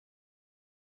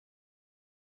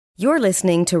You're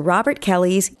listening to Robert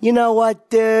Kelly's You Know What,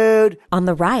 Dude? on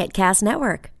the Riotcast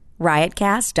Network,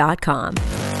 riotcast.com.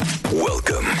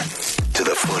 Welcome to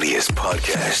the funniest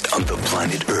podcast on the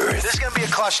planet Earth. This is going to be a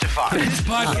clusterfuck. This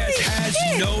podcast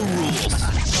has no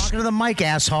rules. Talking to the mic,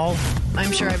 asshole.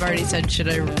 I'm sure I've already said, should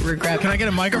I regret? Can I get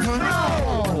a microphone?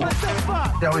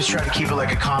 I always try to keep it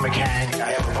like a comic hang.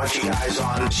 I have a bunch of guys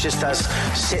on. It's just us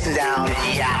sitting down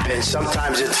and yapping.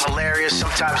 Sometimes it's hilarious.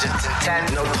 Sometimes it's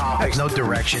intent. No topics. No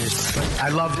directions. I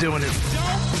love doing it.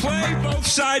 Play both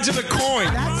sides of the coin.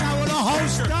 That's how a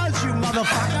host does, you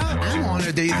motherfucker. I'm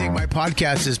honored that you think my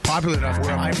podcast is popular enough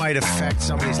where I might affect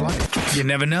somebody's life. You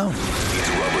never know. It's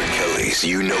Robert Kelly's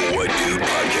You Know What Dude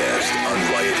podcast on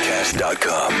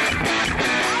riotcast.com.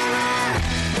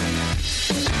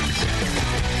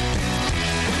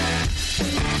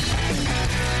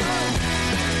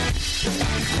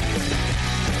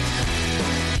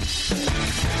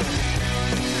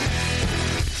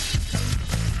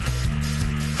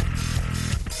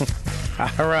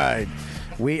 All right.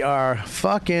 We are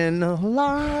fucking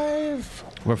live.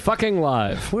 We're fucking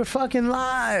live. We're fucking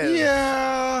live.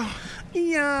 Yeah.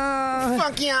 Yeah.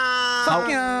 Fuck yeah. Fuck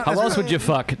yeah. How else would you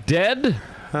fuck? Dead?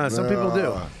 Some people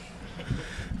do.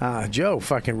 Joe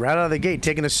fucking right out of the gate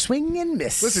taking a swing and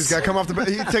miss. Listen, he's got to come off the.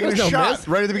 He's taking a No shot miss.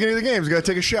 right at the beginning of the game. He's got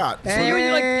to take a shot. You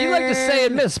like to say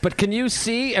and miss, but can you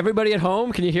see everybody at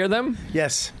home? Can you hear them?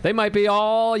 Yes. They might be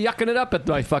all yucking it up at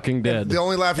my fucking dead. The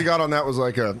only laugh he got on that was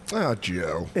like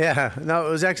Joe. Yeah. No,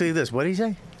 it was actually this. What did he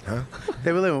say? Huh?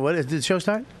 They were living. Did the show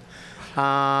start?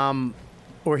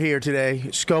 We're here today.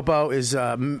 Scopo is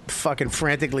fucking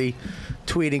frantically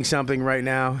tweeting something right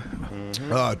now.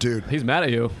 Oh, dude, He's mad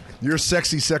at you. your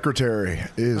sexy secretary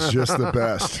is just the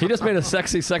best. He just made a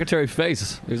sexy secretary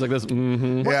face. He was like this.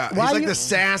 Mm-hmm. Yeah, Why he's like you- the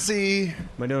sassy. Am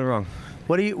I doing wrong?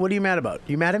 What are you mad about?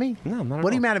 You mad at me? No, I'm not at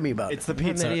What are you all. mad at me about? It's the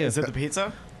pizza. Is it the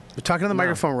pizza? We're talking to the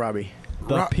microphone, Robbie.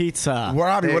 The pizza.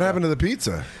 Robbie, There what you happened to the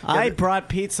pizza? I brought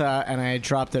pizza and I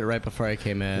dropped it right before I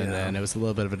came in, and it was a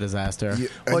little bit of a disaster.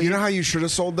 You know how you should have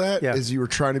sold that? Yeah. Is you were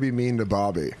trying to be mean to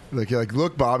Bobby. Like, you're like,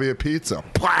 look, Bobby, a pizza.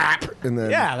 Plap! And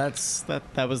then, Yeah,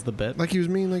 that was the bit. like he was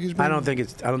mean. Like he was mean. I don't think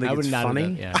it's I would not have funny.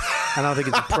 done- yeah. I don't think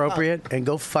it's appropriate. And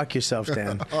go fuck yourself,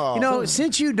 Stan. You know,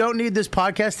 since you don't need this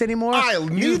podcast anymore, I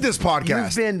need this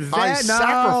podcast. You've been I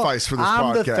sacrificed for this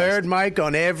I'm podcast. the third mic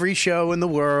on every show in the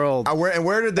world.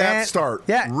 Where did that And- start?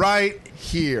 yeah. Right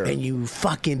here. And you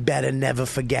fucking better never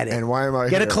forget it. And why am I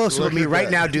Get here? it closer Look with me at right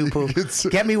that. now, Dupu. It's-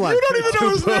 Get me one. You don't even know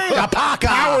his name. Kapaka.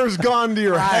 Power's gone to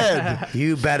your head.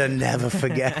 You better never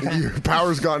forget. Your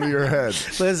power's gone to your head.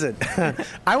 Listen,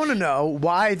 I want to know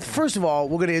why. First of all,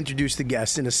 we're going to introduce the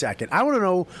guests in a second. I want to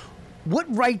know, what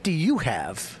right do you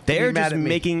have to They're be mad just at me?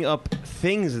 making up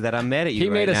things that I'm mad at you He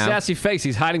made a now. sassy face.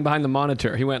 He's hiding behind the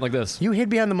monitor. He went like this. You hid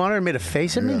behind the monitor and made a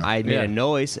face at me? I made Yeah. a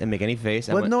noise and make any face.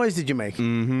 I What went, noise did you make?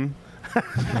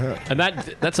 And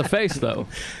that's a face, though.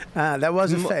 That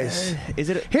was a face. Is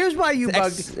it? Here's why you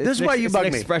bugged. This is why you it's an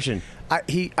bugged me. expression.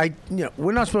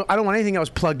 We're not supposed. I don't want anything else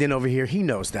plugged in over here. He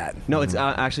knows that. No, it's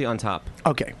actually on top.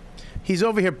 Okay. He's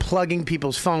over here plugging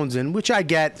people's phones in, which I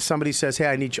get. Somebody says, "Hey,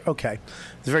 I need you." Okay,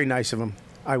 it's very nice of him.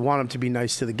 I want him to be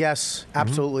nice to the guests.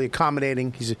 Absolutely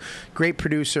accommodating. He's a great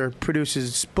producer.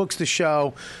 Books the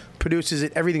show, produces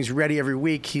it. Everything's ready every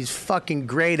week. He's fucking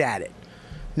great at it.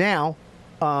 Now,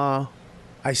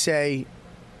 I say,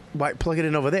 why plug it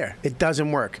in over there? It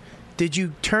doesn't work. Did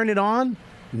you turn it on?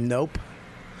 Nope.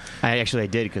 I did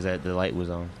because the light was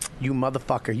on. You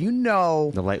motherfucker. You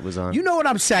know. The light was on. You know what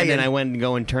I'm saying. And then I went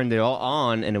and turned it all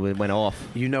on, and it went off.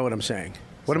 You know what I'm saying.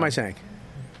 What am I saying?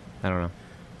 I don't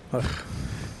know.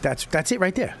 That's it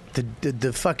right there.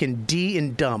 The fucking D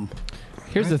in dumb.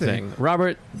 Here's the thing,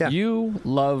 Robert. Yeah. You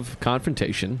love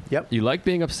confrontation. Yep. You like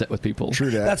being upset with people. True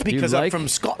that. That's because You I'm like- from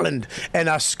Scotland and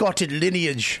a Scotted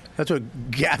lineage. That's what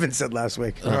Gavin said last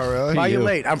week. Oh, really? Why are you You.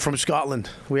 late? I'm from Scotland.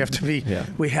 We have to be. Yeah.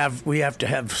 We have to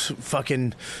have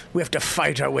fucking. We have to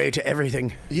fight our way to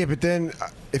everything. Yeah, but then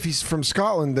if he's from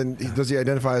Scotland, then does he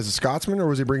identify as a Scotsman, or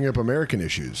was he bringing up American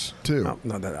issues too? No,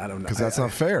 I don't know. 'Cause that's I-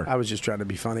 not fair. I was just trying to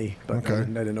be funny, but Okay. I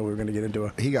didn't know we were going to get into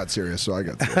it. He got serious, so I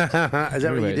got serious. Is that what you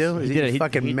Anyways, do? Is He he did it. a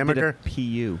fucking he mimicker? did a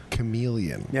PU.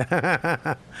 Chameleon.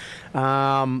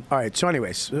 All right. So,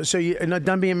 anyways, so you're not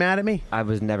done being mad at me? I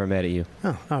was never mad at you.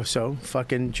 So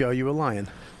fucking Joe, you were lying.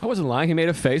 I wasn't lying. He made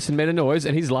a face and made a noise,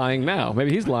 and he's lying now.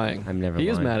 Maybe he's lying. I'm never He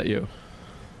is lying. mad at you.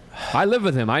 I live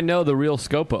with him. I know the real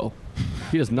Scopo.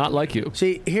 He does not like you.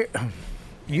 See here,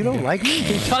 you don't like me.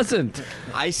 He doesn't.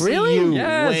 I see Really? you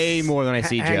Yes. way more than I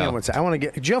see Hang Joe. on one second. I want to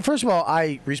get Joe. First of all,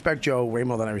 I respect Joe way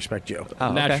more than I respect you. Oh,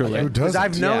 okay. Naturally. Who Because doesn't?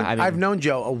 I've known Yeah, I mean- I've known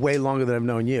Joe way longer than I've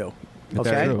known you.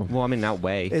 Okay. Well, I mean, not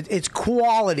way. It's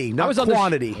quality, not I was on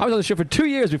quantity. I was on the show for 2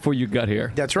 years before you got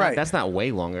here. That's right. That's not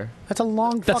way longer. That's a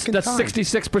long fucking That's time.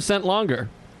 66% longer.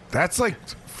 That's like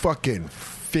fucking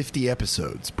 50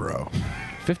 episodes, bro.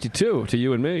 52 to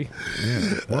you and me.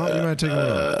 Yeah. Well, you might take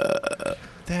a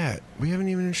That we haven't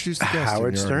even introduced the guest.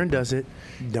 Howard Stern does it.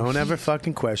 Don't ever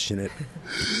fucking question it.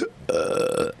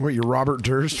 What, you're Robert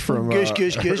Durst from Gush,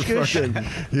 gush, gush, gush.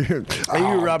 Are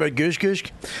you Robert Gush, gush?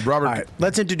 Robert. All right,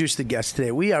 let's introduce the guest today.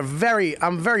 I'm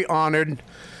very honored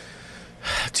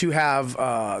to have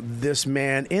this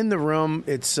man in the room.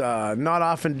 It's not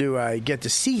often do I get to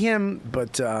see him,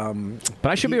 but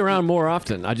I should be around more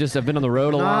often. I've been on the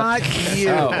road a lot. Not you.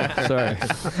 Oh, sorry.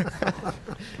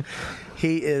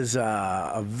 He is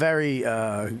a very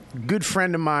good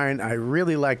friend of mine. I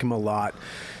really like him a lot.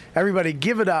 Everybody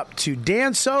give it up to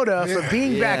Dan Soda for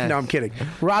being back. No, I'm kidding.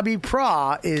 Robbie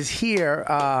Pra is here.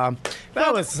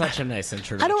 That was such a nice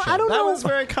introduction. I don't know. That was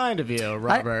very kind of you,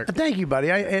 Robert. Thank you, buddy.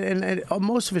 And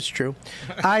most of it's true.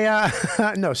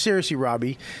 No, seriously,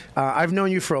 Robbie. I've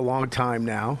known you for a long time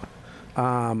now.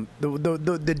 Where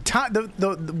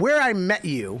I met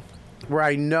you, where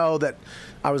I know that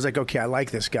I was like, okay, I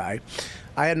like this guy.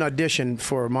 I had an audition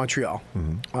for Montreal.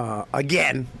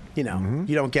 Again, you know,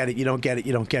 you don't get it, you don't get it,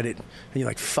 you don't get it. And you're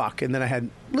like, fuck. And then I had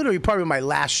literally probably my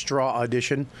last straw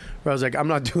audition where I was like, I'm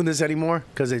not doing this anymore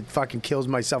because it fucking kills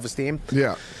my self-esteem.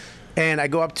 Yeah. And I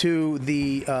go up to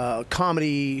the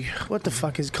comedy, what the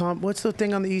fuck is, what's the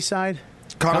thing on the east side?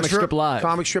 Comic Strip Live.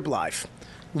 Comic Strip Live.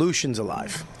 Lucian's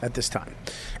alive at this time.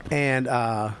 And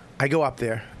I go up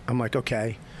there. I'm like,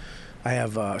 okay. I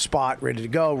have a spot ready to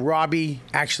go. Robbie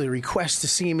actually requests to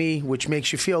see me, which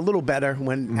makes you feel a little better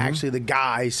when actually the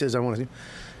guy says, I want to see.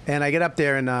 And I get up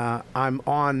there, and I'm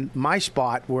on my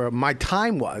spot where my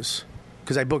time was,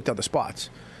 because I booked other spots,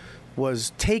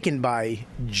 was taken by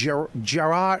Gerald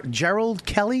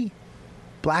Kelly,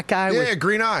 black guy. Yeah,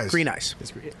 green eyes. Green eyes.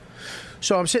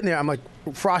 So I'm sitting there. I'm like,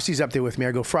 Frosty's up there with me.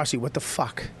 I go, Frosty, what the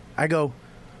fuck? I go,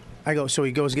 so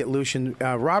he goes to get Lucian.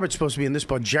 Robert's supposed to be in this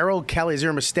spot. Gerald Kelly, is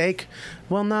there a mistake?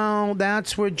 Well, no,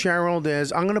 that's where Gerald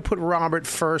is. I'm going to put Robert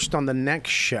first on the next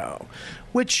show.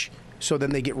 So then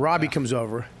they get, Robbie comes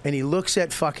over, and he looks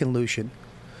at fucking Lucian,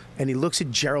 and he looks at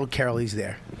Gerald Kelly's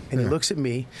there, and he looks at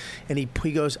me, and he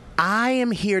goes, I am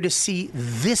here to see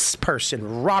this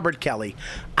person, Robert Kelly.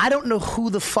 I don't know who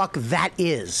the fuck that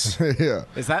is. Yeah.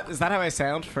 Is that how I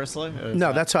sound, firstly?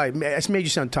 No, that's how I made you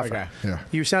sound tougher. Okay. Yeah.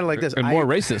 You sounded like this. And more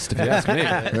racist, if you ask me.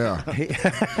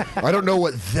 Yeah. I don't know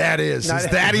what that is. Is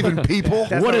that even people?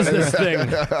 What is this thing?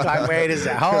 Wait a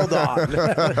second. Hold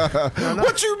on.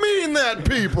 What you mean that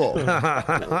people?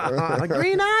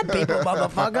 Green-eyed people,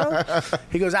 motherfucker.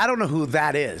 He goes, I don't know who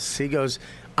that is. He goes,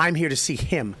 I'm here to see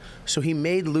him. So he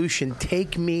made Lucian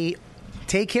take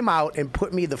him out and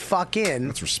put me the fuck in.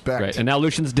 That's respect. Great. And now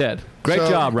Lucian's dead. Great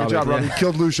job, Robbie. Good job, Robbie. You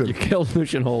killed Lucian. You killed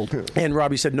Lucian Holt. And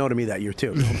Robbie said no to me that year,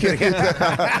 too.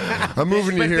 I'm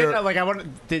moving you here.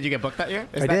 Did you get booked that year?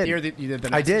 Is I that did. the year that you did the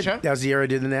I Nasty did. show? That was the year I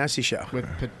did the Nasty Show.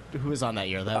 Who was on that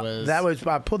year? That was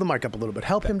pull the mic up a little bit.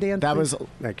 Help him, Dan. That please. was-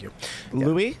 Thank you.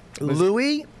 Louis?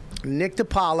 Louis, Nick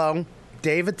DiPaolo,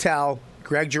 Dave Attell,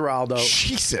 Greg Giraldo.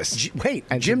 Jesus.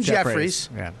 And Jim Jim Jeffries,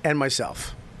 Yeah. and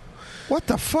myself. What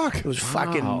the fuck? It was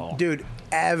fucking, dude,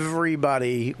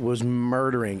 everybody was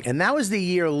murdering. And that was the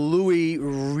year Louis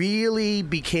really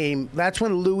became, that's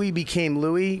when Louis became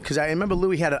Louis. Because I remember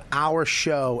Louis had an hour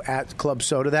show at Club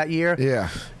Soda that year. Yeah.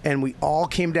 And we all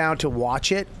came down to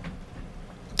watch it.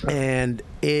 And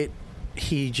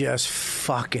he just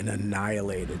fucking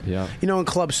annihilated. Yeah. You know, in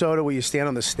Club Soda where you stand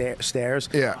on the stairs?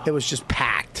 Yeah. It was just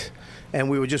packed. And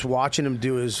we were just watching him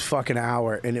do his fucking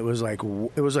hour, and it was like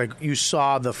you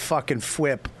saw the fucking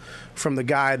flip from the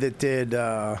guy that did,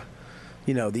 the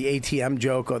ATM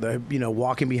joke or the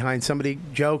walking behind somebody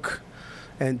joke,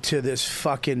 and to this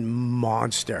fucking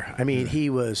monster. I mean, he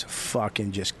was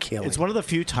fucking just killing. It's one of the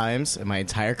few times in my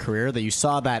entire career that you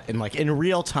saw that in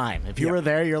real time. If you were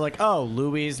there, you're like, oh,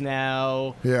 Louis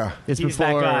now. Yeah. He's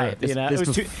that guy.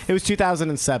 It was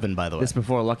 2007, by the way. This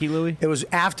before Lucky Louie? It was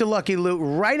after Lucky Louie,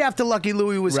 right after Lucky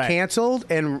Louie was canceled,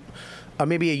 and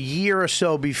maybe a year or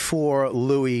so before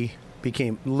Louis'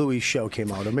 show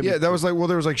came out. Or maybe That was there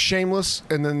was like Shameless,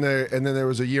 and then there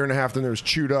was a year and a half, then there was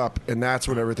Chewed Up, and that's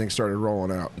when everything started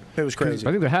rolling out. It was crazy.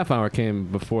 I think the half hour came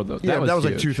before the. Yeah, that was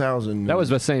like huge. 2000. That was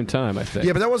the same time, I think.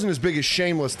 Yeah, but that wasn't as big as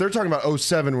Shameless. They're talking about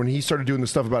 07 when he started doing the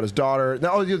stuff about his daughter.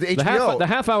 No, the HBO. The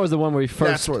half hour was the one where he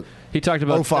first. He talked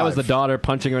about 05. that was the daughter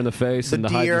punching her in the face and the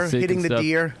hide deer, and seek hitting and the stuff.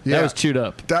 deer. That was Chewed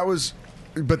Up. That was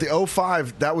But the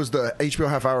 05, that was the HBO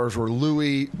half hours where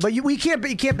Louis. But you can't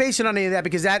base it on any of that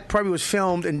because that probably was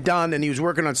filmed and done, and he was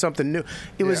working on something new.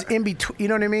 It was in between. You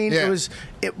know what I mean? Yeah.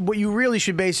 What you really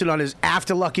should base it on is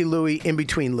after Lucky Louie, in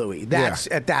between Louie. That's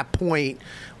at that point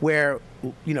where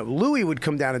Louis would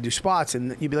come down and do spots,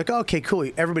 and you'd be like, oh, okay, cool.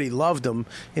 Everybody loved him,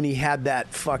 and he had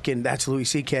that fucking that's Louis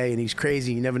C.K. and he's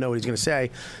crazy. You never know what he's going to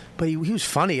say. But he was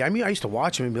funny. I mean, I used to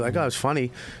watch him and be like, oh, it's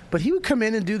funny. But he would come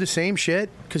in and do the same shit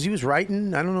because he was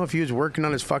writing. I don't know if he was working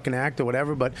on his fucking act or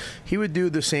whatever, but he would do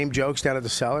the same jokes down at the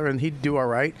cellar and he'd do all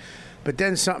right. But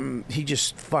then he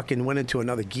just fucking went into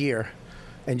another gear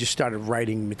and just started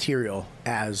writing material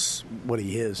as what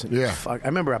he is. And I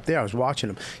remember up there, I was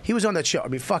watching him. He was on that show. I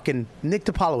mean, fucking Nick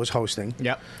DiPaolo was hosting.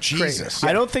 Yep. Jesus.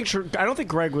 I don't think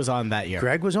Greg was on that year.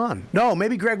 Greg was on. No,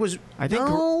 maybe Greg was. I think.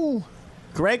 No.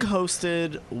 Greg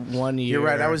hosted 1 year. You're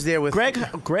right. I was there with Greg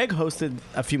hosted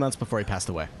a few months before he passed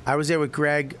away. I was there with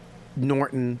Greg,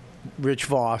 Norton, Rich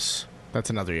Voss. That's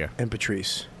another year. And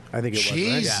Patrice. I think it was.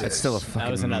 Jesus. Right? It's still a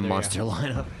fucking monster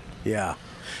lineup. Yeah.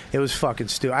 It was fucking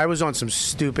stupid. I was on some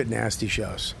stupid, nasty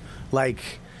shows.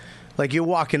 Like you're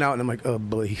walking out and I'm like, oh,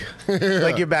 boy.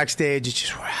 Like you're backstage. It's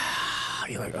just,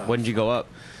 you're like, oh. When did you go up?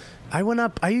 I went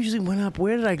up. I usually went up.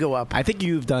 Where did I go up? I think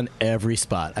you've done every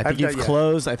spot. I think you've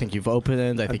closed. I think you've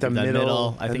opened. I think you've done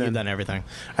middle. I think you've done everything.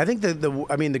 I think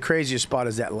the craziest spot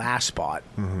is that last spot,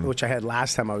 which I had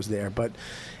last time I was there. But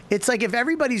it's like if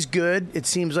everybody's good, it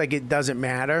seems like it doesn't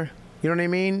matter. You know what I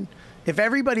mean? If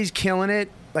everybody's killing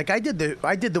it, like I did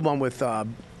the one with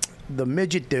the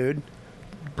midget dude.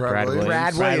 Brad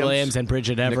Williams and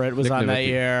Bridget Everett was on that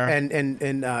year.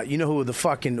 And you know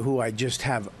who I just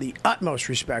have the utmost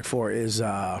respect for is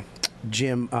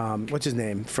Jim. What's his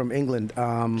name from England?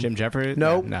 Jim Jeffries?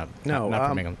 No, not from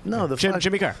from England. No,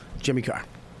 Jimmy Carr. Jimmy Carr.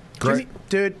 Great.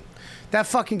 Dude. That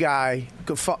fucking guy.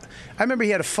 I remember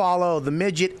he had to follow the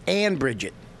midget and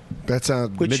Bridget. That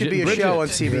sounds. Which should be a Bridget. show on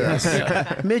CBS.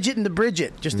 Yeah. Midget and the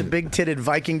Bridget. Just a big-titted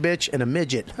Viking bitch and a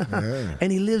midget.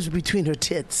 And he lives between her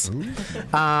tits.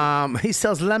 He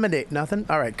sells lemonade. Nothing?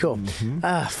 All right, cool.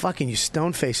 Fucking you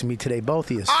stone-facing me today,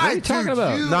 both of you. What are you talking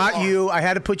about? Not you. I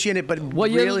had to put you in it, but Well,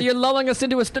 really... you're lulling us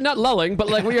into not lulling, but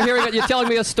like when you're hearing it, you're telling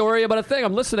me a story about a thing.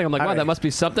 I'm listening. I'm like, wow, that must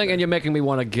be something. And you're making me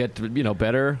want to get,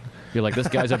 better. You're like, this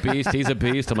guy's a beast. He's a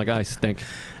beast. I'm like, I stink.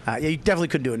 Yeah, you definitely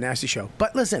could do a nasty show.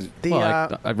 But listen,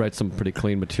 I write some pretty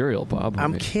clean material, Bob.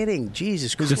 I'm kidding.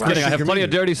 Jesus Christ. Just kidding. I have plenty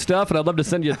of dirty stuff, and I'd love to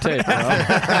send you a tape.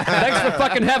 Thanks for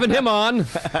fucking having him on.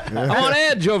 I'm on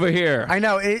edge over here. I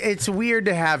know. It's weird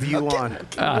to have you on.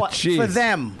 Jeez. For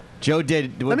them. Joe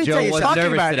did. Let me Joe tell you, was talking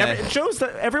nervous about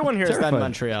today. Everyone here has done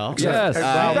Montreal.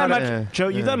 Yes. Joe,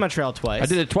 you've done Montreal twice. I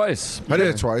did it twice. I did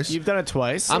it twice. You've done it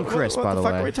twice. I'm Chris, what by the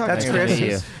fuck way. Are we talking That's about?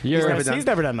 Chris. He's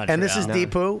never done Montreal. And this is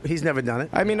Deepu. He's never done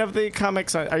it. I mean, of the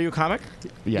comics, are you a comic?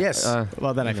 Yes.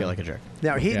 Well, then I feel like a jerk.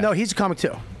 Now he's a comic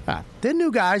too. They're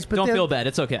new guys, but Don't they're- feel bad.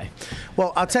 It's okay.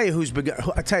 Well, I'll tell you who's begun.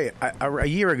 I'll tell you. A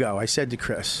year ago, I said to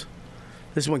Chris,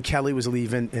 "This is when Kelly was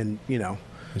leaving, and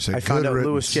I found out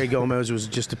Louis J. Gomez was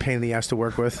just a pain in the ass to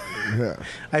work with.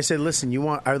 I said, listen,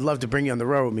 I would love to bring you on the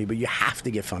road with me, but you have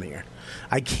to get funnier.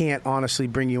 I can't honestly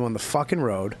bring you on the fucking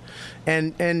road,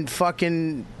 and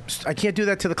fucking, I can't do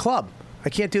that to the club. I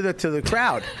can't do that to the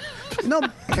crowd. No,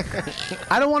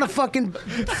 I don't want to fucking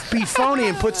be phony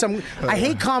and put some. I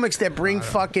hate comics that bring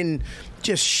fucking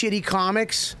just shitty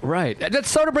comics. Right. That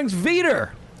sort of brings Veter.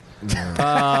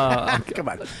 Come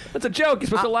on. That's a joke. You're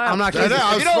supposed to laugh. I'm not kidding.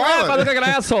 If you don't laugh, I look like an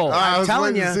asshole. I'm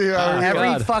telling you, every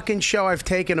God. fucking show I've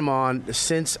taken him on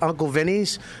since Uncle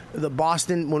Vinny's,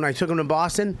 when I took him to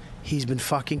Boston, he's been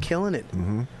fucking killing it.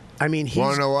 I mean,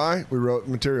 Want to know why? We wrote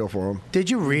material for him. Did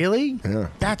you really? Yeah.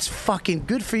 That's fucking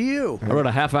good for you. I wrote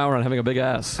a half hour on having a big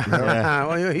ass.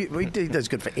 Well, he does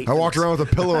good for 8 I walked around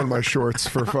with a pillow in my shorts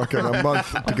for fucking a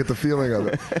month to get the feeling of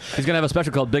it. He's going to have a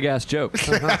special called Big Ass Jokes.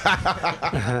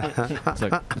 It's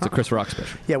a Chris Rock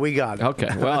special. Yeah, we got it. Okay.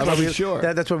 Well, I wasn't sure.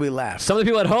 That's why we laugh. Some of the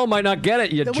people at home might not get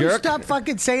it, you Then jerk. stop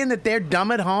fucking saying that they're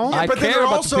dumb at home. I care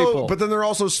about the people. But then they're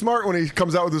also smart when he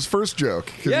comes out with his first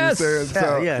joke. 'Cause Yes.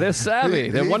 They're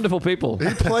savvy. They're wonderful people.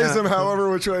 He plays them however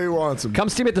which way he wants them. Come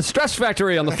see me at the Stress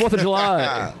Factory on the 4th of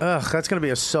July. Ugh, that's going to be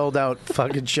a sold-out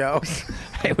fucking show.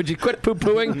 Hey, would you quit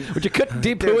poo-pooing? Would you quit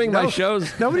deep-pooing my shows?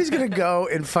 Nobody's going to go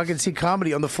and fucking see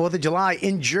comedy on the 4th of July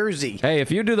in Jersey. Hey, if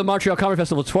you do the Montreal Comedy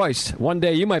Festival twice, one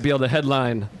day you might be able to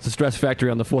headline the Stress Factory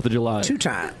on the 4th of July. 2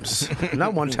 times.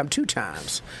 Not 1 time, 2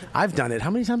 times. I've done it. How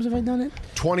many times have I done it?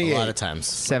 28. A lot of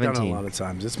times. I've done it 17. a lot of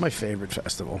times. It's my favorite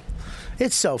festival.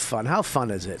 It's so fun. How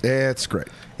fun is it? It's great.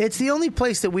 It's the only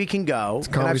place that we can go,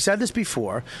 and I've said this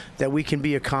before, that we can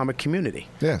be a comic community.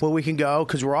 Yeah. Where we can go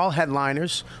because we're all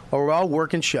headliners or we're all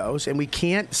working shows and we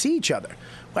can't see each other.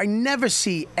 I never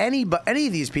see any of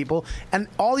these people, and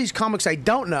all these comics I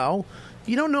don't know.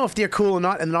 You don't know if they're cool or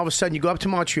not, and then all of a sudden you go up to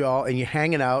Montreal and you're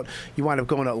hanging out. You wind up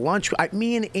going to lunch.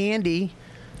 Me and Andy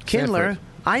Kindler,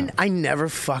 I never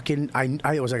fucking...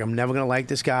 I was like, I'm never going to like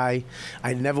this guy.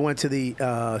 I never went to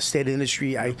the State of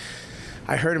Industry. I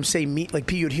heard him say meat, like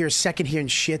you'd hear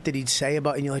secondhand shit that he'd say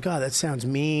about, and you're like, oh, that sounds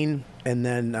mean. And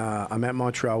then I'm at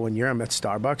Montreal one year. I'm at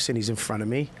Starbucks, and he's in front of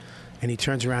me, and he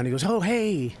turns around and he goes, oh,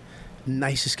 hey.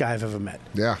 Nicest guy I've ever met.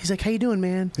 Yeah. He's like, how you doing,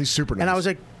 man? He's super nice. And I was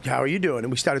like, how are you doing?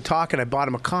 And we started talking. I bought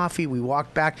him a coffee. We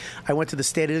walked back. I went to the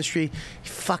State of Industry. He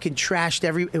fucking trashed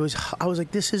I was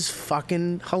like, this is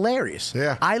fucking hilarious.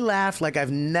 Yeah. I laughed like I've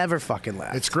never fucking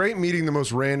laughed. It's great meeting the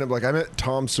most random. Like, I met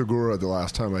Tom Segura the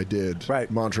last time I did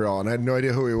Montreal, and I had no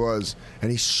idea who he was.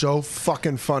 And he's so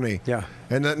fucking funny. Yeah.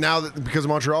 And then now, because of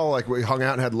Montreal, like, we hung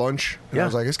out and had lunch. And I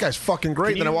was like, this guy's fucking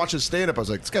great. And then I watched his stand-up. I was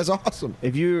like, this guy's awesome.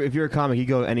 If you're a comic, you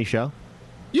go to any show?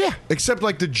 Yeah. Except,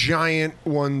 like, the giant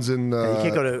ones in the... you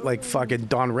can't go to, like, fucking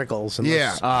Don Rickles.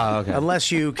 Okay.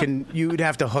 Unless you'd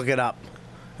have to hook it up.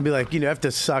 And be like, you have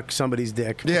to suck somebody's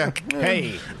dick. Yeah.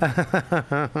 Hey.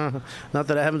 Not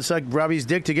that I haven't sucked Robbie's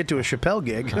dick to get to a Chappelle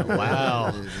gig.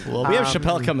 Wow. Well, we have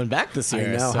Chappelle coming back this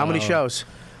year. I know. How many shows?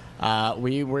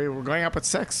 We're going up at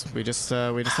 6. We just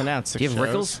announced 6 Do you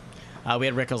have shows. Rickles? We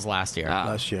had Rickles last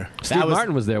year. Steve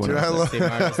Martin was there when I was Steve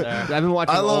Martin was there. I've been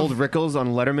watching old Rickles on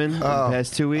Letterman the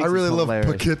past 2 weeks. I really It's love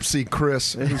hilarious. Poughkeepsie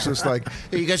Chris. He's just like,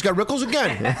 hey, you guys got Rickles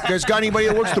again? You guys got anybody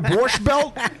that works the Borscht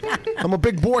Belt? I'm a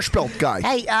big Borscht Belt guy.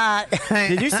 Hey,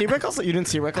 did you see Rickles? You didn't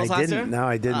see Rickles last year? No,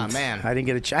 I didn't. Oh, man. I didn't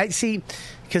get a chance. See,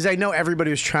 because I know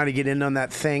everybody was trying to get in on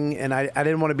that thing, and I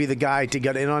didn't want to be the guy to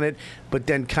get in on it, but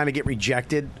then kind of get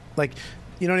rejected. Like...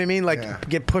 You know what I mean? Like,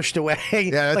 get pushed away.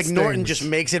 Yeah, like Norton just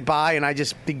makes it by, and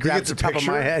he grabs the top of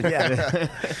my head. Yeah.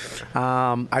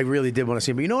 I really did want to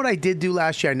see him. But you know what I did do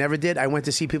last year? I never did. I went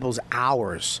to see people's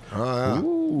hours.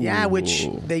 Oh, yeah. Yeah, which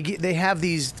they have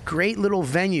these great little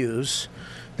venues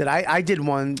that I did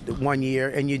one year,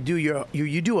 and you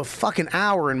do a fucking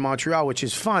hour in Montreal, which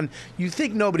is fun. You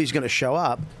think nobody's going to show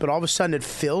up, but all of a sudden it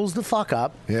fills the fuck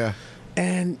up. Yeah.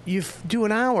 And you do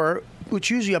an hour, which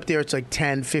usually up there it's like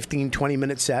 10, 15,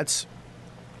 20-minute sets.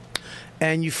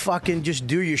 And you fucking just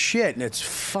do your shit, and it's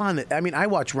fun. I mean, I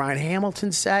watched Ryan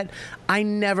Hamilton's set. I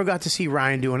never got to see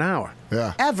Ryan do an hour.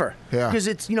 Yeah. Ever. Yeah. Because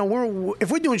it's,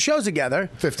 if we're doing shows together...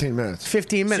 15 minutes.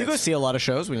 15 minutes. So you go see a lot of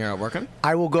shows when you're out working?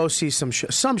 I will go see some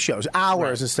shows,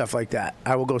 hours and stuff like that.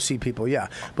 I will go see people, yeah.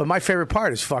 But my favorite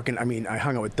part is I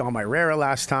hung out with Dom Irrera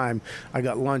last time. I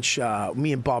got lunch.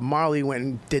 Me and Bob Marley went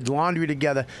and did laundry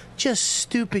together. Just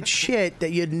stupid shit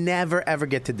that you'd never, ever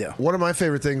get to do. One of my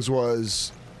favorite things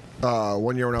was...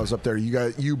 one year when I was up there,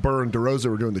 you, Burr, and DeRosa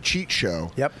were doing the cheat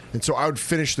show. Yep. And so I would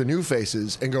finish the New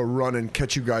Faces and go run and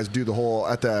catch you guys do the whole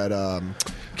at that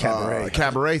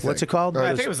cabaret thing. What's it called?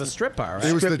 I think it was a strip bar, right?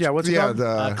 It was what's it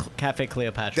called? Cafe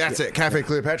Cleopatra. That's it, Cafe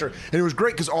Cleopatra. And it was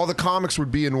great because all the comics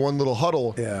would be in one little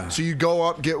huddle. Yeah. So you'd go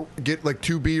up, get like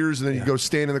 2 beers, and then you'd go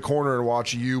stand in the corner and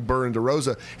watch you, Burr, and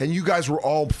DeRosa. And you guys were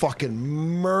all fucking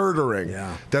murdering.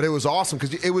 Yeah. That it was awesome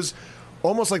because it was...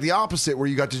 almost like the opposite, where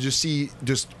you got to just see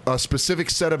just a specific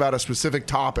set about a specific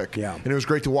topic. Yeah. And it was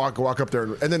great to walk up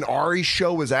there. And then Ari's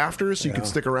show was after, so you could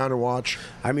stick around and watch.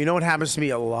 I mean, you know what happens to me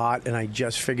a lot, and I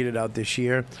just figured it out this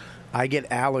year? I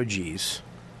get allergies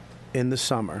in the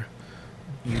summer.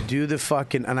 You do the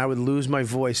fucking... And I would lose my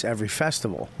voice every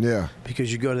festival. Yeah.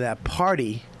 Because you go to that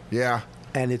party... Yeah.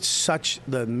 And it's such...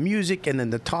 The music and then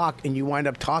the talk, and you wind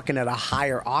up talking at a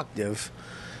higher octave,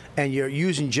 and you're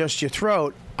using just your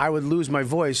throat... I would lose my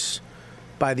voice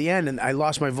by the end, and I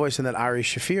lost my voice in that Ari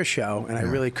Shaffir show, and I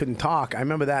really couldn't talk. I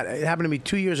remember that. It happened to me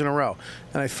 2 years in a row.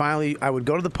 And I would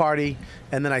go to the party,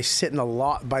 and then I sit in a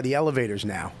lot by the elevators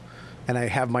now, and I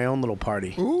have my own little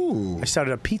party. Ooh. I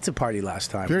started a pizza party last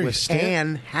time Very with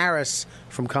Ann Harris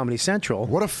from Comedy Central.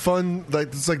 What a fun...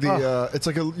 it's like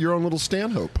your own little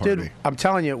Stanhope party. Dude, I'm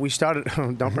telling you, we started...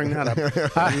 Don't bring that up.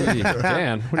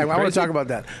 Dan, I want to talk about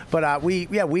that. But me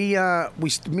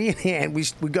and Ann,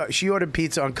 she ordered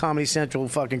pizza on Comedy Central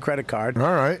fucking credit card.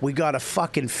 All right. We got a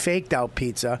fucking faked out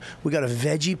pizza. We got a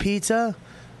veggie pizza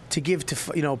to give to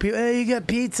people. Hey, you got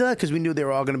pizza? Because we knew they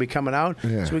were all going to be coming out.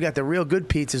 Yeah. So we got the real good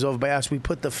pizzas over by us. We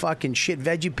put the fucking shit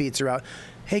veggie pizza out.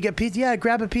 Hey, get pizza? Yeah,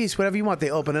 grab a piece, whatever you want. They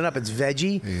open it up. It's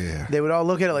veggie. Yeah. They would all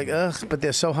look at it like, ugh, but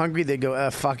they're so hungry, they go,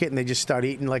 fuck it, and they just start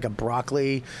eating like a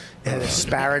broccoli and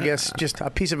asparagus, just a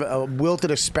piece of a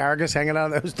wilted asparagus hanging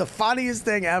out. It was the funniest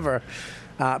thing ever.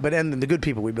 But then the good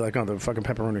people, we'd be like, oh, the fucking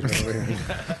pepperonis right over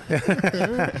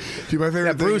here. Dude, my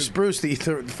favorite thing Bruce, the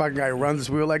fucking guy who runs.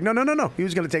 We were like, no. He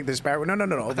was going to take the asparagus.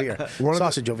 No, over here.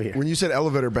 Sausage over here. When you said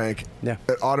elevator bank, Yeah.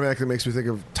 it automatically makes me think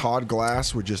of Todd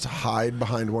Glass would just hide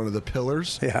behind one of the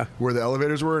pillars where the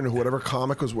elevators were, and whatever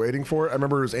comic was waiting for it. I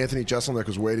remember it was Anthony Jeselnik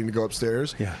was waiting to go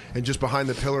upstairs. Yeah. And just behind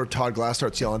the pillar, Todd Glass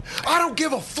starts yelling, I don't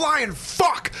give a flying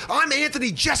fuck. I'm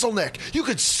Anthony Jeselnik. You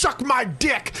could suck my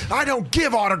dick. I don't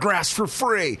give autographs for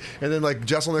free. And then like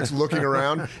Jeselnik's looking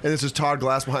around, and this is Todd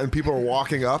Glass behind, and people are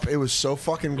walking up. It was so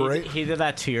fucking great. He did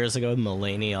that 2 years ago with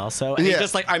Mulaney also. And he Yeah.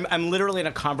 just like, I'm literally in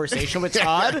a conversation with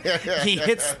Todd. He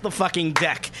hits the fucking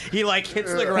deck. He like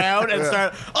hits the ground and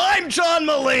starts, I'm John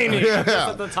Mulaney. Yeah. Just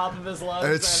at the top of his lungs.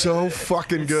 And it's so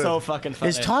fucking good. So fucking funny.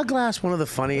 Is Todd Glass one of the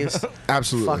funniest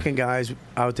Absolutely. fucking guys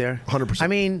out there? 100%. I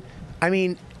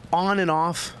mean, on and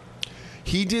off.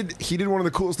 He did one of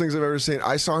the coolest things I've ever seen.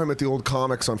 I saw him at the old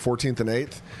comics on 14th and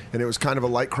 8th, and it was kind of a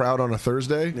light crowd on a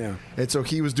Thursday. Yeah. And so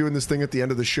he was doing this thing at the end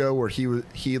of the show where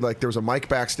he like there was a mic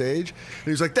backstage, and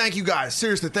he was like, "Thank you guys,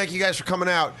 seriously, thank you guys for coming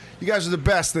out. You guys are the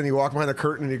best." Then he walked behind the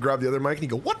curtain and he grabbed the other mic and he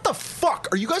go, "What the fuck?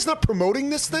 Are you guys not promoting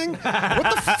this thing?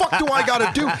 What the fuck do I got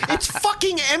to do? It's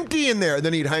fucking empty in there." And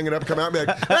then he'd hang it up, come out, and be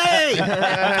like, "Hey, you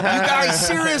guys,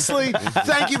 seriously,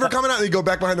 thank you for coming out." And he'd go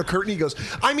back behind the curtain. He goes,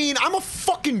 "I mean, I'm a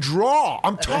fucking draw.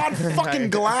 I'm Todd fucking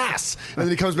Glass." And then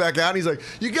he comes back out and he's like,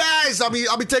 "You guys, I'll be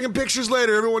taking pictures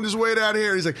later. Everyone just wait out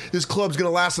here." He's like, "This club's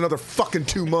gonna last another fucking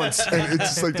 2 months." And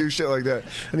it's just like do shit like that.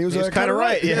 And he was kind of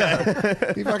right.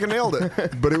 Yeah. He fucking nailed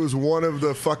it. But it was one of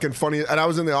the fucking funniest. And I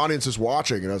was in the audience just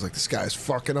watching, and I was like, "This guy's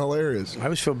fucking hilarious." I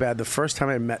always feel bad. The first time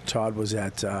I met Todd was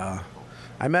at.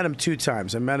 I met him 2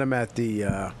 times. I met him at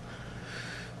the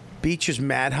Beach's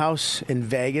Madhouse in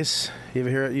Vegas. You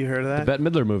heard of that? The Bette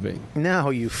Midler movie. No,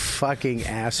 you fucking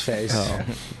ass face. Oh.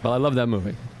 Well, I love that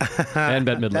movie. And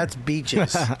Bette Midler. That's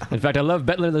Beaches. In fact, I love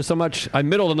Bette Midler so much, I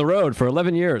middled on the road for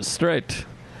 11 years straight.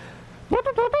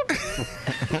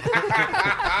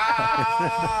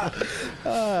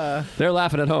 They're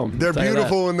laughing at home. They're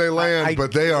beautiful when they land,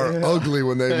 but they are ugly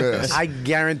when they miss. I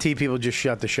guarantee people just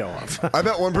shut the show off. I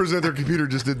bet one person at their computer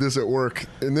just did this at work,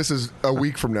 and this is a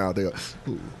week from now. They go,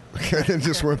 "Ooh," and then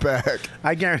just went back.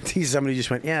 I guarantee somebody just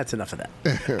went, "Yeah, it's enough of that."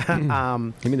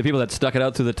 You mean the people that stuck it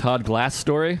out through the Todd Glass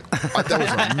story? That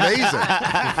was amazing.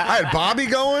 I had Bobby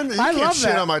going. You I can't love shit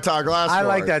that. on my Todd Glass I story.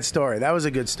 like that story. That was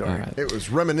a good story. It was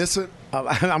reminiscent.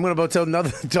 I'm going to tell another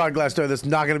Todd Glass story that's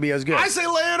not going to be as good. I say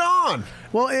lay it on.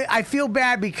 Well, I feel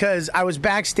bad because I was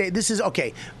backstage. This is,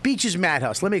 okay, Beach's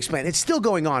Madhouse. Let me explain. It's still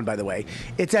going on, by the way.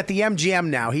 It's at the MGM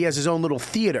now. He has his own little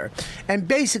theater. And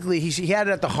basically, he had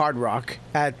it at the Hard Rock,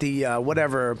 at the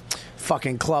whatever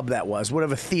fucking club that was,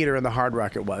 whatever theater in the Hard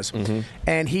Rock it was. Mm-hmm.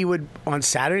 And he would, on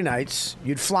Saturday nights,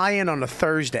 you'd fly in on a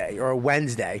Thursday or a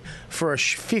Wednesday for a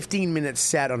 15-minute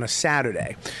set on a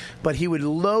Saturday. But he would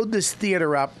load this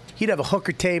theater up. He'd have a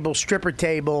hooker table, stripper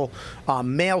table,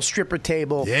 male stripper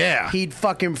table. Yeah. He'd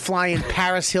fucking fly in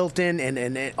Paris Hilton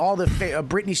and all the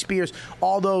Britney Spears,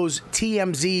 all those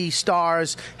TMZ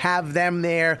stars, have them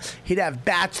there. He'd have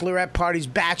bachelorette parties,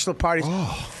 bachelor parties.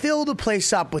 Fill the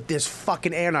place up with this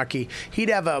fucking anarchy. He'd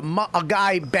have a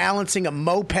guy balancing a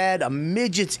moped,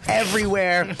 midgets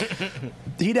everywhere.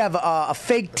 He'd have a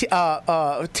fake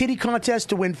titty contest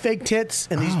to win fake tits,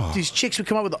 and these chicks would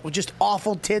come up with just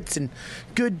awful tits and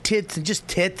good tits and just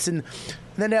tits, and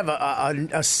then have a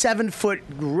 7-foot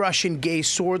Russian gay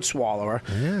sword swallower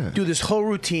do this whole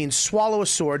routine, swallow a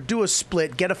sword, do a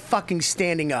split, get a fucking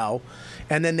standing O,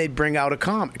 and then they'd bring out a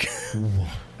comic.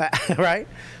 Right?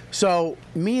 So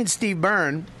me and Steve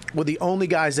Byrne were the only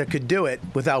guys that could do it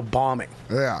without bombing.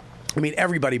 Yeah. I mean,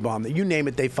 everybody bombed it. You name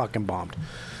it, they fucking bombed.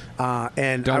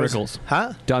 And Don Rickles.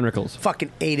 Huh? Don Rickles.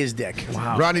 Fucking ate his dick.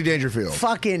 Wow. Rodney Dangerfield.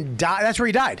 Fucking died. That's where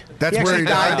he died. That's where he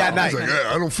died that night. He's like,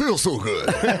 I don't feel so good.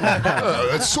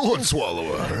 That sword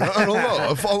swallower. I don't know.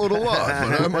 I followed a lot,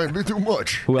 but I might be too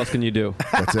much. Who else can you do?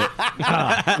 That's it.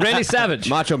 Randy Savage.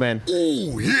 Macho Man.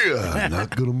 Oh, yeah.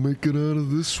 Not going to make it out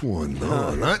of this one.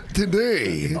 No, not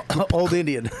today. Old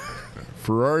Indian.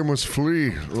 Ferrari must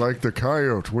flee like the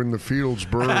coyote when the fields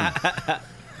burn.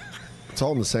 It's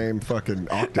all in the same fucking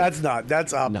octave.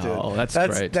 That's up, dude. No, that's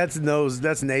great. That's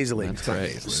nasally. That's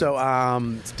great. So,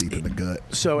 It's deep in the gut.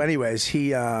 So, anyways,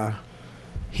 he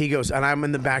goes, and I'm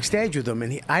in the backstage with him,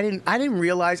 and I didn't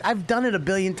realize, I've done it a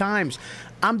billion times.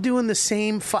 I'm doing the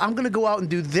same. I'm gonna go out and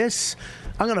do this.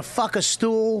 I'm gonna fuck a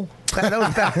stool.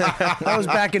 That was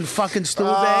back in fucking stool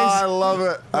days. I love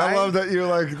it. I Right? love that you're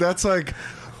like, that's like,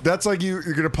 That's like you're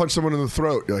gonna punch someone in the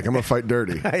throat. You're like, I'm gonna fight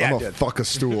dirty. Yeah, I'm gonna dude. fuck a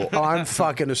stool. Oh, I'm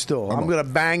fucking a stool. I'm gonna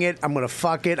bang it. I'm gonna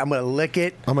fuck it. I'm gonna lick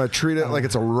it. I'm gonna treat it like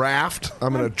it's a raft.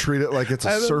 I'm gonna treat it like it's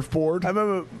a surfboard. I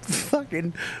remember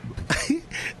fucking.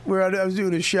 I was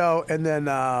doing a show, and then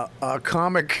a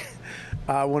comic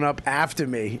went up after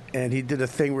me, and he did a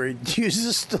thing where he uses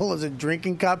a stool as a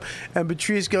drinking cup, and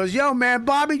Patrice goes, "Yo, man,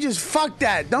 Bobby, just fuck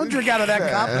that. Don't drink out of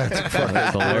that cup."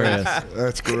 That's hilarious.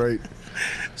 That's great.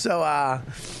 So I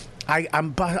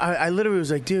literally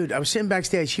was like, dude, I was sitting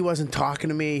backstage. He wasn't talking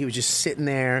to me. He was just sitting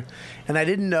there, and I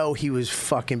didn't know he was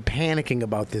fucking panicking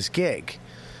about this gig.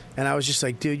 And I was just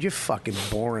like, dude, you're fucking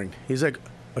boring. He's like,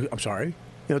 I'm sorry.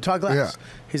 Todd Glass. Yeah.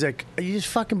 He's like, you're just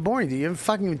fucking boring, dude. You haven't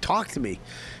fucking even talked to me.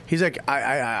 He's like,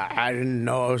 I didn't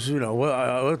know. I was,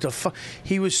 what the fuck?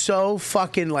 He was so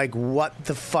fucking like, what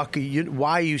the fuck are you?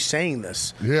 Why are you saying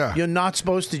this? Yeah. You're not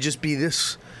supposed to just be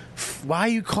this. Why are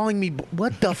you calling me?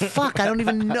 What the fuck? I don't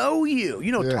even know you.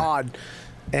 Todd.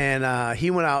 And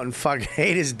he went out and fucking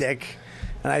ate his dick.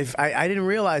 And I didn't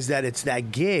realize that it's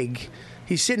that gig.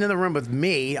 He's sitting in the room with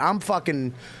me. I'm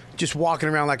fucking just walking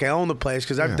around like I own the place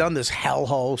because I've done this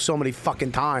hellhole so many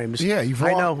fucking times. Yeah, you've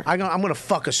I know. I'm going to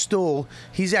fuck a stool.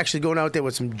 He's actually going out there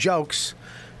with some jokes.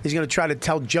 He's going to try to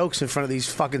tell jokes in front of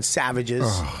these fucking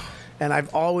savages. And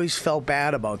I've always felt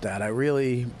bad about that.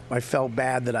 I felt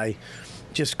bad that I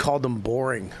just called them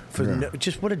boring.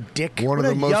 Just what a dick. What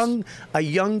a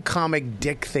young comic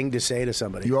dick thing to say to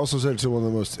somebody. You also said to one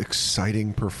of the most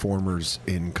exciting performers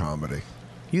in comedy.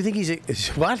 You think he's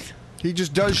what? He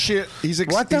just does shit.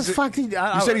 What the fuck? You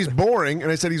said he's boring,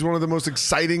 and I said he's one of the most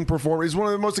exciting performers. He's one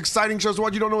of the most exciting shows to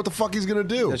watch. You don't know what the fuck he's going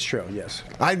to do. That's true, yes.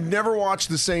 I've never watched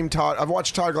the same Todd. I've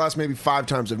watched Todd Glass maybe 5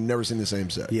 times. I've never seen the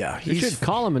same set. Yeah. You should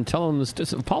call him and tell him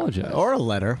to apologize. Or a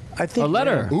letter. I think a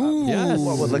letter. Yeah. Ooh. Yes.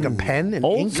 What, with like a pen and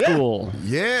Old ink? school.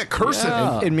 Yeah, cursive.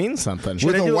 Yeah. It means something.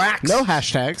 With a wax. No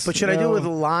hashtags. But should I do it with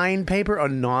line paper or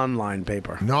non-line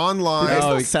paper? Non-line. Do they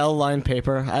still sell line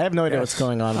paper? I have no idea what's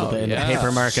going on with it in the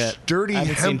paper market. Dirty I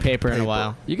haven't seen hemp paper in a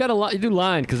while. You got you do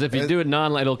line because if you do it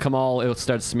non-line, it'll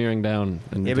start smearing down.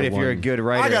 Yeah, but if you're a good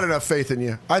writer, I got enough faith in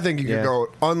you. I think you can go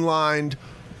unlined,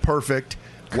 perfect,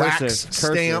 wax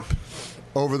stamp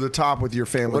over the top with your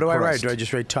family. What do I crest. write? Do I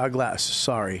just write Todd Glass?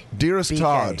 Sorry, Dearest BK.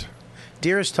 Todd.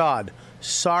 Dearest Todd,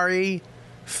 sorry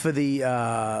for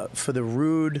the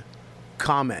rude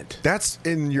comment. That's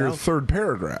in your third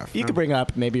paragraph. You could bring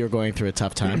up maybe you're going through a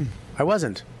tough time. I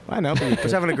wasn't. I know. But I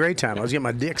was having a great time. I was getting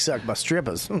my dick sucked by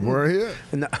strippers. Were you?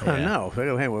 No.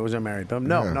 Hey, was I married? No,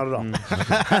 not at all.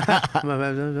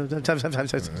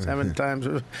 7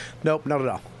 times. Nope, not at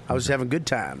all. I was having good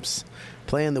times.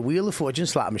 Playing the Wheel of Fortune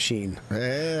slot machine.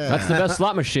 Yeah. That's the best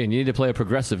slot machine. You need to play a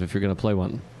progressive if you're going to play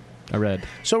one. I read.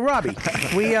 So, Robbie,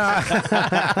 we Well,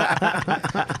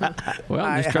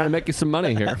 I'm just trying to make you some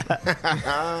money here.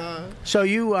 So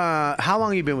you, how long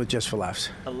have you been with Just for Laughs?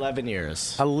 11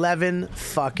 years. 11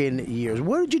 fucking years.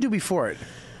 What did you do before it?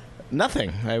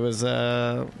 Nothing. I was,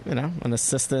 an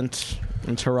assistant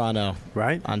in Toronto,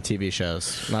 right, on TV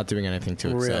shows, not doing anything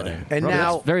too exciting. And Robbie,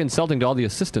 now, that's very insulting to all the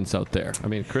assistants out there. I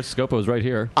mean, Chris Scopo is right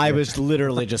here. I was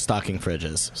literally just stocking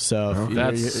fridges. So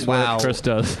That's what Chris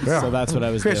does. So that's what I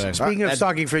was Chris, doing. speaking of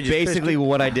stocking fridges, basically Chris,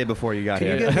 what I did before you got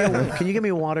can here. can you give me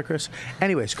a water, Chris?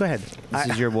 Anyways, go ahead. This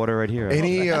is your water right here.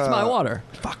 That's my water.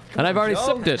 Fuck. And I've already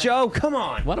sipped it. Joe, come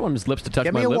on. Why do I want his lips to touch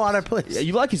Get my me a lips? water, please. Yeah,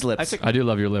 you like his lips. I do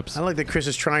love your lips. I like that Chris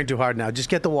is trying too hard now. Just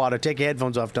get the water. Take your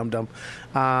headphones off, dum-dum.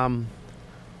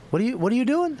 What are you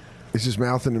doing? It's just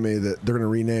mouthing to me that they're going to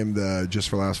rename the Just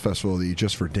for Laughs Festival the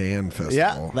Just for Dan Festival.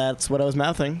 Yeah, that's what I was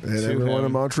mouthing. And everyone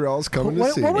in Montreal is coming to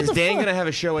see. Is Dan going to have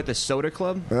a show at the Soda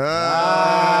Club?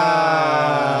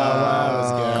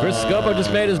 Chris Scopo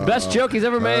just made his best joke he's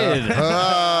ever made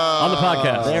on the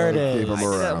podcast. There it is. Keep 'em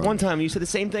around. One time you said the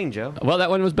same thing, Joe. Well, that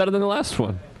one was better than the last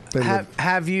one.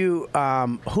 Have you?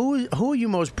 Who are you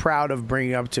most proud of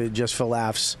bringing up to Just for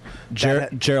Laughs?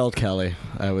 Gerald Kelly,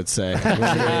 I would say.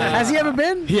 Has he ever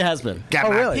been? He has been. Oh,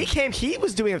 really? He came. He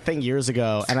was doing a thing years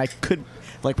ago, and I could.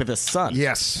 Like with his son,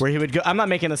 yes, where he would go. I'm not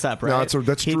making this up, right? No,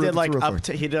 that's he true. did like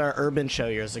terrific. he did our urban show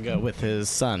years ago with his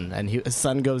son, and his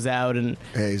son goes out and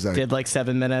did like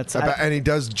 7 minutes, and he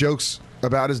does jokes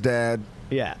about his dad.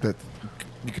 Yeah, that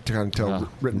you could kind of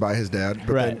tell written by his dad.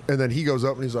 But Right. then he goes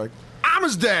up and he's like, "I'm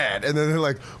his dad," and then they're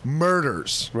like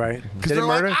murders, right? Because Did they're he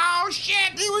murder? like, "Oh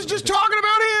shit, he was just talking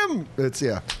about him." It's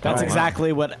That's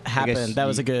exactly what happened. That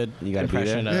was a good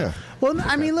impression. Yeah. Well,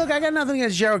 I mean, look, I got nothing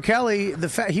against Gerald Kelly. The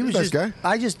fact he was Nice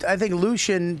just, guy. I think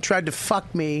Lucian tried to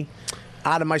fuck me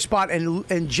out of my spot,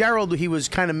 and Gerald he was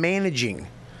kind of managing.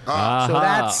 So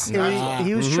that's he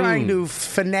was Mhm. trying to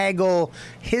finagle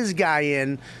his guy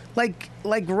in, like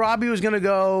Robbie was going to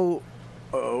go.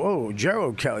 Oh,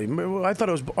 Gerald Kelly. I thought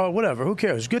it was. Oh, whatever. Who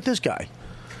cares? Get this guy.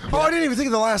 Oh, I didn't even think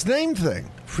of the last name thing.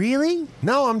 Really?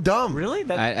 No, I'm dumb. Really?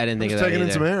 I didn't think of that taking in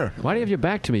either. some air. Why do you have your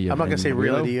back to me? I'm not going to say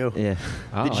really to you. Yeah.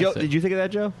 Oh, did I you see. did you think of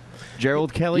that, Joe?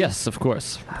 Gerald Kelly? Yes, of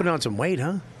course. Putting on some weight,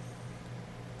 huh?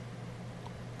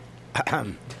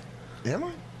 Am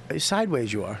I?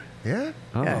 Sideways you are. Yeah.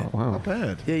 Oh, Yeah. wow. Not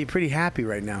bad. Yeah, you're pretty happy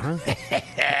right now, huh?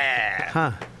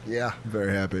 Huh? Yeah,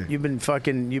 very happy. You've been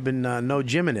no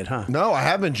gymming it, huh? No, I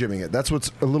have been gymming it. That's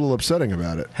what's a little upsetting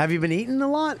about it. Have you been eating a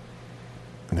lot?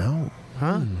 No.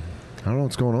 Huh? I don't know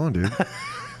what's going on, dude.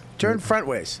 Turn front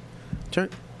ways. Turn.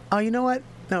 Oh, you know what?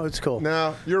 No, it's cool.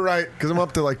 No, you're right, because I'm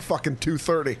up to like fucking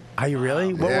 230. Are you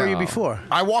really? What were you before?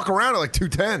 I walk around at like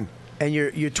 210. And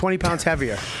you're 20 pounds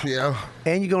heavier. Yeah.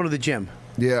 And you're going to the gym.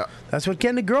 Yeah. That's what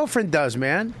getting a girlfriend does,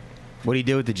 man. What do you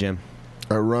do at the gym?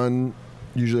 I run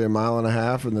usually 1.5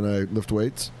 miles, and then I lift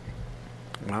weights.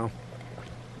 Wow.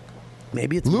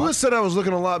 Maybe it's Lewis said I was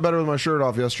looking a lot better with my shirt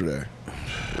off yesterday.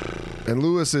 And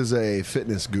Lewis is a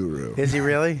fitness guru. Is he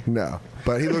really? No,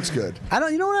 but he looks good. I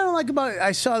don't. You know what I don't like about it?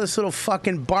 I saw this little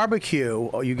fucking barbecue.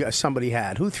 Oh, somebody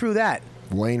had. Who threw that?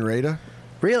 Wayne Rada?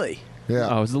 Really? Yeah.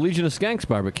 Oh, it was the Legion of Skanks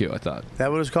barbecue, I thought. That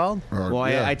what it was called? Well,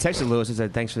 yeah. I texted Lewis and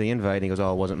said, thanks for the invite. And he goes,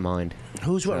 oh, it wasn't mine.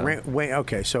 Who's what? Wayne.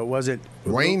 Okay, so it wasn't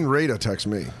Wayne Rada texted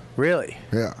me. Really?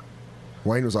 Yeah.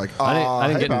 Wayne was like, I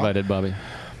didn't hey, get pal." invited, Bobby.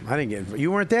 I didn't get.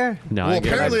 You weren't there? No, Well, I didn't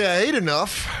get apparently invited. I ate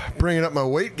enough, bringing up my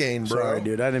weight gain, bro. Sorry,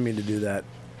 dude. I didn't mean to do that.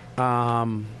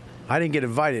 I didn't get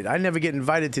invited. I never get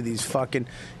invited to these fucking.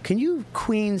 Can you,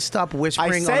 Queen, stop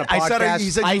whispering on a podcast?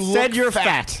 He said I you said look you're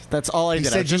fat. fat. That's all I He did.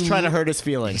 I said was just you trying to look- hurt his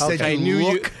feelings. He said I you knew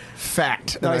look you.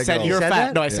 fat. No, And I said go, you're said fat.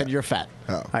 that? No, I said you're fat.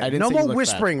 Oh. I didn't no say you more look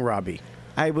whispering, fat. Robbie.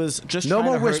 I was just No trying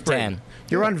more to hurt whispering. Dan.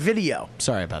 You're on video.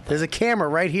 Sorry about that. There's a camera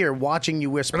right here watching you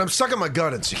whisper. And I'm sucking my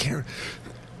gut in, so you can't.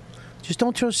 Just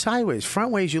don't turn sideways.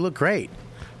 Front ways, you look great.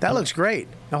 That looks great.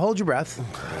 Now hold your breath.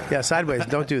 Yeah, sideways.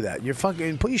 Don't do that. You're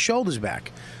fucking. Put your shoulders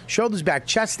back. Shoulders back.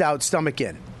 Chest out. Stomach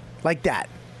in. Like that.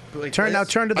 Turn now.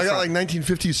 Turn to the I got front. like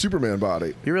 1950s Superman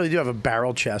body. You really do have a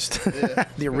barrel chest.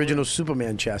 The original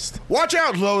Superman chest. Watch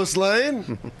out, Lois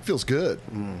Lane. Feels good.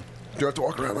 Do I have to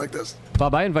walk around like this?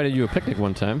 Bob, I invited you to a picnic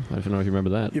one time. I don't know if you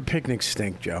remember that. Your picnics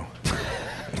stink, Joe.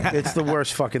 It's the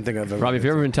worst fucking thing I've ever. Robbie, if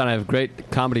you're ever in town, I have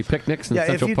great comedy picnics in yeah,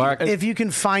 Central Park. if you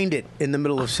can find it in the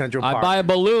middle of Central Park. I buy a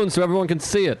balloon so everyone can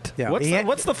see it. Yeah.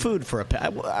 What's the food for a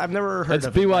pet? I've never heard It's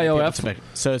of BYOF.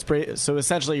 So it's pretty. So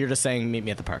essentially, you're just saying meet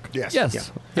me at the park. Yes. Yes. Yeah.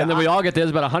 And then we all get there.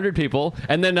 There's about 100 people.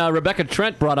 And then Rebecca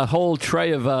Trent brought a whole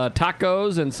tray of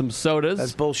tacos and some sodas.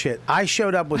 That's bullshit. I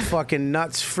showed up with fucking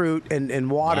nuts, fruit, and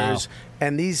waters. Wow.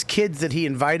 And these kids that he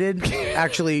invited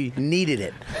actually needed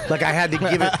it. Like I had to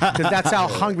give it because that's how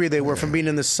hungry they were from being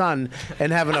in the sun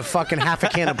and having a fucking half a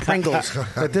can of Pringles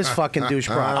that this fucking douche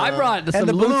brought. I brought some and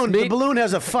the loose balloon. meat. The balloon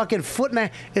has a fucking foot and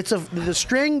a. It's the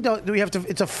string. Do we have to?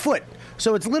 It's a foot.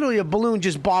 So it's literally a balloon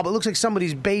just bob. It looks like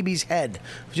somebody's baby's head.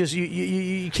 Just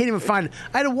you can't even find it.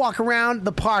 I had to walk around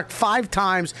the park 5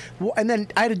 times, and then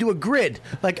I had to do a grid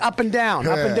like up and down,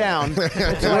 up and down.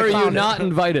 So were you not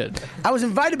invited? I was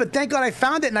invited, but thank God I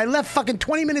found it, and I left fucking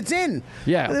 20 minutes in.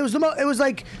 Yeah. It was it was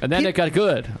like. And then it got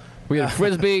good. We had a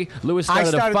frisbee. Lewis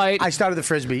started a fight. I started the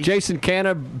frisbee. Jason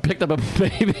Canner picked up a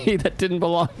baby that didn't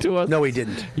belong to us. No, he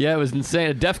didn't. Yeah, it was insane.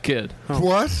 A deaf kid.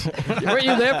 What? Weren't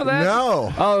you there for that?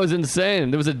 No. Oh, it was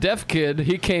insane. There was a deaf kid.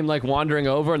 He came like wandering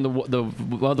over, and the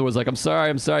mother was like, "I'm sorry,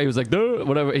 I'm sorry." He was like, "Duh,"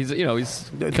 whatever. He's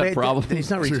got problems. He's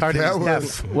not retarded. That He's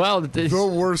was deaf. Well, the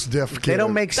worst deaf kid. They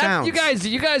don't make sounds. you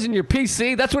guys in your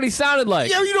PC. That's what he sounded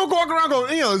like. Yeah, you don't walk around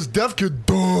going, this deaf kid.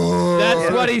 Duh.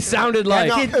 That's what he sounded like.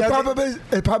 No,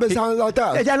 it probably sounds like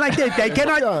that. They're like this. They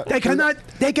cannot. They cannot.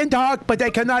 They can talk, but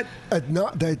they cannot.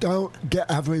 They don't get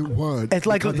every word. It's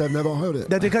like because they've never heard it.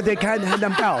 Because they can't hand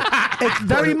them out. It's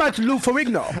very much Lou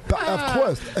Ferrigno. But of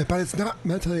course, but it's not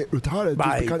mentally retarded just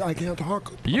Right. because I can't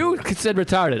talk. You said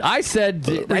retarded. I said I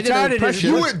did an Retarded is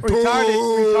impression.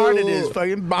 retarded is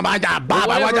fucking. I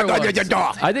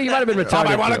think you might have been retarded.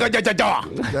 I want to too. go to the door.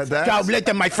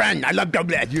 Doublet, my friend. I love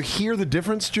doublet. You hear the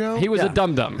difference, Joe? He was a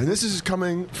dum dum. And this is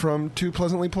coming from 2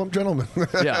 pleasantly plump gentlemen.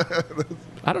 Yeah.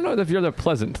 I don't know if you're that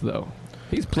pleasant though.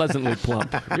 He's pleasantly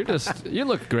plump. You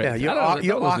look great. Yeah, I you're, don't know,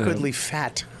 you're that wasn't awkwardly him.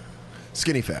 fat.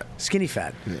 Skinny fat. Skinny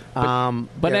fat.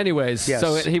 But yeah. anyways, Yes.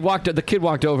 so the kid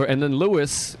walked over, and then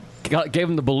Lewis gave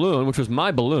him the balloon, which was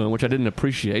my balloon, which I didn't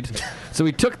appreciate. So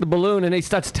he took the balloon and he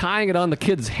starts tying it on the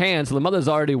kid's hand. So the mother's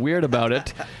already weird about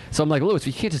it. So I'm like, Lewis,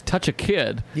 you can't just touch a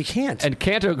kid. You can't. And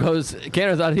Cantor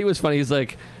thought he was funny. He's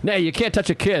like, "Nah, you can't touch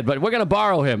a kid, but we're gonna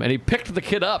borrow him." And he picked the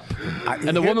kid up,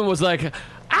 and the woman was like,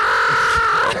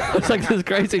 "Ah!" It's like this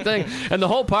crazy thing, and the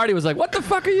whole party was like, "What the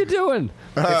fuck are you doing?"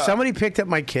 If somebody picked up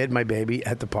my kid, my baby,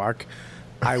 at the park,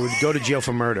 I would go to jail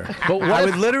for murder. But I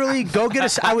would literally go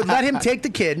I would let him take the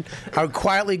kid. I would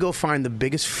quietly go find the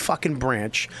biggest fucking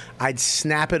branch. I'd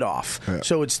snap it off.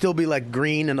 So it would still be like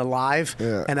green and alive.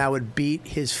 And I would beat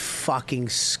his fucking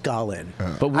skull in.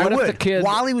 But what if the kid...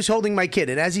 While he was holding my kid.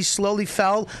 And as he slowly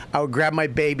fell, I would grab my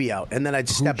baby out. And then I'd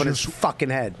step on his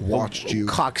fucking head. Watched you.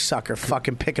 Cocksucker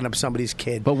fucking picking up somebody's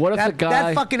kid. But what if the guy...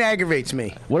 That fucking aggravates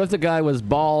me. What if the guy was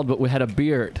bald but had a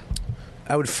beard?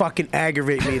 I would fucking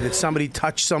aggravate me that somebody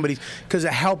touched somebody because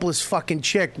a helpless fucking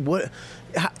chick. What?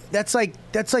 That's like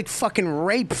fucking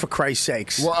rape, for Christ's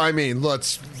sakes. Well, I mean,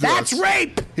 That's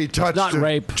rape. He touched not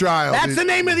rape. Child. That's the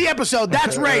name of the episode.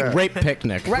 That's rape. Rape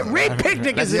picnic. Rape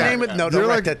picnic is the name of. No, You're don't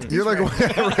like write that. you're like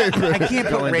I can't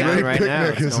put Going rape. down Rape right now.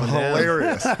 Picnic It's is going down.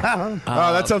 hilarious.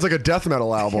 That sounds like a death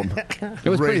metal album. It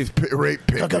was rape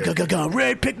picnic. Go,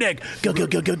 rape picnic. Go. You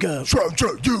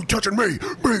touching me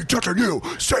touching you.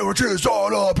 Sandwiches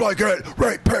on a blanket.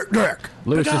 Rape picnic.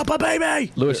 Lewis Pick up just, a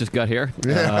baby. Lewis just got here.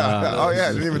 Yeah. Oh yeah.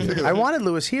 I didn't even think of that. I wanted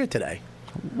Lewis here today.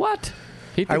 What?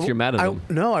 He thinks you're mad at him.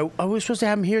 No, I was supposed to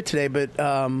have him here today, but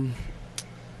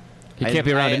He can't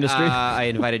be around industry. I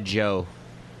invited Joe.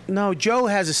 no. Joe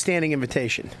has a standing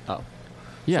invitation. Oh.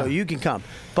 So you can come.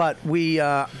 But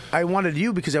I wanted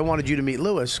you because I wanted you to meet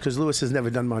Lewis because Lewis has never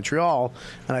done Montreal,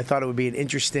 and I thought it would be an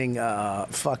interesting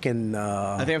fucking.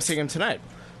 I think I'm seeing him tonight.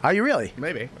 Are you really?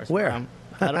 Maybe. Where?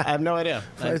 I have no idea.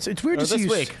 It's weird to Or see this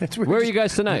you. week. It's weird Where are to you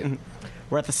guys tonight?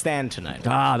 We're at the Stand tonight.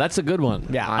 Ah, that's a good one.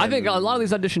 Yeah. I think a lot of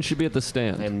these auditions should be at the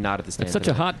Stand. I am not at the stand. It's such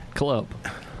a tonight. hot club.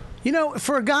 You know,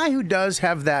 for a guy who does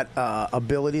have that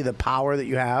ability, the power that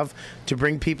you have to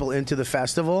bring people into the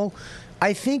festival,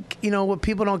 I think, you know, what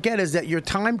people don't get is that your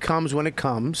time comes when it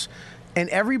comes, and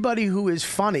everybody who is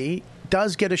funny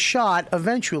does get a shot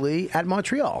eventually at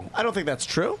Montreal. I don't think that's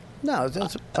true. No,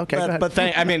 that's okay. Go ahead. But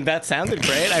I mean, that sounded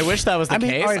great. I wish that was the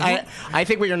case. all right, I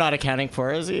think what you're not accounting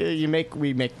for is we make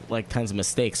like tons of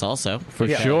mistakes also. For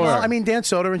Yeah. sure. Well, I mean, Dan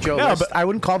Soder and Joe No, List, but- I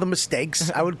wouldn't call them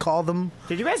mistakes. I would call them.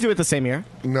 Did you guys do it the same year?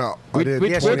 No, we, I did. we,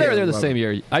 Yes, we're we there, did. there the same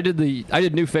year. I did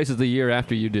New Faces the year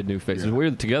after you did New Faces. We were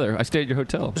together. I stayed at your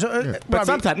hotel. So, But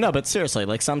sometimes, but seriously,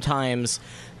 like sometimes,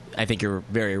 I think you're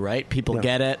very right. People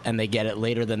get it, and they get it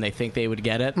later than they think they would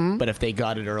get it. But if they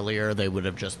got it earlier, they would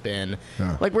have just been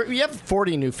like we have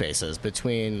 40 New Faces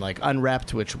between like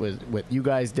Unrepped, which was what you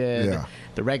guys did, Yeah.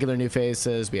 the regular New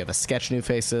Faces. We have a sketch New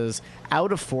Faces.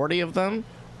 Out of 40 of them,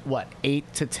 what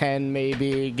 8 to 10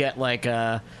 maybe get like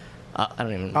a I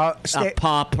don't even a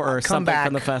pop or come something back.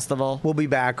 from the festival. We'll be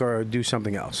back or do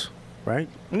something else, right?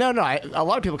 No, a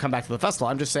lot of people come back to the festival.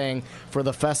 I'm just saying for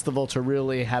the festival to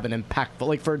really have an impactful,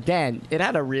 like for Dan, it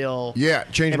had a real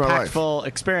changed my life. impactful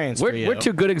experience for you. We're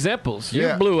two good examples. You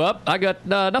Yeah. blew up. I got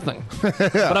nothing.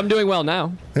 But I'm doing well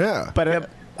now. Yeah. But and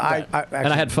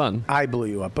I had fun. I blew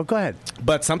you up, but go ahead.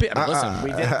 But some people listen.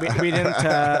 We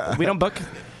didn't. We don't book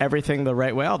everything the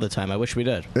right way all the time. I wish we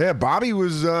did. Yeah, Bobby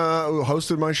was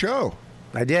hosted my show.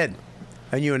 I did,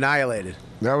 and you annihilated.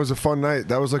 That was a fun night.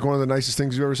 That was like one of the nicest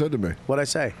things you ever said to me. What'd I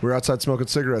say? We were outside smoking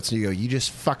cigarettes, and you go, "You just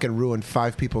fucking ruined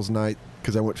 5 people's night,"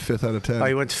 because I went 5th out of 10. Oh,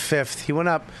 he went 5th. He went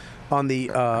up on the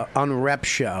Unrep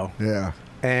show. Yeah.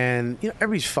 And you know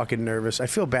everybody's fucking nervous. I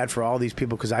feel bad for all these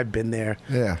people because I've been there.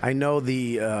 Yeah. I know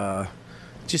the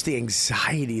just the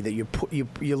anxiety that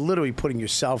you're literally putting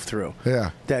yourself through.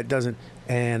 Yeah. That doesn't.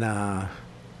 And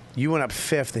you went up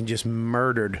 5th and just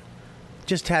murdered.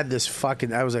 Just had this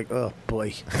fucking. I was like, oh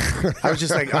boy. I was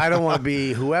just like, I don't want to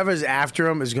be. Whoever's after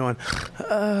him is going.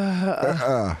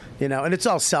 You know, and it's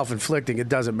all self-inflicting. It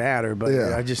doesn't matter. But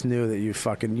Yeah. I just knew that you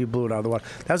blew it out of the water.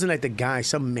 That was the night the guy,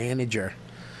 some manager.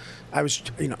 I was,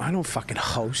 I don't fucking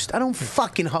host. I don't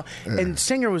fucking host. And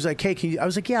Singer was like, hey, can you? I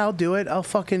was like, yeah, I'll do it. I'll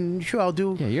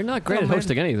do. Yeah, you're not great at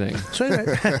hosting anything. So anyway,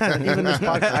 even this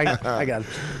podcast, I got it.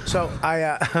 So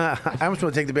I almost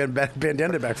want to take the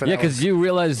bandana back for that. Yeah, because you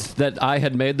realized that I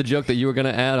had made the joke that you were going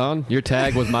to add on. Your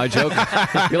tag was my joke.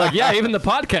 You're like, yeah, even the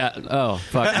podcast. Oh,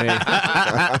 fuck me.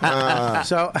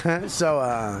 So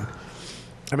I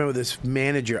remember this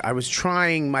manager. I was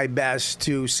trying my best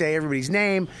to say everybody's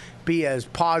name, be as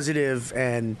positive,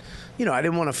 and I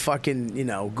didn't want to fucking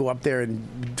go up there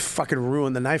and fucking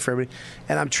ruin the night for everybody.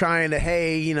 And I'm trying to,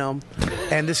 hey,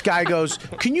 and this guy goes,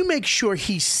 can you make sure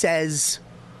he says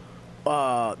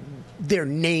their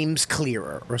names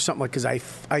clearer or something like, because I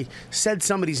said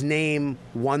somebody's name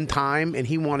one time and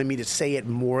he wanted me to say it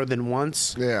more than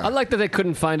once. Yeah. I like that they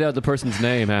couldn't find out the person's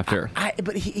name after.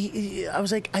 But I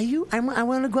was like, I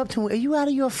want to go up to him. Are you out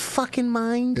of your fucking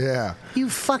mind? Yeah. You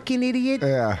fucking idiot.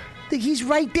 Yeah. He's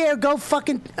right there. Go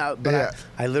fucking. But Yeah.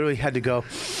 I literally had to go.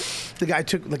 The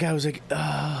guy was like,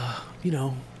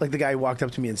 like the guy walked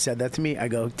up to me and said that to me. I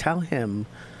go, tell him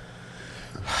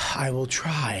I will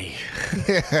try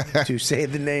to say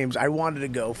the names. I wanted to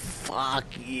go, fuck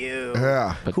you.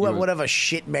 Yeah. Whatever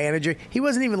shit manager. He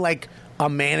wasn't even like a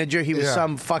manager. He was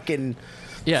some fucking.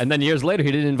 Yeah, and then years later,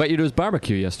 he didn't invite you to his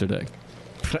barbecue yesterday.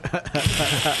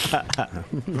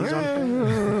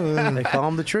 They call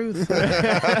him the truth.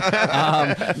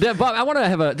 Yeah, Bob, I want to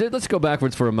have let's go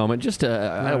backwards for a moment. Just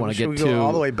I don't want to Should get we too go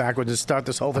all the way backwards and start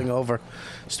this whole thing over.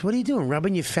 So what are you doing?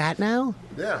 Rubbing your fat now?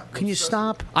 Yeah. Can you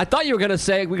stop? I thought you were going to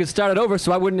say we could start it over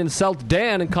so I wouldn't insult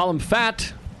Dan and call him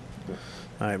fat.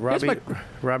 All right,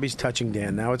 Robbie's touching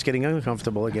Dan. Now it's getting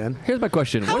uncomfortable again. Here's my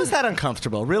question. How is that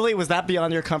uncomfortable? Really? Was that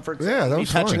beyond your comfort zone? Yeah, that Me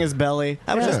was touching fine. his belly.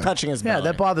 I was just touching his belly. Yeah,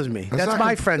 that bothers me. That's not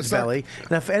my good. friend's It's not- belly.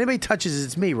 And if anybody touches it,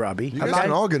 it's me, Robbie. You guys can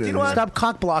all get in. Stop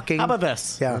cock blocking. How about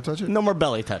this? Yeah. Touch it? No more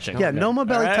belly touching. Yeah, no more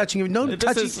belly All right? touching. No This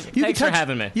touching. is- You thanks can for touch,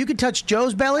 having me. You can touch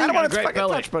Joe's belly. I don't want to great fucking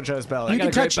belly. touch Joe's belly. You can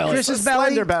got a great touch belly. Chris's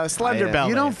belly. Slender belly.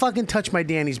 You don't fucking touch my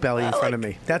Danny's belly in front of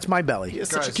me. That's my belly. He has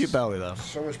such a Guys. cute belly, though.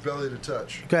 So much belly to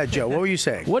touch. Go ahead, Joe. What were you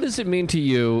saying? What does it mean to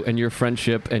you and your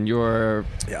friendship and your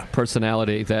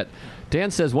personality that Dan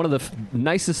says one of the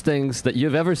nicest things that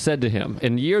you've ever said to him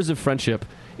in years of friendship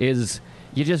is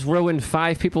you just ruined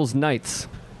 5 people's nights?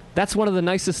 That's one of the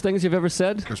nicest things you've ever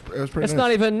said? It was pretty It's nice.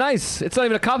 not even nice. It's not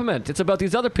even a compliment. It's about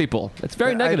these other people. It's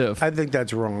very negative. I think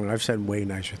that's wrong. I've said way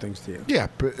nicer things to you. Yeah,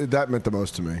 but that meant the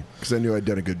most to me because I knew I'd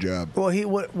done a good job. Well,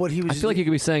 what he was. I feel like you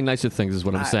could be saying nicer things is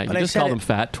what I'm saying. but You I just said called it- him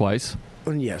fat twice.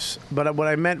 Yes, but what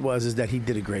I meant is that he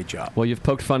did a great job. Well, you've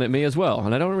poked fun at me as well,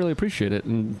 and I don't really appreciate it,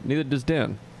 and neither does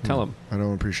Dan. Tell him. I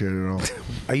don't appreciate it at all.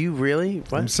 Are you really?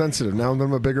 What? I'm sensitive. Now that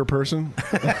I'm a bigger person,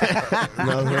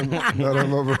 now that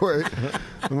I'm overweight,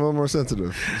 I'm a little more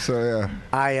sensitive. So,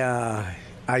 yeah.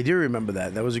 I do remember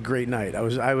that. That was a great night. I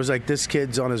was like, this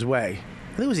kid's on his way.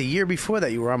 I think it was a year before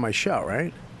that you were on my show,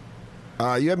 right?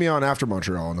 You had me on after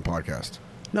Montreal on the podcast.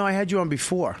 No, I had you on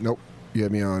before. Nope. You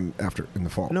had me on after in the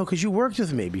fall. No, because you worked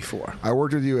with me before. I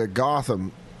worked with you at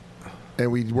Gotham,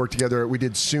 and we worked together. We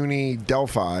did SUNY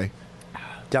Delhi,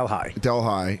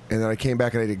 and then I came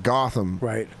back and I did Gotham.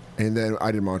 Right. And then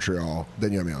I did Montreal.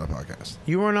 Then you had me on the podcast.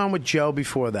 You weren't on with Joe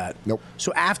before that. Nope.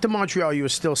 So after Montreal, you were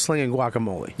still slinging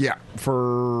guacamole. Yeah,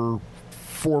 for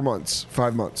 5 months.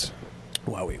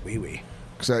 Wow, wee.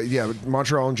 Because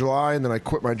Montreal in July, and then I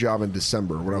quit my job in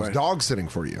December when I was dog sitting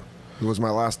for you. It was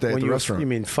my last day at the restaurant. You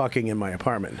mean fucking in my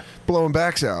apartment? Blowing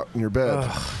backs out in your bed.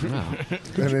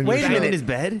 Wait a minute. In his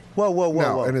bed? Whoa.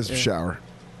 No, in his shower.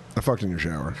 I fucked in your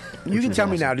shower. You can tell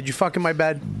me now. Did you fuck in my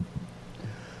bed?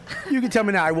 You can tell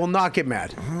me now. I will not get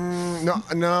mad.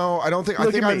 No, I don't think. I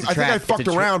Look think at I, me. I think I fucked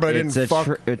around, but I didn't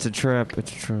fuck. It's a trap. It's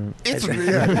a trap.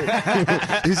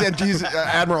 He's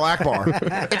Admiral Akbar.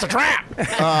 It's a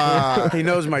trap. He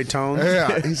knows my tones.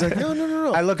 Yeah, he's like,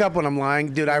 no. I look up when I'm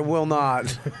lying, dude. I will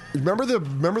not. Remember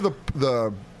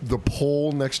the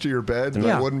pole next to your bed,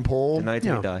 the wooden pole. The night we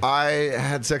die. I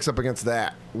had sex up against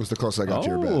that. Was the closest I got to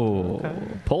your bed. Oh,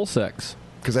 pole sex.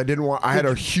 Because I didn't want. I had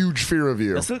a huge fear of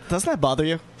you. Doesn't that bother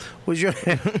you? Was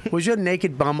your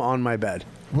naked bum on my bed?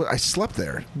 Well, I slept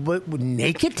there. But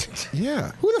naked?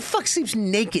 Yeah. Who the fuck sleeps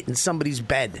naked in somebody's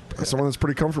bed? Someone that's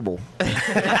pretty comfortable.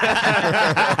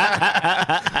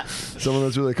 Someone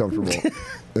that's really comfortable.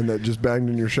 And that just banged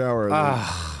in your shower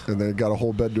and then got a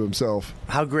whole bed to himself.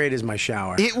 How great is my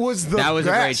shower? It was the That was a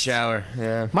great best. shower.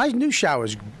 Yeah. My new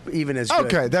shower's even as good.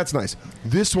 Okay, that's nice.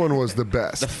 This one was the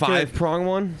best. The 5-prong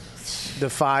one?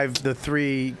 The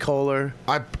 3 Kohler.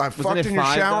 I fucked it in your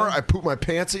 5, shower. though? I pooped my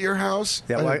pants at your house.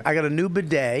 Yeah, well, I got a new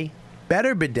bidet.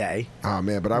 Better bidet. Oh,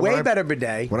 man. But Way better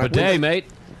bidet. Bidet, mate.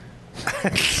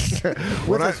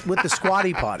 With the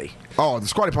squatty potty. Oh, the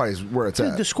squatty potty is where it's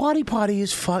Dude, at. the squatty potty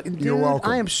is fucking. You're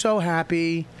welcome. I am so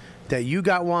happy that you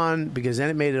got one because then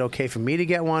it made it okay for me to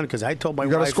get one because I told my You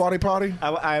wife. got a squatty potty?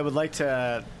 I would like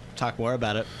to talk more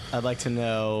about it. I'd like to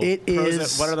know It pros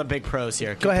is- what are the big pros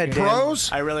here? Go ahead, Dan.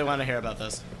 Pros? I really want to hear about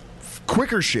this.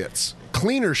 Quicker shits.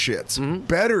 Cleaner shits.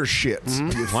 Better shits.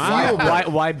 You Wow. feel better.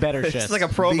 Why better shit? It's like a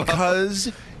promo.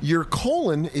 Because your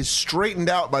colon is straightened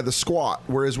out by the squat,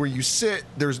 whereas where you sit,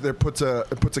 it puts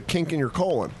a kink in your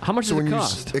colon. How much does when it you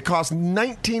cost? It costs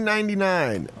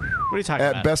 $19.99 What are you talking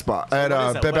at about? Best Buy, So at what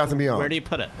is it? Bed Bath and Beyond. Where do you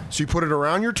put it? So you put it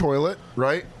around your toilet,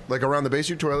 right? Like around the base of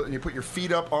your toilet, and you put your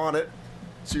feet up on it,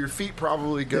 So your feet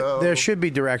probably go. There should be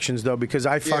directions, though, because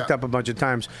I fucked Yeah. up a bunch of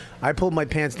times. I pulled my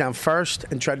pants down first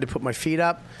and tried to put my feet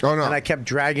up. Oh, no. And I kept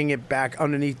dragging it back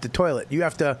underneath the toilet. You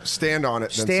have to stand on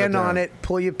it, then stand sit on down. it,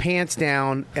 pull your pants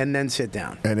down, and then sit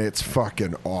down. And it's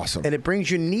fucking awesome. And it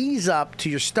brings your knees up to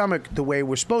your stomach the way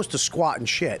we're supposed to squat and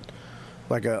shit.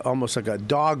 Almost like a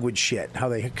dog would shit, how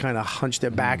they kind of hunch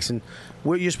their backs, and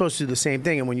you're supposed to do the same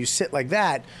thing. And when you sit like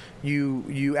that,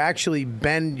 you actually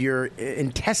bend your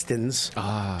intestines,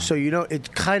 so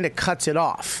it kind of cuts it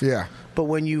off. Yeah. But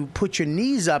when you put your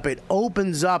knees up, it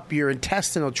opens up your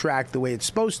intestinal tract the way it's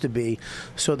supposed to be,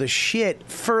 so the shit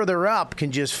further up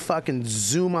can just fucking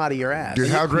zoom out of your ass. Dude,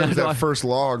 how great was that first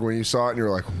log when you saw it and you were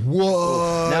like,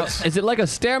 what? Now, is it like a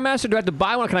Stairmaster? Do I have to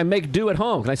buy one? Or can I make do at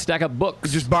home? Can I stack up books?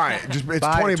 Just buy it. It's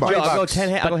Buy it, $20.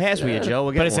 $20. I'll go halves with you, Joe.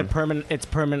 We'll get But is one. it permanent? It's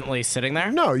permanently sitting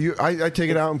there. No, I take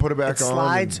it out and put it back It on.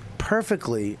 slides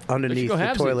perfectly underneath go the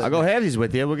halvesies. toilet. I'll go halvesies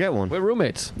with you. We'll get one. We're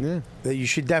roommates. Yeah. You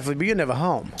should definitely, but you're never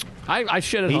home. I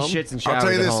shit at He home. shits and I'll showers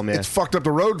tell you at this, home, yeah. it's fucked up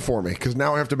the road for me because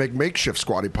now I have to make makeshift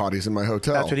squatty potties in my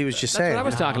hotel. That's what he was just That's saying. what I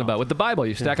was talking about with the Bible.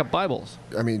 You stack up Bibles.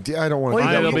 I mean, I don't want Well,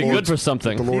 to. you It'll know, be the good for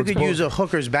something. the You Lord's could boat. use a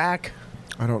hooker's back.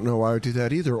 I don't know why I would do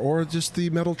that either, or just the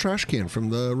metal trash can from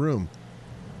the room.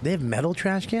 They have metal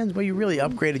trash cans? Well, you really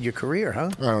upgraded your career,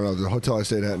 huh? I don't know. The hotel I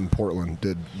stayed at in Portland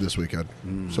did this weekend,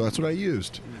 so that's what I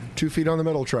used. 2 feet on the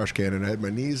metal trash can, and I had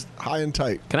my knees high and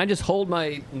tight. Can I just hold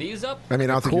my knees up? I mean,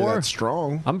 I don't think you're Core? that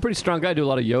strong. I'm a pretty strong guy. I do a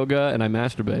lot of yoga and I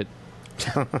masturbate.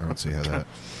 I don't see how that.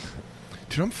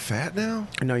 Dude, I'm fat now.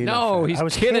 No, you're No, not. he's I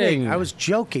was kidding. I was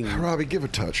joking. Robbie, give a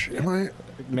touch. Am I?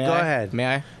 May Go I? ahead.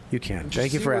 May I? You can. Just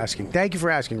Thank you see for what- asking. Thank you for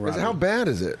asking, Rob. How bad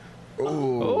is it?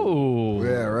 Oh.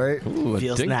 Yeah, right? Ooh, a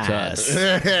Feels dink nice.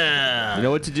 touch. You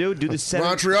know what to do? Do the 7.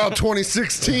 Montreal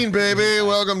 2016, baby.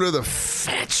 Welcome to the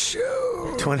Fat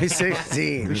Show.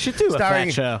 2016. We should do a Starring,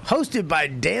 fat show. Hosted by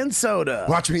Dan Soda.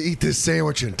 Watch me eat this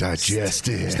sandwich and digest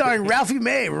it. Starring Ralphie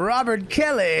May, Robert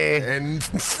Kelly. And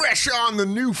fresh on the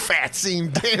new fat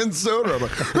scene, Dan Soda. I'm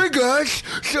like, hey guys,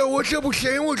 so what's up with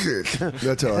sandwiches?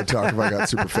 That's how I talk if I got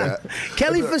super fat.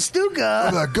 Kelly I'm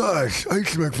Festuca. like, guys, I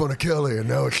used to make fun of Kelly, and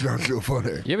now it's not so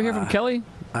funny. You ever hear from Kelly?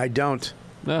 I don't.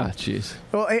 Ah, jeez.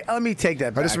 Well, hey, let me take that I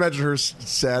back. just imagine her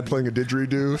sad playing a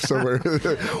didgeridoo somewhere.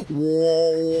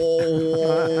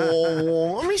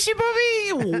 Missy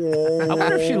Bobby. I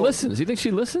wonder if she listens. You think she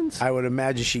listens? I would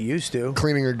imagine she used to.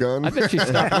 Cleaning a gun. I bet she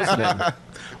stopped listening.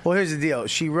 Well, here's the deal.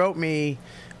 She wrote me.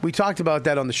 We talked about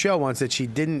that on the show once, that she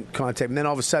didn't contact me. And then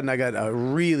all of a sudden, I got a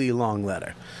really long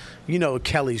letter. You know,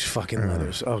 Kelly's fucking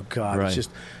letters. Oh, God. Right. It's just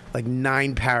like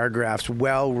 9 paragraphs,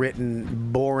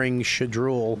 well-written, boring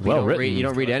shadrool. You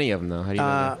don't read any of them, though. How do you know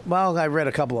that? Well, I read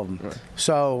a couple of them. Right.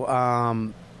 So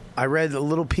I read the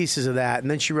little pieces of that,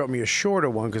 and then she wrote me a shorter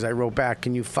one because I wrote back,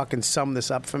 can you fucking sum this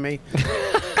up for me?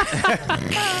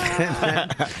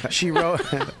 she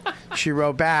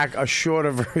wrote back a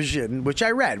shorter version, which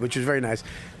I read, which was very nice.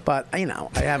 But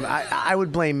I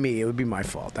would blame me. It would be my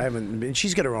fault. I haven't. And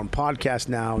she's got her own podcast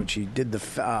now, and she did the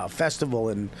festival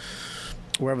in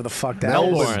wherever the fuck that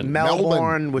Melbourne. is.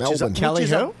 Melbourne, which is Melbourne. Kelly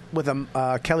who? with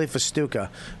Kelly Festuca.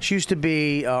 She used to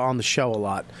be on the show a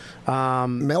lot.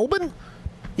 Melbourne?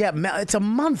 Yeah, it's a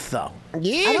month though.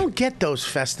 Yeah. I don't get those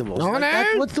festivals. No, Like,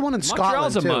 no. what's the one in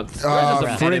Montreal's Scotland a too? month. Where's this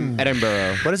a Fringe.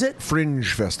 Edinburgh. What is it?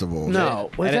 Fringe Festival.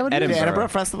 No, was that what it is? Edinburgh. Edinburgh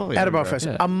Festival. Edinburgh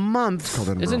Festival. Yeah. A month.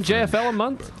 Edinburgh Isn't Fringe. JFL a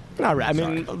month? Not right. I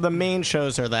mean, the main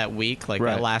shows are that week, like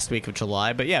Right. that last week of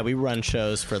July. But yeah, we run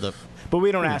shows for the. But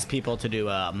we don't ask people to do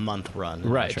a month run. in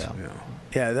Right. Montreal.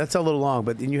 Yeah, that's a little long,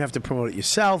 but then you have to promote it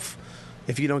yourself.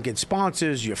 If you don't get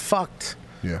sponsors, you're fucked.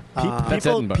 Yeah. That's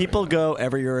Edinburgh. People go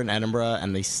every year in Edinburgh,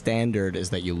 and the standard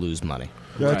is that you lose money.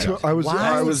 Yeah, that's what I was. Why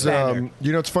I is was. that?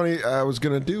 You know, it's funny. I was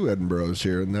going to do Edinburgh this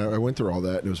year, and I went through all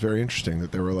that, and it was very interesting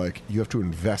that they were like, "You have to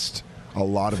invest a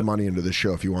lot of money into the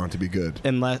show if you want it to be good."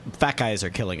 Unless fat guys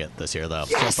are killing it this year, though.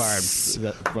 Yes! So far,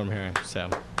 that's what I'm hearing. So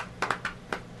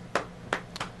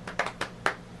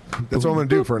That's what I'm going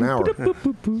to do for an hour.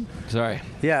 Sorry.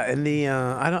 Yeah, and the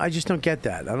I just don't get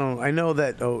that. I know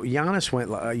that Giannis went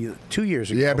 2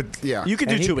 years ago. Yeah, but yeah, you could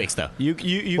do And 2 weeks though. You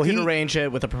Well, can he- arrange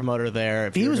it with a promoter there.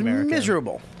 If he you're was an American.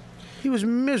 miserable. He was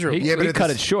miserable. He, Yeah, but he it's- cut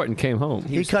it short and came home.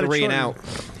 He cut it 3 and short. out.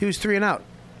 He was 3 and out.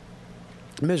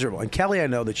 Miserable. And Kelly, I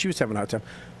know that she was having a hard time.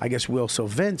 I guess Will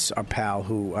Vince, our pal,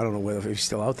 who I don't know whether he's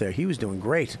still out there, he was doing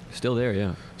great. Still there,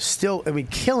 yeah. Still, I mean,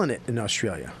 killing it in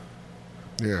Australia.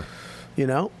 yeah. You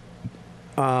know.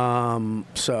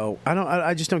 So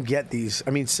I just don't get these. I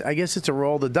mean, I guess it's a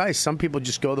roll of the dice. Some people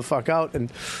just go the fuck out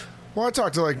and. Well, I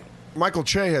talked to like Michael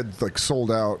Che had like sold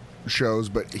out shows,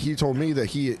 but he told me that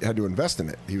he had to invest in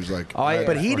it. He was like,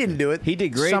 but he didn't do it. He did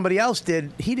great. Somebody else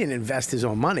did. He didn't invest his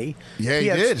own money. Yeah, he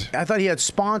had, did. I thought he had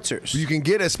sponsors. You can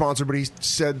get a sponsor, but he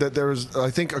said that there was, I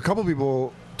think a couple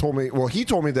people told me, well, he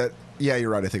told me that, yeah,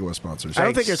 you're right, I think it was sponsors. I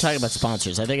don't think you're talking about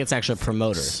sponsors. I think it's actually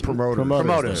promoters.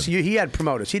 Promoters. He had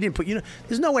promoters. He didn't put,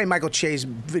 there's no way Michael Che's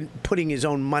been putting his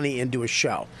own money into a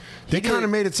show. They kind of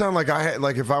made it sound like I had,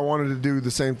 like if I wanted to do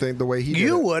the same thing the way he did.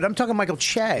 You would. I'm talking Michael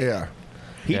Che. Yeah.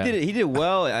 He did it. He did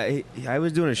well. I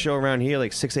was doing a show around here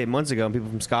like 6-8 months ago, and people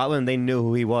from Scotland, they knew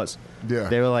who he was. Yeah.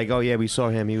 They were like, "Oh yeah, we saw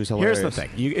him. He was hilarious." Here's the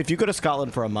thing: if you go to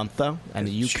Scotland for a month though, and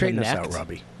you Straighten us connect, out,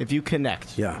 Robbie. if you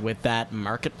connect with that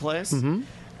marketplace,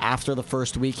 after the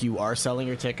first week, you are selling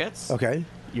your tickets. Okay.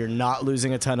 You're not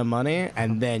losing a ton of money,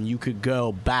 and then you could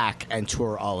go back and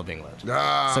tour all of England.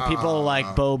 So people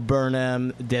like Bo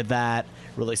Burnham did that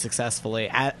really successfully.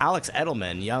 Alex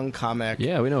Edelman, young comic.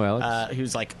 Yeah, we know Alex.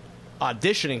 Who's like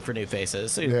auditioning for new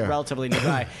faces. So he's a relatively new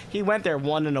guy. He went there,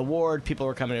 won an award. People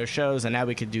were coming to his shows, and now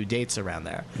we could do dates around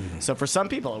there. So for some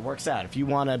people, it works out. If you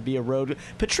want to be a road,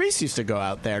 Patrice used to go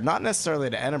out there, not necessarily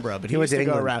to Edinburgh, but he used to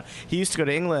go around. He used to go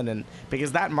to England, and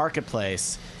because that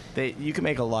marketplace, you can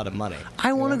make a lot of money.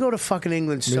 I want to go to fucking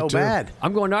England so bad.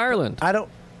 I'm going to Ireland. I don't.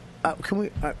 Can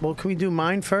we do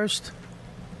mine first?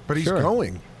 But he's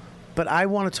going. But I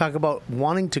want to talk about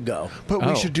wanting to go. But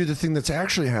we should do the thing that's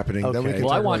actually happening. Okay. Then we can Well,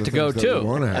 talk I about want the to go things that we too,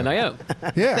 wanna have. and I am.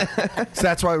 Yeah. So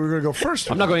that's why we're going to go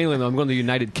first. I'm not going to England, though. I'm going to the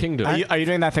United Kingdom. Are you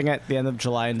doing that thing at the end of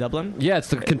July in Dublin? Yeah, it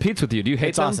competes with you. Do you hate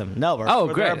It's them? awesome. No, we're Oh,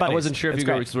 we're great. buddies. I wasn't sure if It's you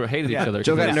great. guys hated each other.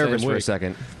 Joe got Same nervous for a week.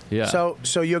 second. Yeah.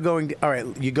 So you're going. All right,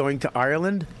 you're going to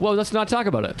Ireland. Well, let's not talk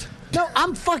about it. No,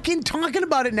 I'm fucking talking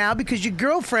about it now because your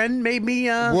girlfriend made me.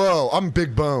 Whoa, I'm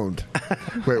big boned.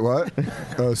 Wait, what?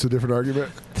 Oh, it's a different argument?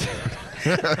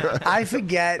 I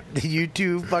forget you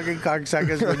two fucking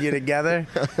cocksuckers when you're together.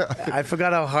 I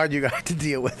forgot how hard you got to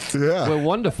deal with. Yeah. We're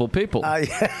wonderful people.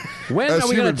 Yeah. When As are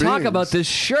we going human to talk beings. about this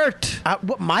shirt?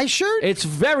 What, my shirt? It's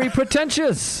very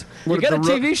pretentious. What, You got a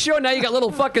the TV show, now you got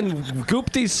little fucking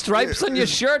goopty stripes on your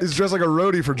shirt. He's dressed like a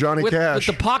roadie for Johnny With Cash.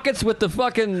 the pockets with the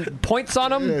fucking points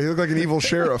on them. Yeah, he looked like an evil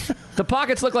sheriff. The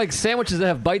pockets look like sandwiches that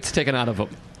have bites taken out of them.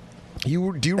 Do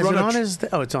you Is run it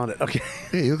a on it's on it. Okay.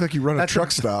 Yeah, you look like you run a truck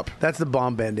stop. That's the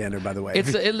bomb bandana, by the way.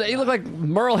 You look like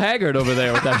Merle Haggard over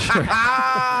there with that shirt.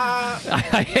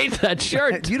 I hate that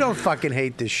shirt. You don't fucking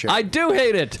hate this shirt. I do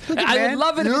hate it. Look at I man. would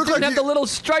love it if You it look didn't like have the little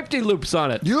stripedy loops on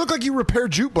it. You look like you repair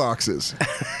jukeboxes.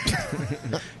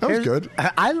 That was good.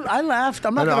 I laughed.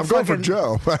 I'm not I know, gonna I'm going for fucking-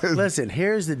 Joe. Listen,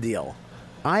 here's the deal.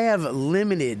 I have a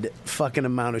limited fucking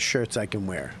amount of shirts I can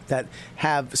wear that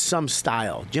have some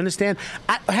style. Do you understand?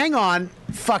 Hang on,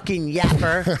 fucking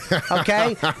yapper.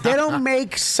 Okay? They don't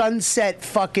make sunset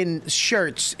fucking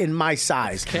shirts in my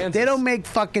size. Kansas. They don't make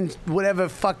fucking whatever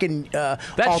fucking That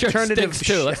shirt alternative stinks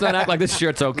too. Let's not act like this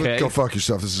shirt's okay. Go fuck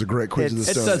yourself. This is a great Queens of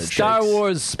the It's Stone a Age. Star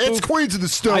Wars spoof. It's Queens of the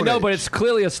Stone I know, Age. but it's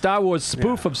clearly a Star Wars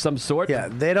spoof of some sort. Yeah,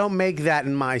 they don't make that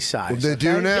in my size. Well, they do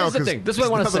okay? now. Here's the 'cause thing. This is what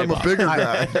I want to now say. that I'm a bigger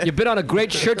guy. You've been on a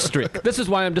great shirt streak. This is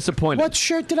why I'm disappointed. What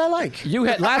shirt did I like? You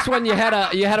had last one. You had a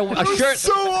shirt.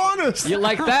 So honest. You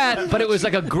like that, but it was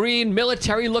like a green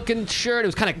military-looking shirt. It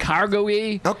was kind of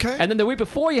cargo-y. Okay. And then the week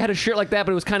before, you had a shirt like that,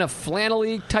 but it was kind of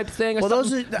flannel-y type thing. Or Well, those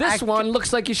something. are- This one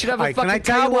looks like you should have All a right, can I fucking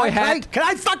tell you cowboy what? hat. Can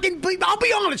I fucking? I'll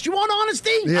be honest. You want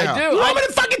honesty? Yeah. I do. You want me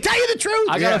to fucking tell you the truth?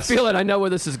 I got Yes. a feeling I know where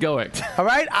this is going. All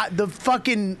right, the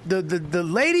fucking the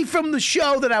lady from the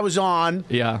show that I was on,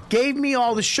 Yeah. gave me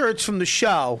all the shirts from the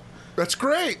show, That's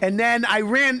great. and then I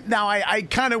ran. Now I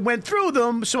kind of went through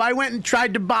them, so I went and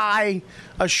tried to buy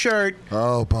a shirt.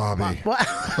 Oh, Bobby. What?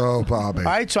 Oh, Bobby. All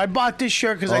right, so I bought this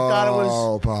shirt because I thought it was.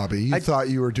 Oh, Bobby. You I- thought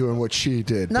you were doing what she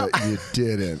did, No. but you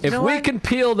didn't. If know we what? can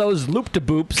peel those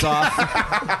loop-de-boops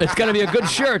off, it's going to be a good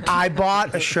shirt. I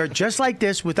bought a shirt just like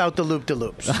this without the loop de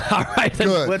loops. All right. then.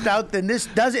 Good. Without, and this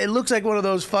does it looks like one of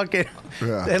those fucking.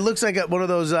 Yeah. It looks like one of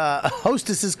those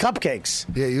hostesses cupcakes.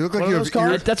 Yeah, you look like What you are have those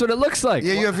called? That's what it looks like.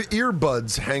 Yeah, you have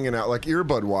earbuds hanging out like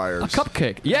earbud wires. A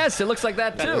cupcake. Yes, it looks like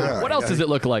that too. Yeah. What else does it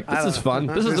look like? This is fun.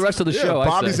 This is the rest of the Yeah, show.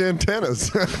 Bobby's I say. antennas.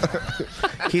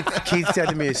 Keith said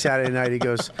to me Saturday night, he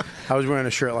goes, I was wearing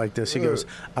a shirt like this. He goes,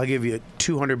 I'll give you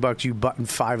 $200. You button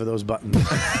 5 of those buttons.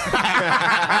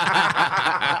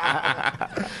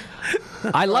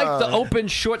 I like the open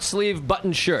short sleeve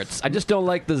button shirts. I just don't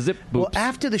like the zip Well, boots.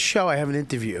 after the show, I have an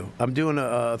interview. I'm doing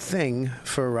a thing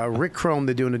for Rick Chrome.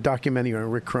 They're doing a documentary on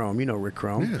Rick Chrome. You know Rick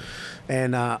Chrome.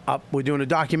 And we're doing a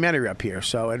documentary up here.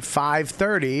 So at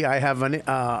 5:30, I have an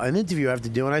interview I have to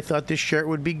do, and I thought this shirt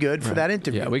would be good for that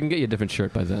interview. Yeah, we can get you a different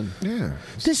shirt by then. Yeah.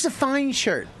 This is a fine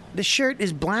shirt. The shirt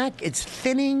is black. It's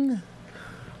thinning.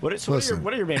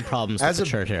 What are your main problems with the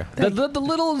shirt here? The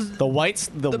little the whites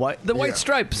the white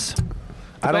stripes.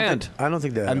 I band. don't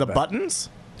think that. And the buttons.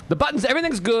 The buttons,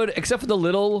 everything's good except for the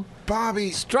little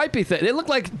Bobby stripy thing. They look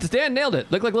like Dan nailed it.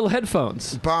 Look like little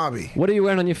headphones. Bobby. What are you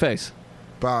wearing on your face?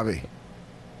 Bobby.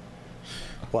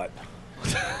 What?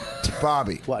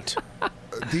 Bobby. What?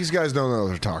 These guys don't know what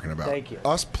they're talking about. Thank you.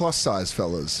 Us plus size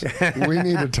fellas. We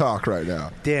need to talk right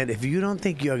now. Dan, if you don't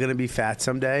think you're going to be fat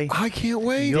someday, I can't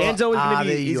wait. you're Dan's always out going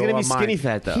to of be. He's going to your be skinny mind.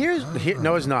 fat though.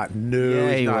 No, it's not. No, Yeah,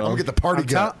 it's he not. will. I'm gonna get the party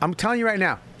gut. I'm telling you right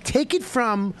now. Take it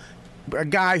from a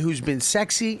guy who's been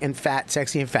sexy and fat.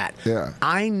 Yeah.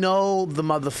 I know the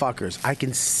motherfuckers. I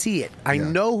can see it. I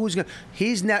know who's going.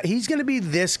 He's gonna be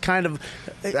this kind of.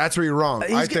 That's where you're wrong.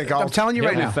 I think I'm telling you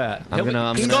He'll right be now. fat. I'm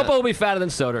Scopo will be fatter than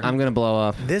Soder. I'm gonna blow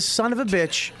up. This son of a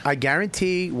bitch, I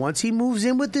guarantee, once he moves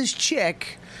in with this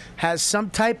chick, has some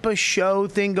type of show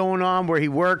thing going on where he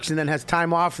works and then has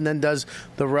time off and then does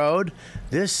the road.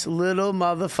 This little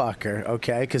motherfucker,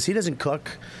 okay, because he doesn't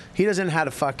cook. He doesn't know how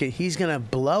to fuck it. He's going to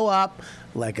blow up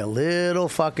like a little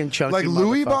fucking chunky Like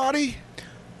Louis motherfucker. body?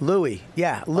 Louis.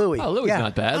 Yeah, Louis. Oh, Louis yeah.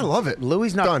 not bad. I love it.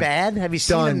 Louis not Done. bad. Have you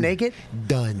seen Done. him naked?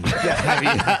 Done.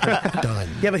 Done.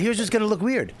 Yeah, but here's what's going to look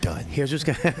weird. Done. Here's what's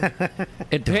going to...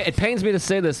 It pains me to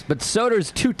say this, but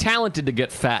Soder's too talented to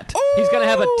get fat. He's going to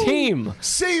have a team.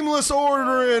 Seamless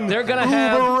ordering. They're going to Uber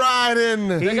have riding.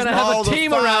 They're going to have All a the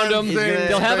team fine around him. things,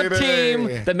 They'll have a baby.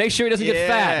 team that makes sure he doesn't get Yeah,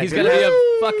 fat. He's going to be a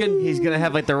fucking. He's gonna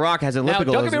have like The Rock has a Now,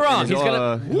 elliptical. don't get me wrong. In his, He's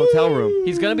gonna hotel room.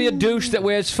 He's gonna be a douche that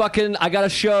wears fucking. I got a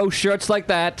show shirts like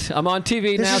that. I'm on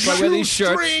TV now, so I wear these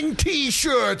shirts. Shoestring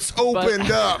T-shirts opened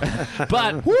up.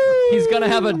 But he's gonna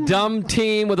have a dumb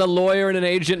team with a lawyer and an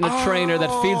agent and a trainer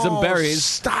that feeds him berries.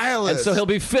 Stylish. And so he'll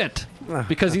be fit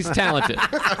because he's talented.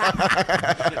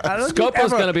 Scopo's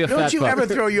Scopo's gonna be a fat Don't you fuck. ever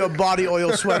throw your body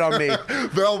oil sweat on me.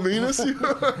 Val Venus? I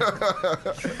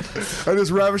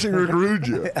just ravishing recruit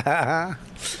you.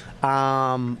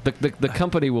 The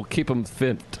company will keep him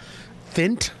fit.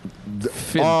 Fint?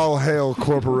 Fint. All hail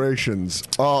corporations.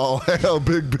 All hail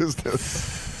big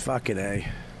business. Fucking A.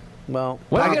 Well,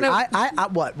 When what? am I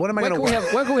What am I When going can, to we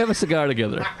have, when can we have a cigar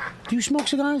together? Do you smoke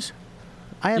cigars?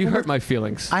 I have You one- hurt my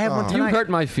feelings. I have one You tonight. hurt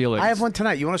my feelings. I have one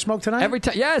tonight. You want to smoke tonight? Every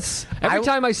time, yes. Every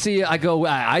time I see you, I go,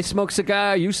 I smoke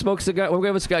cigar, you smoke cigar, we're going to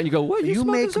have a cigar, and you go, what? You smoke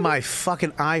a make cigar? my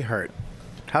fucking eye hurt.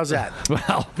 How's that?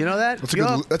 Well, you know that?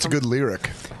 That's a good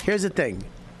lyric. Here's the thing.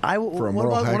 For a Want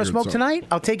Merle to Haggard smoke song. tonight?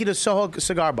 I'll take you to Soho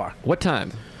Cigar Bar. What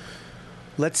time?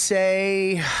 Let's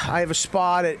say I have a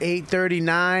spot at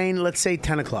 8:39. Let's say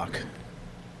 10 o'clock.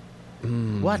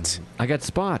 What? I got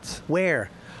spots.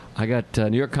 Where? I got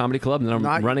New York Comedy Club, and then I'm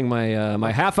Not- running my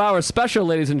my half-hour special,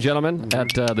 ladies and gentlemen, at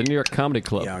the New York Comedy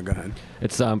Club. Yeah, go ahead.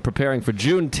 It's preparing for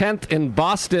June 10th in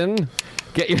Boston.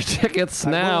 Get your tickets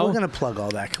now. We're going to plug all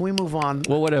that. Can we move on?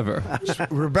 Well, whatever.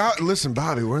 Listen,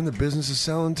 Bobby, we're in the business of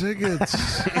selling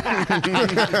tickets.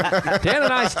 Dan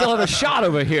and I still have a shot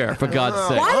over here, for God's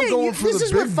sake. Why I'm didn't going you, for this the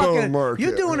is what big bone fucking. market.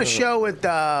 You're doing a show with.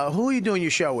 Who are you doing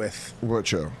your show with? What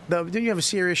show? Didn't you have a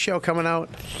serious show coming out?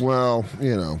 Well,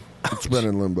 it's been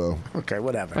in limbo. Okay,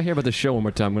 whatever. If I hear about the show one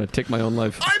more time, I'm going to take my own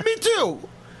life. Me too.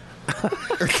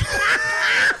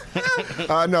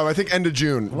 No, I think end of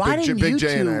June. Why Big, didn't Big you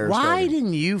J and I two? are Why starting.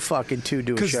 didn't you fucking two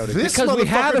do a show together? This Because we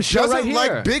have a motherfucker show right doesn't here.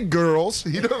 like big girls.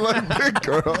 He don't like big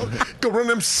girls. Go run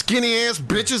them skinny ass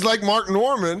bitches like Mark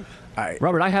Norman.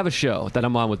 Robert, I have a show that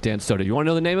I'm on with Dan Soder. You want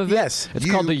to know the name of it? Yes. It's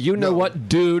called the You Know What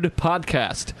Dude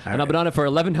podcast. And I've been on it for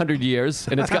 1,100 years,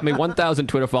 and it's got me 1,000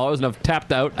 Twitter followers, and I've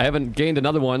tapped out. I haven't gained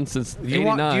another one since Do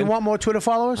 89. you want more Twitter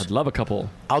followers? I'd love a couple.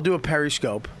 I'll do a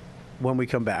Periscope when we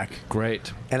come back.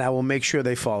 Great. And I will make sure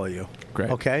they follow you.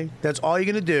 Great. Okay? That's all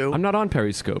you're going to do. I'm not on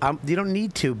Periscope. You don't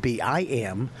need to be. I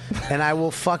am. And I will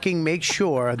fucking make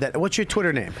sure that... What's your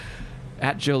Twitter name?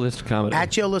 At Joe List Comedy.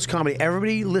 At Joe List Comedy.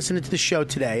 Everybody listening to the show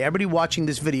today, everybody watching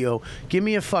this video, give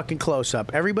me a fucking close-up.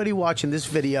 Everybody watching this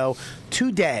video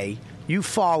today, you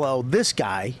follow this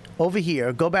guy over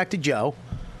here. Go back to Joe.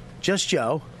 Just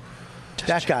Joe.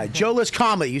 That guy. Joe List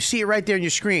Comedy. You see it right there on your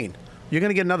screen. You're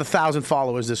going to get another 1,000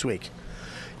 followers this week.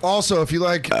 Also, if you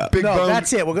like big No, bone,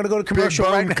 that's it. We're going to go to big commercial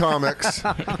bone right now. comics,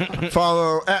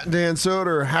 follow at Dan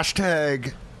Soder,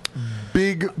 hashtag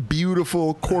Big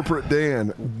Beautiful Corporate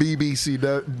Dan,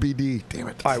 BBCBD. Damn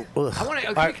it. All right. Ugh. I want to...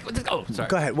 All right. Oh, sorry.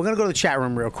 Go ahead. We're going to go to the chat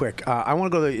room real quick. I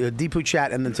want to go to the Deepu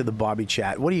chat and then to the Bobby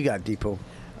chat. What do you got, Deepu?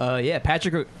 Yeah,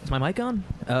 Patrick. Is my mic on?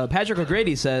 Patrick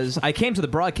O'Grady says, "I came to the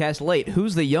broadcast late.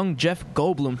 Who's the young Jeff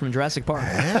Goldblum from Jurassic Park?"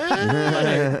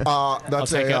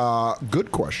 That's a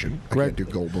good question. I can't do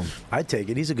Goldblum. I'd take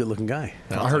it. He's a good-looking guy.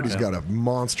 I heard he's got a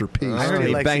monster piece. I heard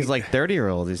he bangs like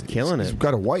 30-year-olds. He's killing He's it.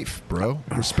 got a wife, bro.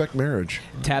 Respect marriage.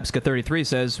 Tabska33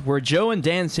 says, "Were Joe and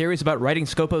Dan serious about writing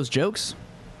Scopo's jokes?"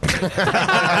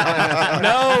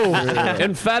 No,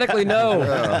 emphatically no.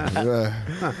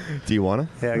 Do you want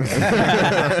to?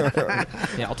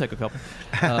 Yeah, I'll take a couple.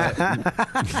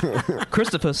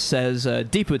 Christophus says,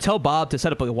 "Deepu, tell Bob to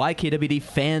set up a YKWd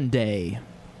fan day."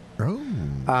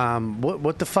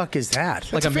 What the fuck is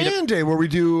that? Like a fan day where we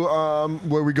do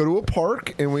where we go to a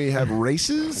park and we have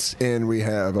races and we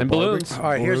have a balloons. All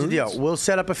right, here's the deal. We'll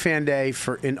set up a fan day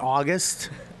in August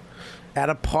at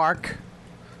a park,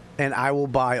 and I will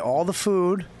buy all the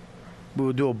food. We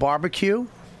will do a barbecue.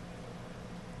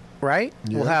 Right?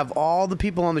 Yeah. We'll have all the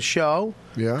people on the show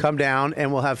come down,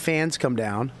 and we'll have fans come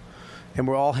down, and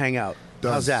we'll all hang out.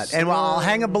 How's that? And I'll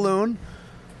hang a balloon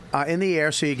in the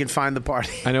air so you can find the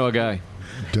party. I know a guy.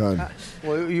 Done.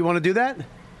 Well, you want to do that?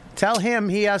 Tell him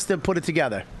he has to put it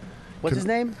together. What's his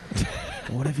name?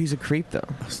 What if he's a creep, though?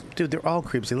 Dude, they're all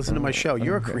creeps. They listen to my show.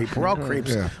 You're a creep. We're all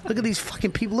creeps. Yeah. Look at these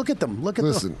fucking people. Look at them. Look at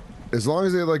Listen, them. as long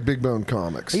as they like Big Bone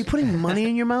Comics. Are you putting money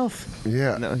in your mouth?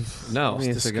 Yeah. No, It's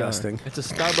disgusting. It's a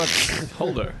Starbucks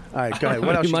holder. All right, go ahead.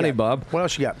 What else you money, got? Bob? What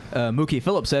else you got? Mookie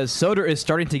Phillips says, "Soder is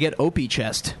starting to get opie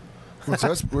chest." What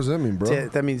does that mean, bro?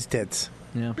 That means tits.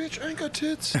 Yeah. Bitch, I ain't got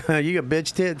tits. You got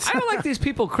bitch tits. I don't like these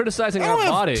people criticizing I our don't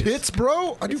have bodies. tits,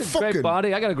 bro. I do It's a fucking great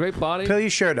body. I got a great body. Pull your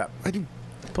shirt up. I do.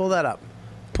 Pull that up.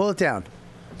 Pull it down.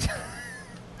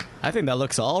 I think that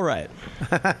looks all right.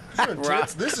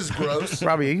 Tits? This is gross.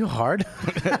 Robbie, are you hard?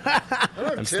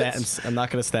 I'm not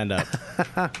going to stand up.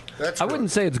 I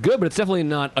wouldn't say it's good, but it's definitely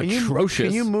not atrocious.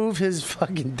 Can you move his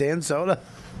fucking Dan Soda?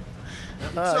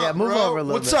 What's yeah, up, move bro? over a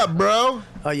little What's bit. up, bro?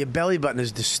 Oh, your belly button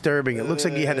is disturbing. It looks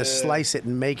like you had to slice it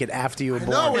and make it after you were born.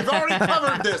 No, we've already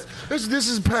covered this. This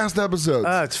is past episodes.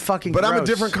 It's fucking But I'm a gross.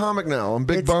 different comic now. I'm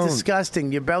Big It's Bone.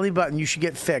 disgusting. Your belly button, you should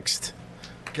get fixed.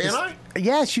 Can I?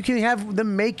 Yes, you can have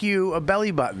them make you a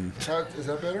belly button. Is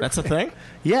that better? That's a thing?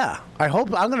 Yeah, I'm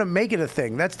going to make it a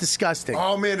thing. That's disgusting.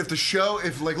 Oh man, if the show,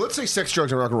 like, let's say Sex,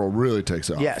 Drugs, and Rock and Roll really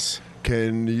takes off. Yes.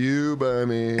 Can you buy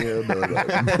me a belly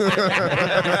button?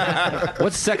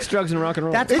 What's Sex, Drugs, and Rock and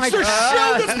Roll? That's It's my the show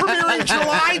that's premiering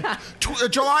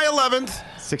July 11th.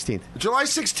 16th. July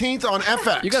 16th on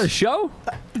FX. You got a show?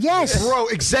 Yes. Bro,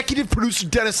 executive producer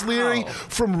Dennis Leary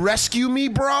from Rescue Me,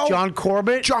 bro. John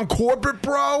Corbett. John Corbett,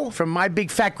 bro. From My Big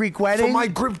Fat Greek Wedding. From My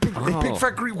Big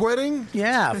Fat Greek Wedding.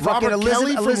 Yeah. Robert fucking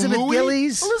Kelly from Elizabeth Louis.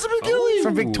 Gillies. Elizabeth Gillies.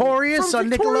 From Victorious From on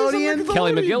Victorious on Nickelodeon.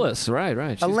 Kelly McGillis.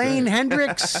 Right. She's Elaine great.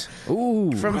 Hendricks.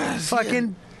 Ooh. From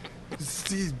fucking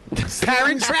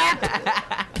Parent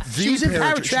Trap. She was in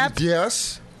Parent Trap.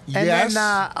 Yes. And yes.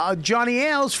 then Johnny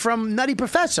Ailes from Nutty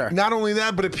Professor. Not only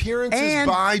that, but appearances And-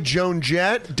 by Joan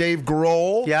Jett, Dave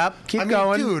Grohl. Yep. Keep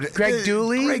going. Dude, Greg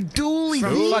Dooley. Greg Dooley.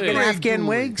 From the fucking Greg Afghan Dooley.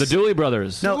 Wigs. The Dooley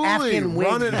brothers. No, Dooley, Afghan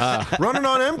Wigs. running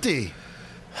on empty.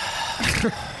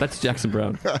 That's Jackson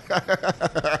Brown.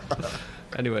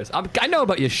 Anyways, I know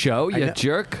about your show, you know.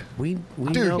 jerk. We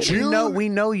Dude, know, June- we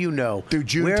know you know. Dude,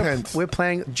 June 10th. We're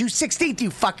playing June 16th, you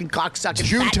fucking cocksucker.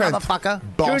 June fat 10th. motherfucker.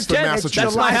 Boston, June 10th, Massachusetts.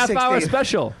 That's my July half-hour 16th.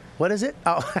 special. What is it?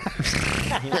 Oh.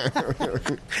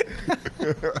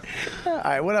 All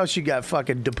right, what else you got,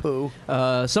 fucking Depew?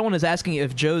 Someone is asking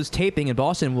if Joe's taping in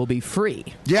Boston will be free.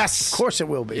 Yes. Of course it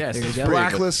will be. Yes. There you go.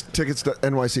 Blacklist tickets to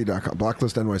NYC.com.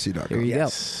 BlacklistNYC.com. There you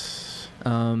Yes.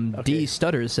 go. D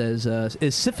Stutter says,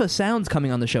 "Is Sypha Sounds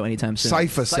coming on the show anytime soon?"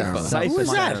 Cypher Sounds. Who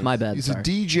is that? Sounds. My bad. He's sorry. a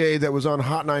DJ that was on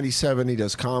Hot 97. He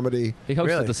does comedy. He hosts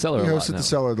Really? at the Cellar He a lot hosted now. the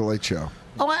Cellar, The Late Show.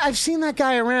 Oh, I've seen that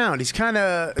guy around. He's kind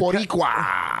of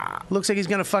Boricua. looks like he's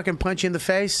gonna fucking punch you in the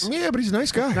face. Yeah, but he's a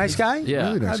nice guy. Nice guy. Yeah.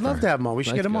 Really nice I'd love guy. to have him on. We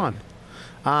should Nice get him guy. on.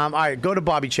 All right, go to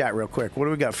Bobby Chat real quick. What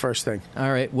do we got first thing?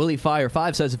 All right, Willie Fire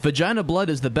 5 says, "Vagina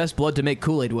blood is the best blood to make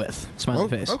Kool-Aid with." Smiley Oh,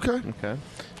 face. okay. Okay.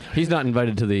 He's not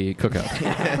invited to the cookout.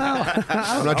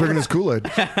 I'm not drinking his Kool-Aid.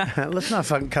 Let's not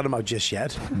fucking cut him out just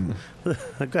yet. Go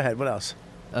ahead. What else?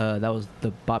 That was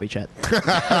the Bobby Chat.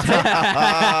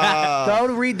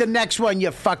 Don't read the next one,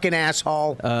 you fucking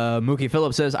asshole. Mookie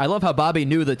Phillips says, "I love how Bobby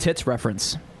knew the tits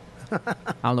reference." I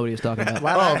don't know what he was talking about.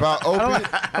 Oh, about Opie?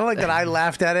 I don't like that I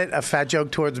laughed at it. A fat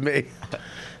joke towards me.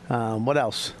 What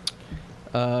else?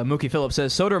 Mookie Phillips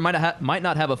says, "Soder might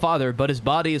not have a father, but his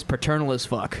body is paternal as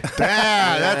fuck."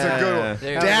 Yeah, that's a good one.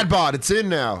 There you go. Dad bod, it's in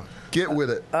now. Get with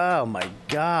it. Oh my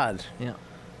God. Yeah.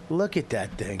 Look at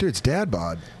that thing. Dude, it's dad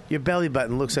bod. Your belly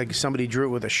button looks like somebody drew it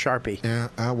with a Sharpie.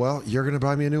 Yeah, well, you're going to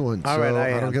buy me a new one. All so right,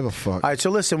 I don't am. give a fuck. All right, so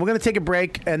listen, we're going to take a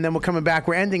break, and then we're coming back.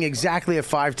 We're ending exactly at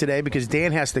 5 today because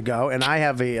Dan has to go, and I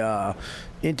have a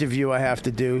interview I have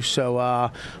to do.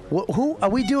 So who are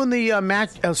we doing the match?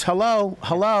 Hello?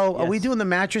 Are we doing the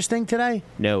mattress thing today?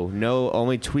 No,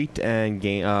 only Tweet and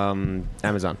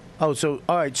Amazon. Oh, so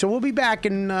all right. So we'll be back,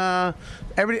 and we're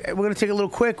going to take a little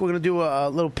quick. We're going to do a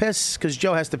little piss because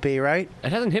Joe has to pee, right?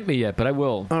 It hasn't hit me yet, but I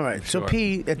will. All right. So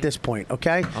pee at this point,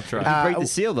 okay? I'll try. If you break the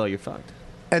seal, though, you're fucked.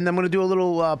 And I'm going to do a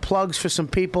little plugs for some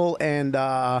people, and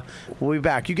we'll be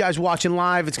back. You guys watching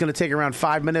live, it's going to take around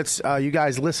 5 minutes. You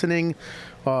guys listening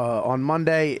on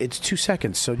Monday, it's 2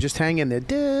 seconds. So just hang in there,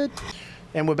 dude.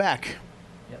 And we're back.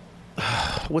 Yep.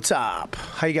 What's up?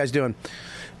 How you guys doing?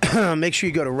 Make sure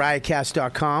you go to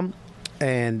riotcast.com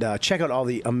and check out all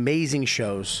the amazing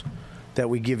shows that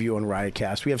we give you on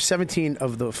Riotcast. We have 17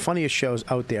 of the funniest shows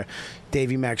out there.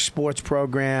 Davey Mack's sports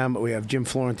program. We have Jim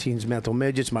Florentine's Mental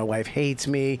Midgets. My Wife Hates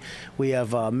Me. We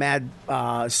have Mad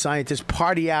Scientist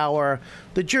Party Hour.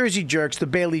 The Jersey Jerks. The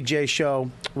Bailey J Show.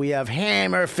 We have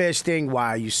Hammer Fisting.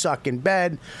 Why You Suck in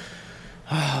Bed.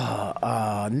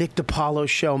 Nick DiPaolo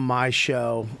Show. My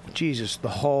Show. Jesus. The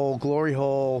Hole. Glory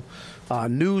Hole.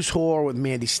 News Whore with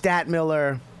Mandy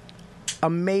Statmiller.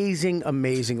 Amazing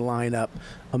lineup.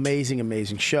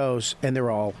 Amazing shows. And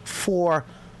they're all for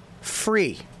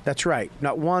free. That's right.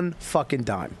 Not one fucking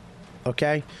dime.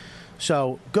 Okay?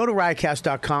 So go to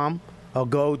riotcast.com. I'll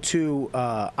go to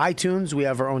iTunes. We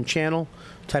have our own channel.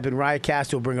 Type in Riotcast.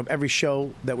 It'll bring up every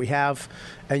show that we have.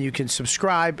 And you can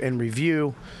subscribe and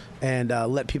review and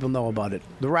let people know about it.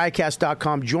 The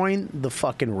riotcast.com. Join the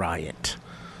fucking riot.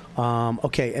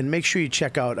 Okay, and make sure you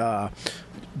check out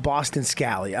Boston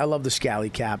Scally. I love the Scally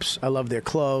caps. I love their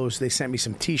clothes. They sent me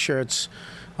some T-shirts.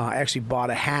 I actually bought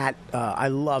a hat. I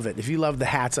love it. If you love the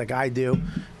hats like I do,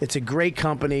 it's a great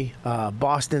company.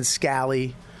 Boston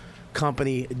Scally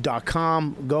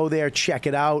Company.com. Go there, check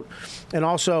it out. And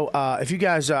also, if you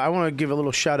guys, I want to give a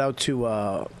little shout out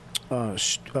to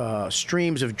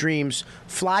Streams of Dreams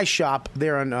Fly Shop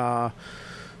there on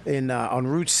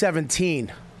Route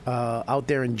 17 out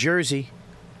there in Jersey.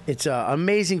 It's an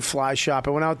amazing fly shop.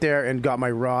 I went out there and got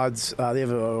my rods. They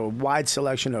have a wide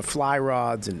selection of fly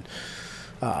rods and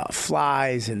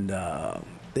flies, and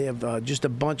they have just a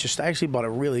bunch of stuff. I actually bought a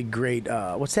really great,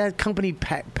 what's that company?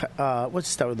 What's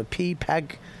the stuff with the P?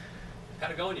 Patagonia.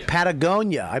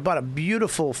 I bought a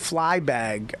beautiful fly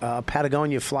bag,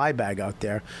 Patagonia fly bag out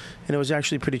there, and it was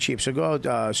actually pretty cheap. So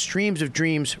go Streams of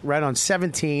Dreams right on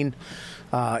 17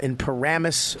 in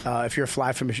Paramus. If you're a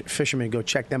fly fisherman, go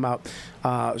check them out.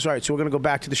 So we're going to go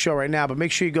back to the show right now, but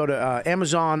make sure you go to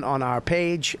Amazon on our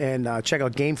page and check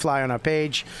out Gamefly on our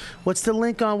page. What's the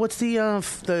link on? What's the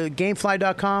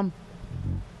Gamefly.com?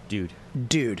 Dude.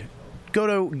 Go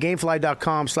to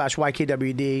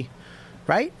Gamefly.com/YKWd.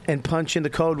 Right? And punch in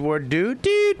the code word dude.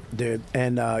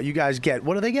 And you guys get,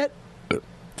 what do they get?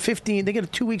 15. They get a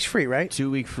 2 weeks free, right? 2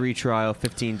 week free trial.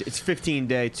 15. It's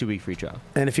 15-day, 2 week free trial.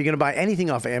 And if you're going to buy anything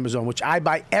off of Amazon, which I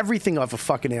buy everything off of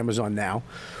fucking Amazon now,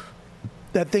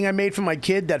 that thing I made for my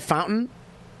kid, that fountain,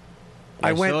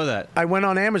 I saw that. I went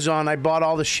on Amazon. I bought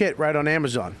all the shit right on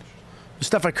Amazon. The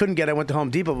stuff I couldn't get, I went to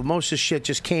Home Depot, but most of the shit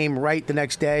just came right the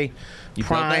next day. You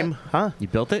Prime. built that? Huh? You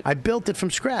built it? I built it from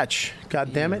scratch.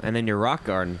 God damn it. And then your rock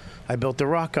garden. I built the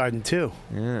rock garden, too.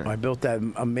 Yeah. I built that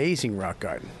amazing rock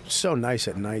garden. So nice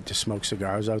at night to smoke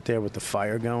cigars out there with the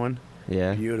fire going.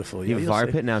 Yeah. Beautiful. You have a fire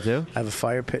pit now, too? I have a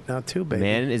fire pit now, too, baby.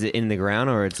 Man, is it in the ground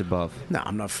or it's above? No,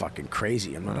 I'm not fucking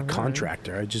crazy. I'm not a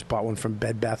contractor. I just bought one from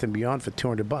Bed Bath & Beyond for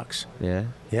 $200. Yeah?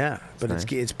 Yeah, but Nice.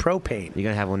 it's propane. You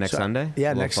going to have one next Sunday? Yeah, A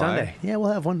little next fire? Sunday. Yeah,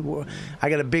 we'll have one. I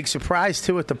got a big surprise,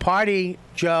 too, at the party,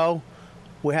 Joe.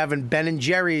 We're having Ben &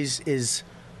 Jerry's is...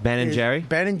 Ben & Jerry?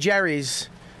 Ben & Jerry's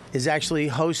is actually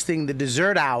hosting the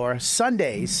dessert hour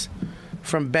Sundays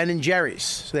from Ben & Jerry's.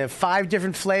 So they have 5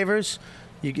 different flavors.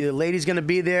 The lady's going to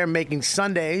be there making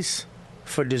sundaes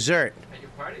for dessert. At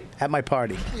your party? At my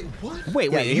party. Wait, what?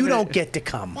 Wait, Yeah, you don't get to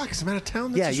come. Why? Because I'm out of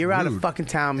town? That's Yeah, just you're out rude. of fucking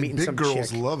town And meeting big some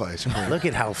girls chick. love ice cream. Look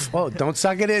at how... Oh, don't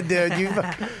suck it in, dude.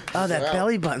 Oh, that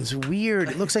belly button's weird.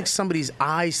 It looks like somebody's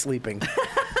eye sleeping.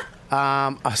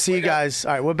 I'll see you guys.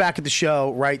 All right, we're back at the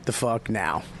show right the fuck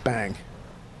now. Bang.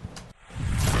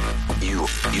 You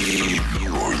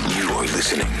are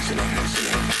listening to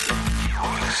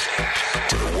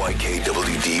the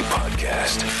YKWD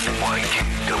podcast.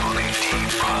 YKWD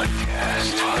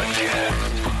podcast.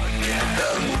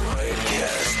 The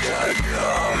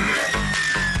Riotcast.com.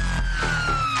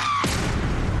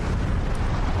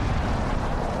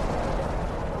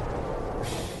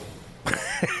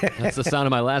 That's the sound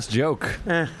of my last joke.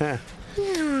 All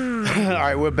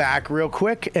right, we're back real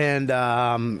quick. And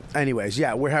anyways,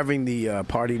 yeah, we're having the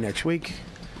party next week,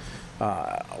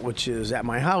 which is at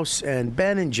my house. And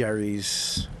Ben and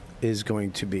Jerry's is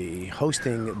going to be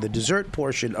hosting the dessert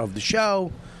portion of the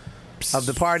show, of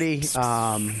the party.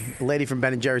 A lady from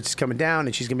Ben and Jerry's is coming down,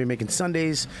 and she's going to be making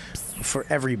sundaes for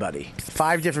everybody.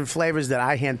 5 different flavors that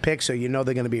I handpicked, so you know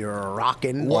they're going to be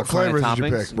rocking. What flavors did you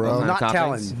pick, bro? I'm not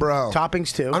telling. Bro.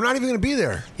 Toppings, too. I'm not even going to be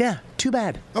there. Yeah, too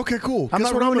bad. Okay, cool. I'm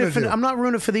Guess not what I'm ruining going to do? I'm not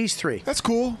ruining for these 3. That's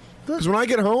cool. Because when I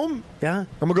get home, yeah, I'm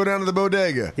going to go down to the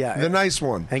bodega. Yeah. The nice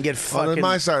one. And get fucking... on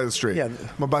my side of the street. Yeah. I'm going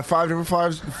to buy 5 different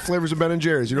flavors of Ben &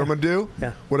 Jerry's. You know what I'm going to do?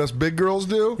 Yeah. What us big girls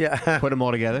do? Yeah. Put them all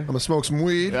together. I'm going to smoke some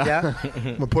weed. Yeah. I'm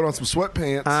going to put on some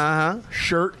sweatpants. Uh-huh.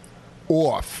 Shirt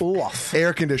off.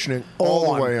 Air conditioning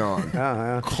all the way on.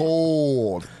 Uh-huh.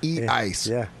 Cold. Eat ice.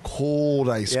 Yeah. Cold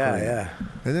ice cream. Yeah.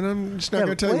 And then I'm just not Yeah,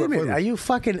 going to tell you wait a what minute. flavor. Are you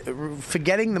fucking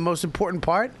forgetting the most important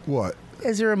part? What?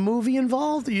 Is there a movie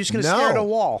involved? Or are you just going to No. stare at a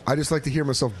wall? I just like to hear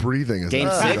myself breathing as Game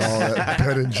I eat 6? all that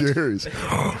Ben & Jerry's.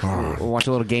 We'll watch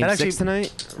a little Game That 6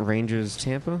 tonight. Rangers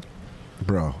Tampa.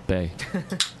 Bro. Bay.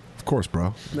 Of course,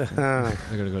 bro. They're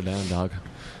going to go down, dog.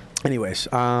 Anyways,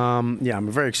 yeah, I'm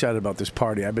very excited about this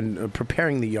party. I've been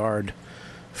preparing the yard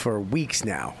for weeks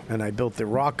now, and I built the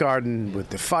rock garden with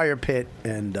the fire pit,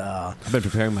 and I've been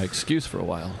preparing my excuse for a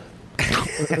while.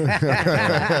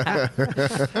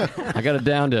 I got it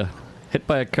down to hit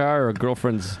by a car or a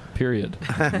girlfriend's period.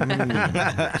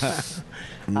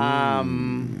 Are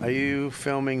you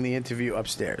filming the interview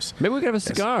upstairs? Maybe we could have a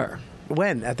cigar.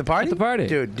 When? At the party? At the party.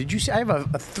 Dude, did you see? I have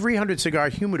a 300 cigar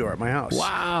humidor at my house.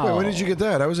 Wow. Wait, when did you get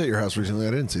that? I was at your house recently.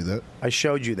 I didn't see that. I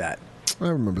showed you that. I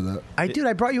remember that. I did.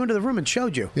 I brought you into the room and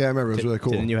showed you. Yeah, I remember. It was really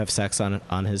cool. Didn't you have sex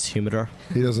on his humidor?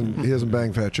 He doesn't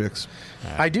bang fat chicks.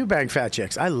 I do bang fat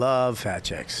chicks. I love fat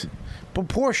chicks.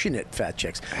 Proportionate fat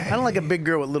chicks. I don't like a big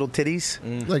girl with little titties.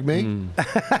 Like me?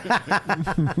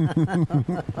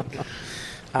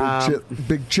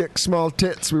 Big chick, small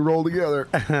tits. We roll together.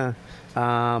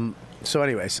 So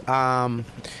anyways, yeah,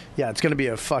 it's going to be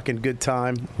a fucking good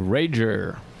time.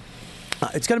 Rager.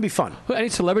 It's going to be fun. Any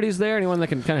celebrities there? Anyone that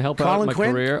can kind of help out Colin in my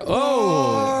Quinn? career?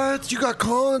 Oh! What? You got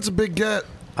Colin? It's a big get.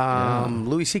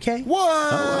 Louis C.K.?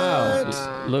 What?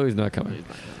 Wow. Louis not coming.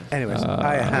 Anyways.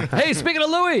 Hey, speaking of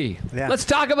Louis, Yeah. let's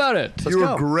talk about it. You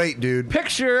were great, dude.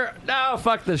 Picture, no,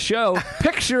 fuck the show.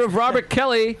 Picture of Robert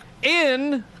Kelly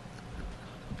in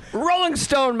Rolling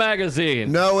Stone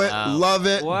magazine. Know it, love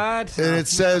it. What? And it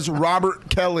says Robert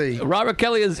Kelly. Robert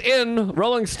Kelly is in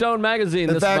Rolling Stone magazine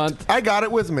In this fact, month. I got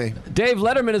it with me. Dave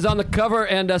Letterman is on the cover,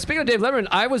 and speaking of Dave Letterman,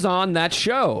 I was on that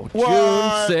show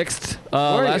What? June 6th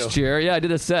Were last year. Yeah, I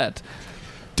did a set.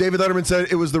 David Letterman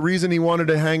said it was the reason he wanted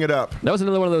to hang it up. That was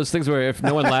another one of those things where if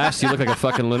no one laughs, you look like a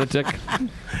fucking lunatic.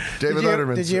 David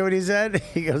Letterman. Did you hear what he said?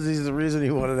 He goes, "This is the reason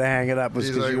he wanted to hang it up." Was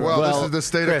He's 'cause like, you were- well, this Well, is the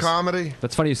state Chris. of comedy.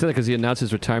 That's funny you said that because he announced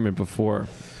his retirement before.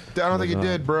 I don't think he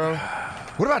did, bro.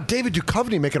 What about David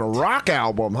Duchovny making a rock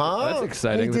album, huh? That's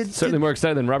exciting. Hey, That's certainly more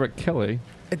exciting than Robert Kelly.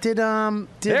 Did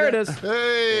There it is.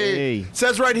 Hey.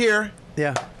 Says right here,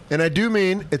 Yeah. and I do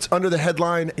mean it's under the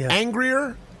headline Yeah.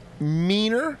 Angrier,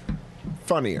 Meaner,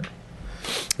 Funnier.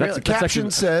 That's, The that's caption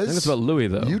actually, says, I think it's about Louis,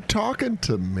 though. You talking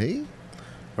to me?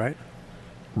 Right.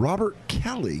 Robert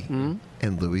Kelly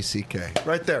and Louis C.K.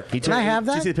 Right there. Can I have Did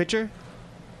you that? see the picture?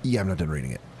 Yeah, I'm not done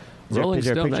reading it. Rolling is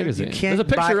there a Stone picture? magazine. You can't There's a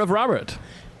picture buy- of Robert.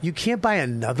 You can't buy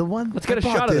another one. Let's get a I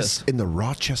bought shot of this this. in the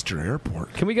Rochester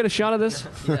airport. Can we get a shot of this?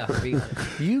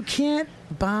 You can't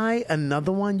buy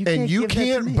another one. You can't And you give that to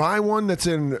can't me. buy one that's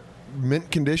in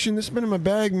mint condition. This has been in my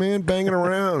bag, man, banging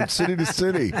around city to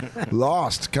city.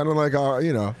 Lost. Kind of like our,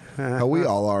 how we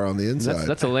all are on the inside.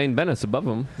 That's Elaine Bennis above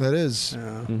him. That is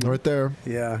right there.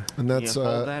 Yeah. And that's you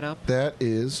hold that up? that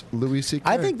is Louis C.K.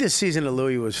 I think this season of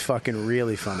Louis was fucking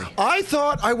really funny. I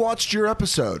thought I watched your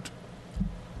episode.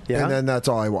 Yeah. And then that's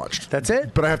all I watched. That's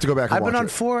it. But I have to go back and I've watch been on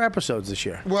it. 4 episodes this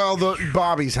year. Well, the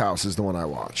Bobby's house is the one I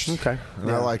watched. Okay. And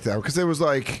I like that because it was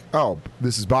like, oh,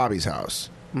 this is Bobby's house.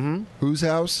 Mm-hmm. Whose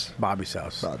house? Bobby's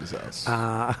house. Bobby's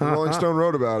house. Rolling Stone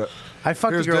wrote about it. I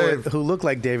fucked Here's a girl Dave. who looked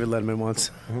like David Letterman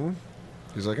once.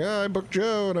 He's like, I booked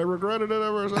Joe and I regretted it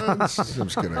ever since. I'm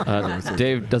just kidding.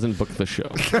 Dave doesn't book the show.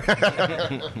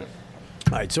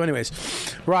 All right. So, anyways,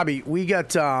 Robbie, we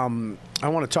got. I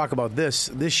want to talk about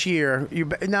this year.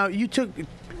 You took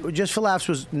Just for Laughs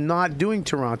was not doing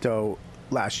Toronto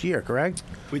last year, correct?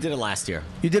 We did it last year.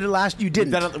 You did it last. You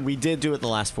didn't. We did do it the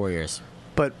last 4 years.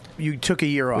 But you took a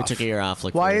year off. We took a year off.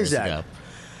 Like Why 4 is years that? Ago.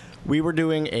 We were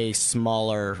doing a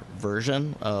smaller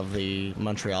version of the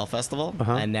Montreal Festival,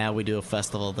 and now we do a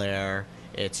festival there.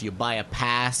 It's you buy a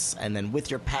pass, and then with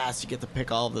your pass, you get to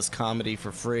pick all of this comedy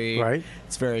for free. Right.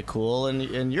 It's very cool,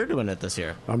 and you're doing it this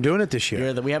year. I'm doing it this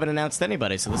year. We haven't announced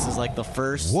anybody, so this is like the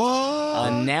first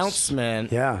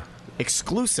announcement. Yeah.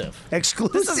 Exclusive.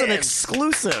 Exclusive. This is an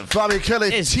exclusive. Bobby Kelly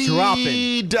It's T.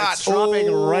 dropping. Dot It's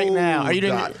dropping right now. Are you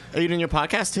doing? dot. Are you doing your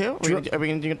podcast too? Are we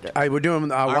going to do? We're doing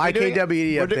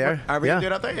YKWd up there. Are we yeah. going to do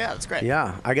it up there? Yeah, that's great.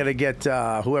 Yeah, I got to get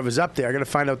whoever's up there. I got to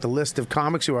find out the list of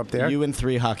comics who are up there. You and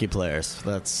 3 hockey players.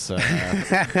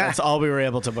 That's all we were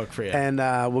able to book for you. And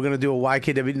we're going to do a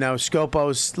YKW. Now,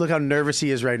 Scopo's, look how nervous he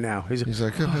is right now. He's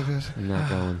like, I'm not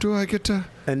going. do I get to...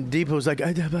 And Deepo's like,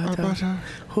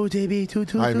 who they be?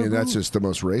 I mean, that's just the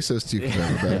most racist you can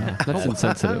ever be. That's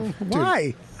insensitive.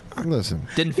 Why? Listen.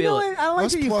 Didn't feel it. I like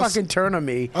that you fucking turn on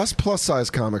me. Us plus-size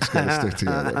comics got to stick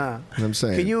together. I'm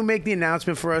saying. Can you make the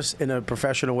announcement for us in a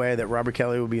professional way that Robert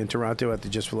Kelly will be in Toronto at the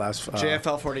Just for Laughs?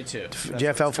 JFL 42.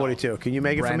 JFL 42. Can you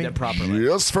make it for me? Branded properly.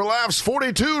 Just for Laughs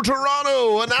 42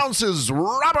 Toronto announces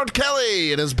Robert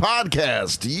Kelly in his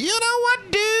podcast. You know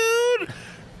what, dude?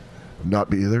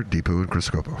 Not me either. Deepu and Chris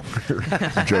Scopo.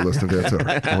 Joe List of Dancer.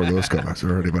 Or Louis Gomez.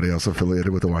 Or anybody else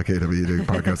affiliated with the YKWd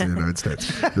podcast in the United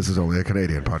States. This is only a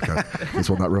Canadian podcast. This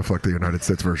will not reflect the United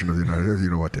States version of the United States. You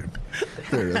know what, dude?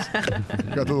 There it is.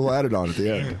 Got the little added on at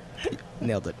the end.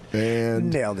 Nailed it.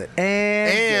 And nailed it.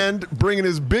 And bringing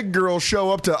his big girl show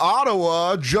up to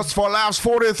Ottawa, Just for Laughs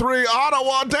 43,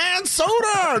 Ottawa, Dan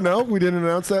Soda. No, we didn't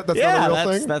announce that. That's not a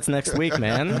real thing. That's next week,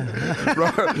 man.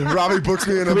 Robbie books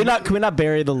me in. Can we not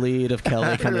bury the lead of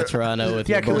Kelly coming to Toronto with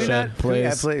your bullshit, please?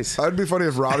 Yeah, please. It'd be funny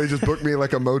if Robbie just booked me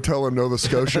like a motel in Nova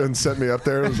Scotia and sent me up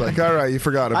there. It was like, all right, you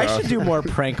forgot about it. I should do more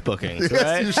prank bookings, Yes,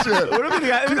 right? you should. Wouldn't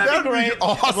that be great?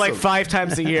 awesome. Like 5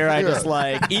 times a year, I Yeah. just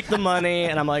like eat the money,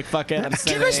 and I'm like, fuck it. I'm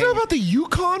Do you guys know about the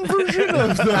Yukon version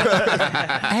of the...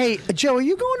 Hey, Joe, are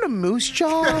you going to Moose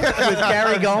Jaw with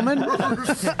Gary Goldman?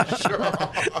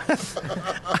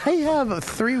 I have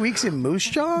 3 weeks in Moose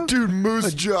Jaw? Dude,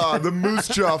 Moose Jaw, the Moose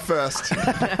Jaw Fest.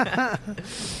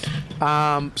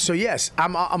 So, yes,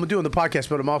 I'm doing the podcast,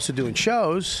 but I'm also doing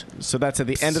shows. So that's at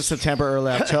the end of September,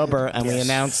 early October, and we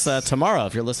announce tomorrow.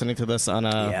 If you're listening to this on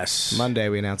a Monday,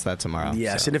 we announce that tomorrow.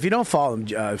 Yes, So. and if you don't follow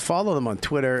them on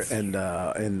Twitter and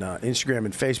Instagram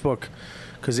and Facebook,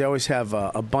 because they always have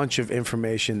a bunch of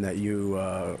information that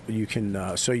you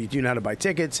can. So you know how to buy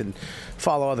tickets and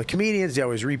follow other comedians. They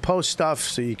always repost stuff,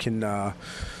 so you can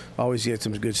always get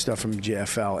some good stuff from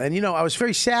JFL. And I was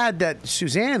very sad that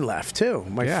Suzanne left too.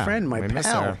 My friend, my we miss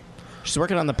pal. her. She's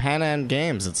working on the Pan Am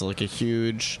Games. It's like a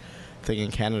huge thing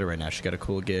in Canada right now. She got a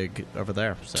cool gig over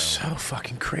there. So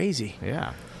fucking crazy.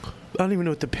 Yeah. I don't even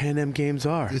know what the Pan Am Games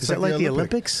are. It's Is that like the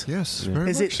Olympics? Yes, very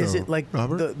Is much it? Is so, it like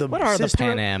Robert? the What are the sister?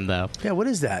 Pan Am, though? Yeah, what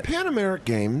is that? Pan American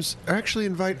Games actually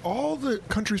invite all the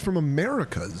countries from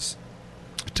Americas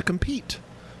to compete.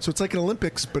 So it's like an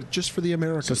Olympics, but just for the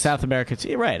Americas. So South America,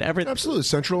 too. Right. Absolutely.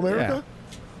 Central America.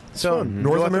 So Fun.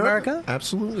 North America?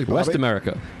 Absolutely. Bobby. West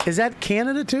America. Is that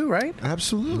Canada too? Right?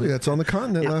 Absolutely. That's on the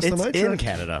continent. Last It's time I in checked.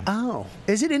 Canada. Oh,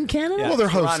 is it in Canada? Well, they're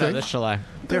Toronto hosting. this July.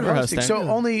 They're We're hosting. So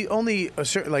only a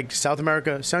certain, like South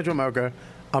America, Central America,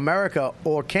 America,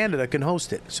 or Canada can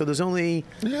host it. So there's only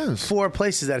 4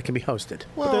 places that it can be hosted.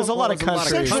 Well, there's a lot of countries.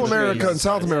 Central America and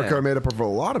South America are made up of a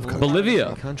lot of countries.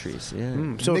 Bolivia. Countries, yeah.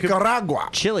 So it could- Nicaragua.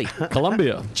 Chile.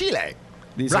 Colombia. Chile.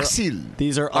 These Brazil.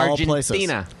 These are all places.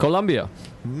 Argentina. Colombia.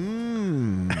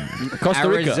 Costa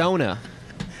Rica. Arizona.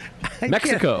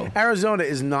 Mexico. Arizona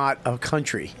is not a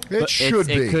country. It should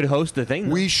be. It could host the thing.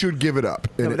 We should give it up,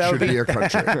 and No, it that should would be be- a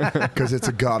country because it's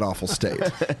a god awful state.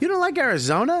 You don't like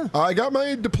Arizona? I got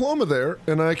my diploma there,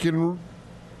 and I can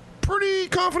pretty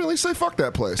confidently say fuck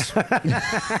that place.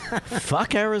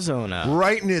 Fuck Arizona.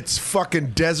 Right in its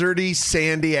fucking deserty,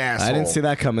 sandy asshole. I didn't see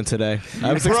that coming today.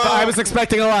 I was, Bro, I was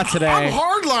expecting a lot today. I'm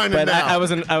hardlining but now. I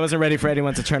wasn't ready for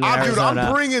anyone to turn to Dude, Arizona.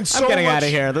 I'm bringing so I'm getting much- out of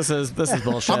here. This is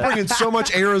bullshit. I'm bringing so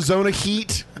much Arizona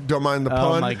heat. Don't mind the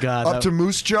Oh, pun. my God. Up to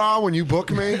Moose Jaw when you book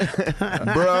me,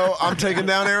 bro. I'm taking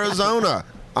down Arizona.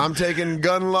 I'm taking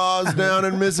gun laws down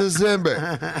in Mississippi.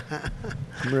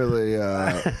 Really,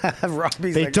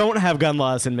 Robbie's They like, don't have gun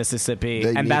laws in Mississippi,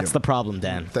 They need and that's 'em. the problem,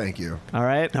 Dan. thank you. All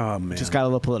right? Oh, man. Just got a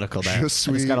little political there. Just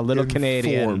Just got a little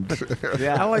Canadian. informed.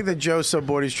 I like that Joe's so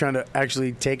bored he's trying to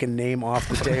actually take a name off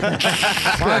the table.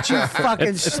 Why don't you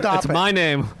fucking stop It's it? my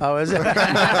name. Oh, is it?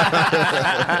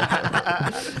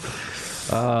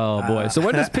 Oh boy! So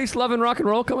when does Peace, Love, and Rock and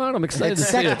Roll come out? I'm excited It's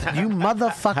to see sex, it. you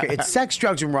motherfucker. It's sex,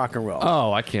 drugs, and rock and roll.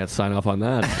 Oh, I can't sign off on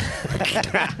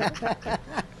that.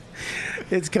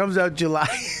 It comes out July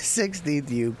 16th,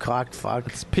 you cock fuck.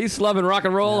 It's peace, love, and rock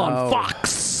and roll on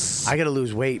Fox. I got to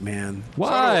lose weight, man.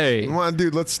 Why? Come on,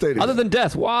 dude. Let's stay together. Other than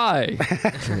death, why?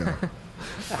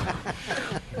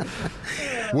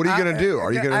 What are you going to do?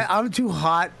 Are you going to... I'm too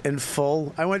hot and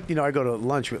full. I go to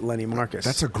lunch with Lenny Marcus.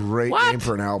 That's a great name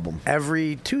for an album.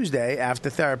 Every Tuesday after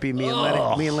therapy, me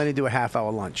and Lenny do a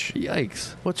half-hour lunch.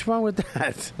 Yikes. What's wrong with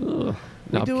that?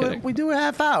 No, I'm we do a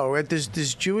half hour. We're at this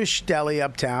Jewish deli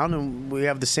uptown, and we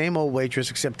have the same old waitress,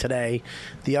 except today,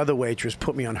 the other waitress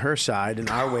put me on her side, and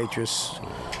our waitress,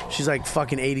 she's like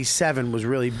fucking 87, was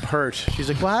really hurt. She's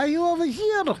like, why are you over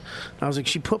here? And I was like,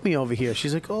 she put me over here.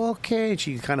 She's like, oh, okay. And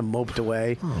she kind of moped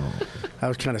away. I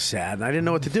was kind of sad, and I didn't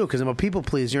know what to do because I'm a people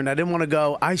pleaser, and I didn't want to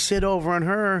go, I sit over on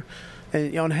her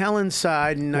and on Helen's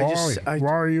side, and why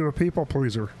are you a people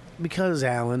pleaser? Because,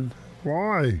 Alan.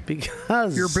 Why?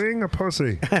 Because you're being a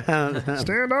pussy.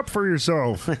 Stand up for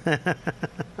yourself.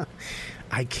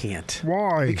 I can't.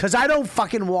 Why? Because I don't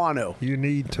fucking want to. You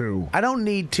need to. I don't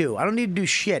need to. I don't need to do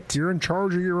shit. You're in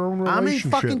charge of your own relationships. I'm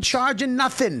in fucking charge of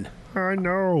nothing. I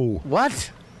know.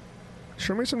 What?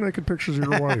 Show me some naked pictures of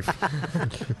your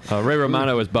wife. Ray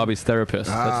Romano is Bobby's therapist.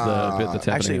 That's the bit that's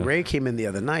happening. Actually, Ray came in the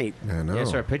other night. I know. Yeah, I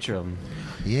saw a picture of him.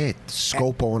 Yeah,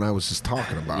 Scopo and I was just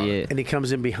talking about it. And he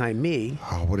comes in behind me.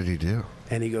 Oh, what did he do?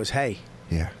 And he goes, hey.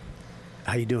 Yeah.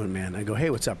 How you doing, man? I go,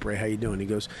 hey, what's up, Ray? How you doing? He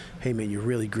goes, hey, man, you're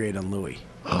really great on Louis.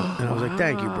 And I was like,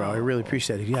 thank you, bro. I really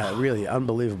appreciate it. Yeah, really,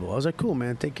 unbelievable. I was like, cool,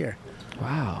 man. Take care.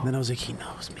 Wow. And then I was like, he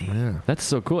knows me. Yeah. That's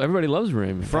so cool. Everybody loves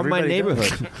Raymond. From my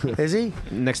neighborhood. Is he?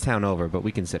 Next town over, but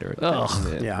we consider it.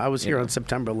 Oh. Yeah, I was here on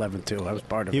September 11th, too. I was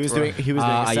part of it. He was doing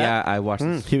a set? Yeah, I watched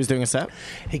this. He was doing a set?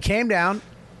 He came down,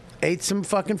 ate some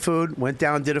fucking food, went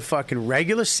down, did a fucking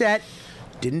regular set.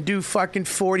 Didn't do fucking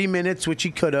 40 minutes, which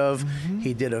he could have.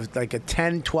 He did a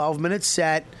 10, 12-minute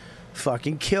set.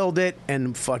 Fucking killed it.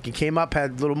 And fucking came up,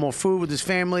 had a little more food with his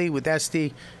family, with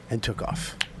Esty, and took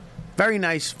off. Very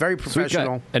nice, very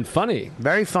professional. And funny.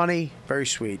 Very funny, very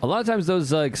sweet. A lot of times those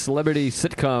celebrity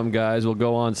sitcom guys will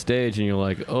go on stage and you're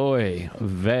like, oy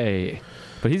vey.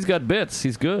 But he's got bits.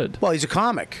 He's good. Well, he's a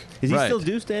comic. Does he still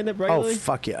do stand-up regularly? Oh,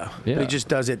 fuck yeah. Yeah. But he just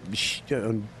does it,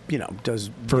 does...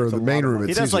 For the main room at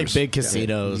He does like big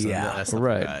casinos. Yeah. And stuff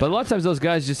Right. like that. But a lot of times those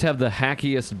guys just have the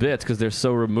hackiest bits because they're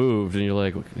so removed and you're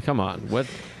like, come on, what?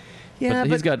 Yeah,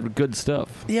 he's got good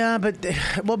stuff. Yeah,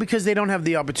 but because they don't have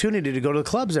the opportunity to go to the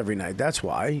clubs every night. That's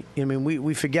why. I mean,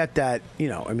 we forget that.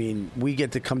 We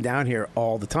get to come down here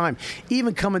all the time.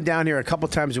 Even coming down here a couple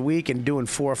times a week and doing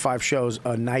 4 or 5 shows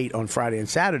a night on Friday and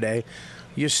Saturday,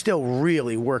 you're still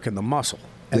really working the muscle.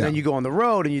 And then you go on the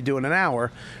road and you're doing an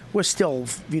hour. We're still,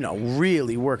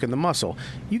 really working the muscle.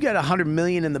 You get $100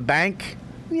 million in the bank.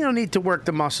 You don't need to work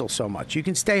the muscle so much. You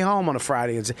can stay home on a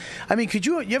Friday and say, could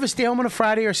you ever stay home on a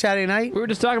Friday or Saturday night? We were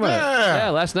just talking about it. Yeah,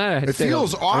 last night I had to It stay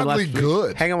feels home. oddly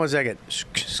good. Hang on one second.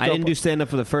 I didn't do stand-up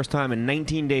for the first time in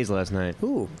 19 days last night.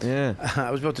 Ooh. Yeah. I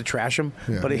was about to trash him,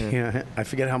 but I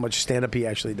forget how much stand-up he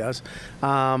actually does.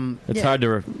 It's hard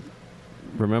to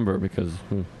remember because...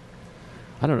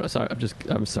 I don't know. Sorry,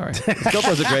 I'm sorry.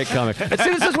 Scopo's a great comic. And see,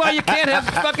 this is why you can't have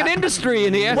fucking industry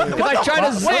in here. Because I try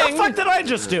to zing. What the fuck did I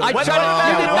just do? You did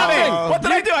nothing. What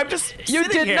did I do? I'm just You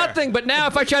sitting did here. nothing. But now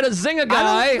if I try to zing a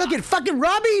guy, Look at fucking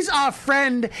Robbie's our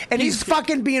friend, and he's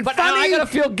fucking being but funny. now I gotta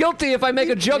feel guilty if I make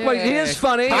a joke. But he is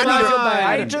funny. I and I feel know.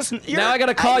 bad. You're- Now I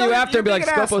gotta call I know you after and be you're like,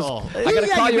 being an Scopo's. asshole. I gotta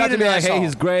call you're you after and be being an like, hey, asshole.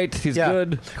 he's great. He's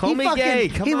good. Call me gay.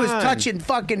 Come He was on. touching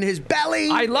fucking his belly.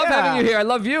 I love having you here. I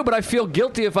love you, but I feel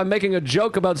guilty if I'm making a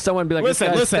joke about someone and be like, this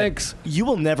guy stinks. You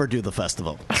will never do the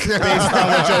festival based on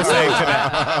what you're saying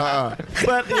today.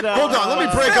 But Hold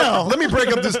on, let me break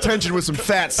up this tension with some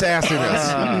fat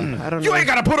sassiness. I don't You know. ain't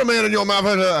gotta put a man in your mouth.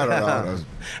 I don't know.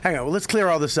 Hang on, well, let's clear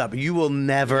all this up. You will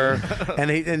never.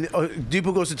 and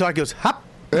Deepu goes to talk. He goes, hop.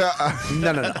 Yeah.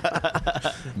 No.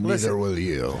 Neither will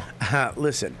you.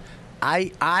 Listen,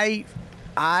 I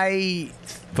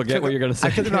Forget what you're gonna say.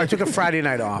 I took a Friday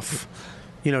night off.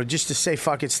 Just to say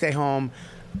fuck it, stay home.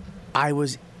 I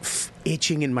was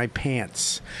itching in my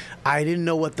pants. I didn't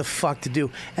know what the fuck to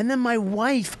do. And then my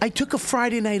wife, I took a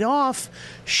Friday night off.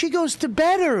 She goes to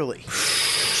bed early.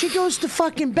 She goes to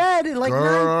fucking bed at like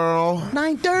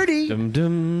 9:30.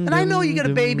 And I know you got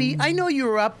a baby. I know you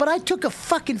were up, but I took a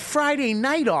fucking Friday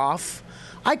night off.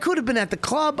 I could have been at the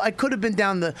club. I could have been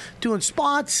down doing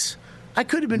spots. I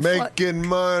could have been making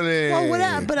money. Well,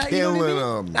 whatever. But killing you know what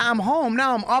I mean? I'm home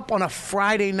now. I'm up on a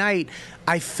Friday night.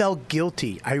 I felt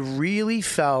guilty. I really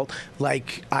felt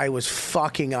like I was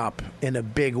fucking up in a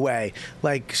big way.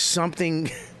 Like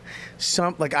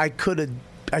like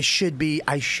I should be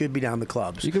down the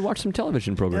clubs. You could watch some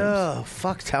television programs. Oh,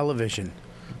 fuck television.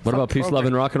 What about peace, love,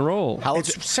 and rock and roll? How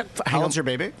old's your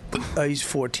baby? He's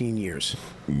 14 years.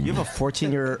 You have a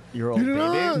 14-year-old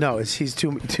baby? No, he's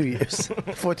 2 years.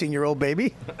 14-year-old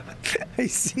baby.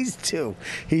 he's 2.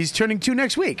 He's turning 2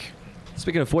 next week.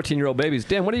 Speaking of 14-year-old babies,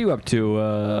 Dan, what are you up to?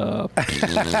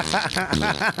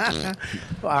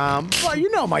 Well, you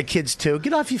know my kids too.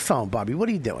 Get off your phone, Bobby. What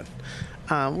are you doing?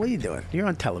 What are you doing? You're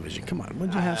on television. Come on.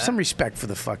 Would you have some respect for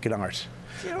the fucking art?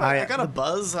 You know, I got a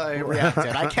buzz. I reacted.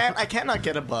 I can't not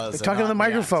get a buzz. Talking to the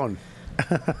microphone.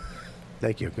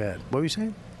 Thank you. Go ahead. What were you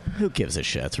saying? Who gives a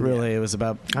shit? Really, it was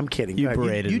about. I'm kidding. You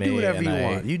berated you me. You do whatever you and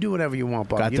want. You do whatever you want,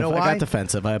 Bobby. You know why? I got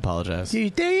defensive. I apologize.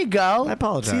 There you go. I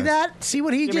apologize. See that? See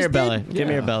what he Give me just your belly. did? Give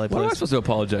me your belly, please. What am I supposed to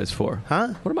apologize for? Huh?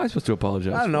 What am I supposed to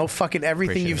apologize I don't know. Fucking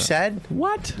everything Appreciate you've that. said.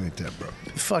 What? Ain't that, bro?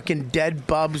 Fucking dead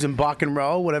bubs and Bach and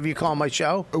Row, whatever you call my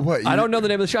show. What? I don't know the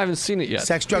name of the show. I haven't seen it yet.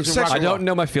 Sex, drugs, and Sex- rock I and roll. don't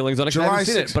know my feelings on it 'cause I July haven't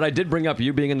seen 6th. it. But I did bring up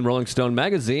you being in Rolling Stone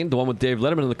magazine, the one with Dave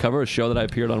Letterman on the cover, a show that I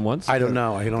appeared on once. I don't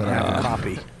know. I don't have a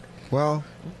copy. Well,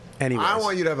 Anyways, I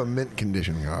want you to have a mint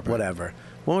condition copy. whatever.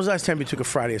 When was the last time you took a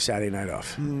Friday or Saturday night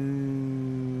off? 2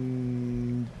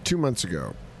 months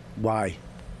ago, Why?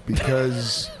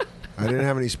 because I didn't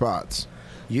have any spots.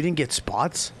 You didn't get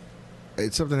spots?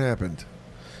 Something happened.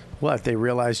 What? They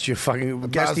realized you fucking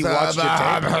guess he watched your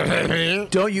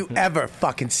tape? Don't you ever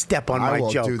fucking step on I my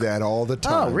will joke. do that all the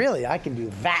time. Oh, really? I can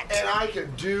do that. And I can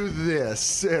do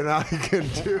this, and I can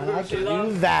do I can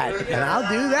do that, and I'll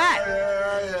do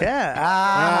that. Yeah.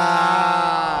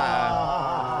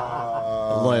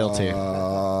 Loyalty.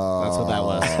 That's what that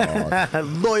was.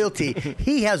 Loyalty.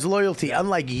 He has loyalty,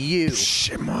 unlike you.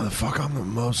 Shit, motherfucker, I'm the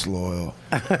most loyal.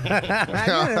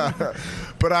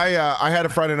 But I had a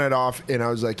Friday night off, and I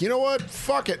was like, you know what?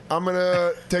 Fuck it. I'm going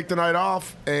to take the night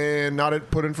off and not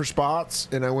put in for spots.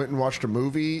 And I went and watched a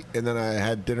movie, and then I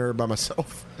had dinner by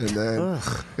myself. And then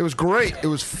it was great. It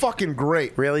was fucking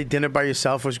great. Really? Dinner by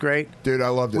yourself was great? Dude, I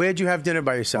loved it. Where'd you have dinner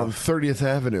by On yourself? 30th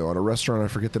Avenue at a restaurant. I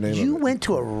forget the name of it. You went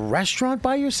to a restaurant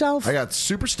by yourself? I got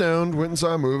super stoned, went and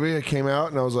saw a movie. I came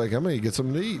out, and I was like, I'm going to get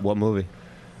something to eat. What movie?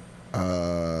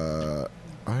 I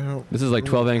don't. This is like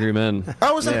 12 Angry Men.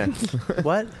 I was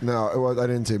What? No, I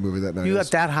didn't say movie that night. You It got was-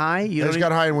 that high? You I just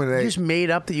got high and went and You ate. just made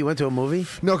up that you went to a movie?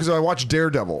 No, because I watched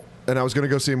Daredevil, and I was going to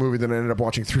go see a movie, then I ended up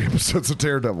watching 3 episodes of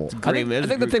Daredevil. I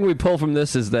think the thing we pull from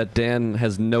this is that Dan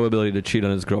has no ability to cheat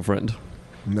on his girlfriend.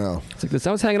 No. It's like this.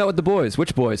 I was hanging out with the boys.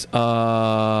 Which boys?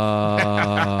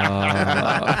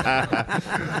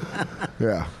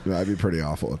 Yeah, I'd be pretty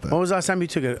awful at that. When was the last time you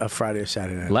took a Friday or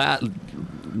Saturday night?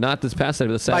 Not this past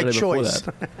Saturday, the Saturday By before choice.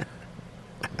 that.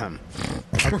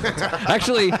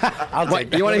 Actually,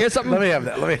 you want to hear something? Let me have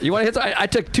that. You want to hear something? I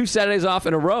took 2 Saturdays off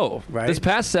in a row. Right. This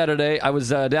past Saturday, I was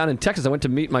down in Texas. I went to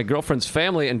meet my girlfriend's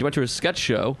family and went to a sketch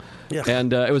show. Yeah.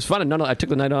 And it was fun. And I took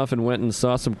the night off and went and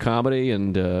saw some comedy,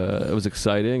 and it was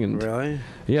exciting. And Really?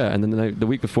 Yeah. And then the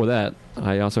week before that,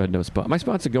 I also had no spot. My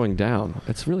spots are going down.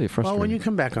 It's really frustrating. Well, when you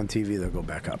come back on TV, they'll go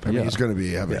back up. I mean, he's going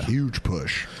to have a huge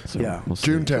push. So Yeah. we'll see.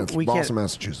 June 10th, We Boston, can't-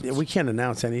 Massachusetts. We can't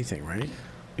announce anything, right?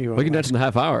 We can dance in a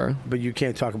half hour. But you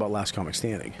can't talk about Last Comic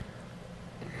Standing.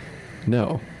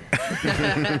 No.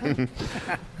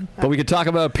 But we could talk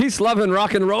about peace, love, and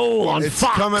rock and roll on It's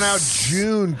Fox. coming out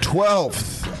June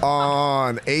 12th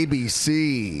on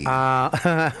ABC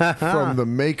from the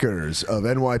makers of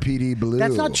NYPD Blue.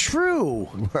 That's not true.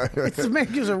 It's the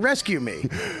makers of Rescue Me.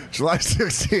 July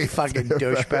 16th. Fucking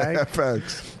douchebag.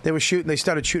 FX. They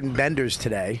started shooting Benders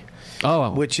today.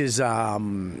 Oh. Which is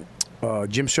Jim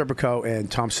Serpico and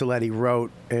Tom Saletti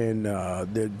wrote, and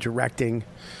they're directing,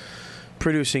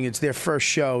 producing. It's their first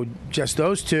show, just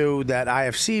those two that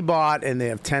IFC bought, and they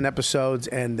have 10 episodes,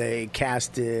 and they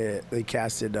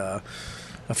casted a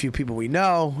few people we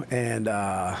know, and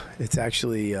it's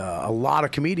actually a lot of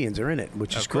comedians are in it,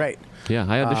 which is great. Yeah,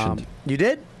 I auditioned. You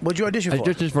did? What'd you audition I for?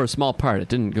 auditioned for a small part. It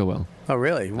didn't go well. Oh,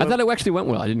 really? I thought it actually went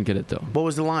well. I didn't get it, though. What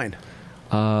was the line?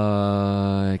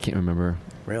 I can't remember.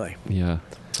 Really? Yeah.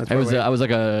 That's I was probably- I was like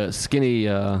a skinny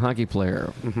hockey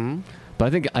player. Mm-hmm.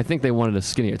 But I think they wanted a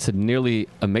skinnier. It said nearly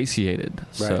emaciated.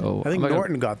 Right. So I think I'm like,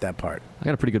 Norton got that part. I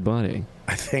got a pretty good body.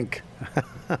 I think.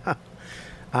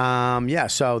 Yeah,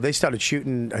 so they started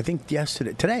shooting, I think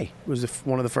today was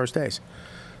one of the first days.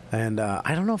 And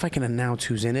I don't know if I can announce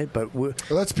who's in it, but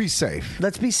let's be safe.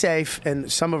 Let's be safe. And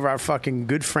some of our fucking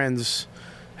good friends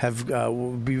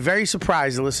will be very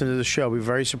surprised to listen to the show. Be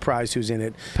very surprised who's in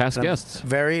it. Past And I'm guests.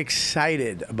 very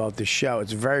excited about the show.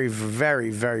 It's very, very,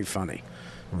 very funny.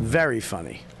 Very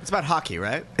funny. It's about hockey,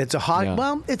 right? It's a hockey. Yeah.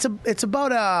 Well, it's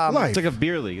about It's like a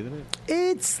beer league, isn't it?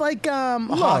 It's like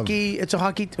hockey. It's a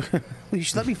hockey. You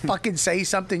should let me fucking say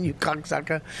something, you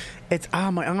cocksucker. It's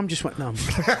my arm just went numb.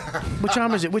 Which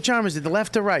arm is it? Which arm is it? The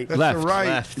left or right? That's the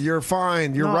right. You're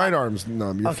fine. Your right arm's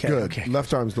numb. You're Okay, good. okay.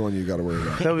 Left arm's the one you got to worry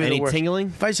about. That would be the Any worst. tingling?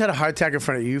 If I just had a heart attack in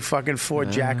front of you fucking four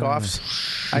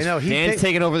jack-offs. I know. Dan's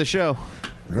taking over the show.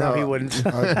 No, he wouldn't.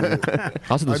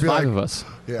 Also, there's I'd be 5 like- of us.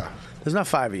 Yeah. There's not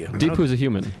 5 of you. Deepu's a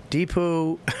human.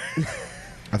 Deepu.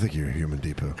 I think you're a human,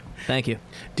 Deepu. Thank you.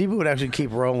 Deepu would actually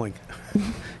keep rolling.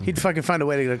 He'd fucking find a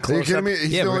way to get Are you close kidding up. me? He's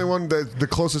the only one the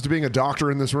closest to being a doctor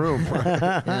in this room.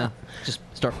 Yeah. Just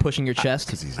start pushing your chest.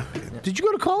 Did you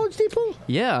go to college, Deepu?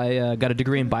 Yeah, I got a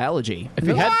degree in biology. If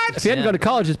he hadn't gone to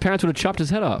college, his parents would have chopped his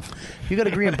head off. You got a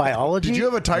degree in biology? Did you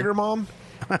have a tiger mom?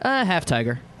 Half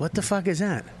tiger. What the fuck is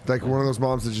that? Like one of those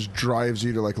moms that just drives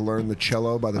you to like learn the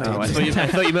cello by the time. I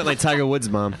thought you meant like Tiger Woods'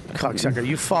 mom. Cocksucker,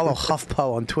 you follow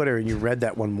HuffPo on Twitter and you read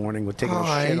that one morning with taking a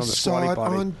shit on the saw squatty it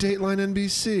potty. on Dateline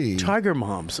NBC. Tiger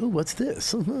moms. Ooh, what's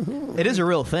this? It is a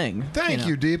real thing. Thank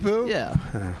you, Deepu. Yeah.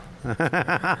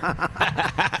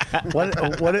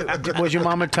 what was your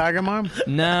mom a tiger mom?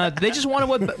 Nah, they just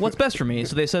wanted what's best for me.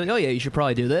 So they said, oh, yeah, you should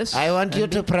probably do this. I want you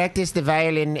to practice the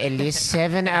violin at least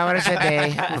 7 hours a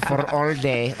day for all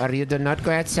day, or you do not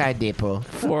go outside, Deepu.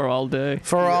 For all day.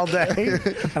 For all day.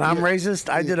 And I'm racist.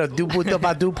 I did a dupu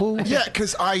dupa dupu. Yeah,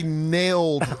 because I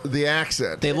nailed the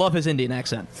accent. They love his Indian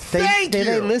accent. Did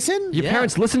they listen? Your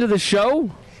parents listen to the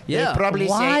show? Yeah. They probably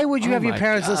Why say, would you have your my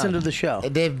parents God. listen to the show?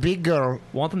 the big girl,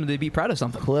 Want them to be proud of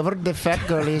something. whoever the fat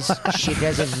girl is, she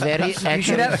does a very You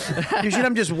should accurate... have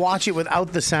them just watch it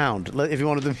without the sound if you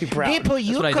wanted them to be proud. Deepu,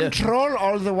 you what I do. control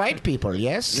all the white people,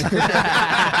 yes?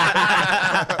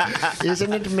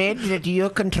 Isn't it made that you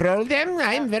control them?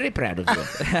 I'm very proud of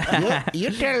you.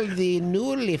 You tell the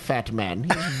newly fat man,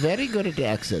 he's very good at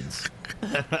accents.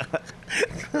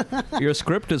 Your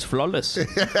script is flawless.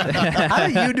 How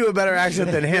do you do a better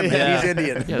accent than him? Yeah. He's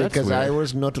Indian. Yeah, that's Because weird. I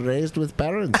was not raised with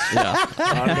parents. Yeah.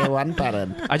 Only one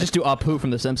parent. I just do Apu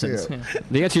from The Simpsons. Yeah.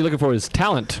 The answer you're looking for is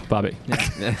talent, Bobby.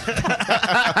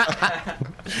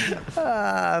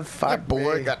 Fuck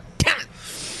Boy, me. got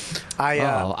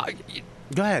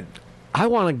Go ahead. I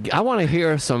want to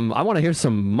hear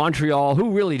some Montreal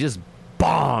who really just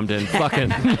bombed and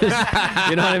fucking you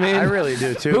know what I mean? I really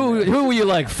do too. Who were you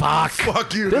like, fuck?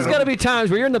 Fuck you. There's man. got to be times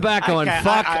where you're in the back going,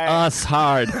 fuck us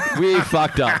hard. We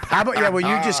fucked up. How about when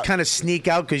you just kind of sneak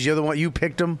out because you're the one you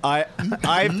picked them? I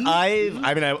mean,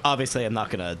 obviously, I'm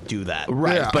not gonna do that.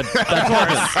 Right, Yeah. but that's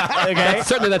happened. Okay,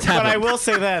 Certainly that's But I happened. will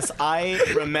say this: I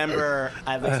remember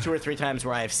at least 2 or 3 times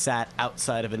where I've sat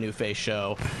outside of a New Face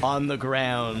show on the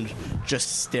ground,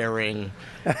 just staring,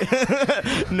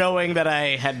 knowing that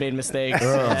I had made mistakes.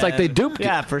 It's like they duped you.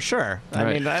 Yeah, for sure. I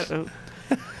Right. mean,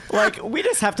 like we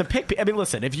just have to pick. I mean,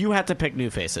 listen, if you had to pick New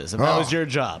Faces, if that was your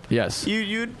job, Yes.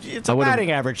 it's I a would've-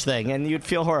 batting average thing, and you'd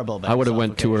feel horrible about. I would have yourself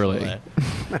went too early. occasionally.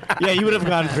 Yeah, you would have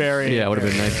gone very. Yeah, it would have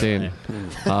been 19.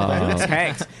 It's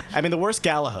Hanks. I mean, the worst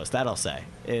gala host, that I'll say,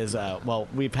 is, well,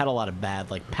 we've had a lot of bad.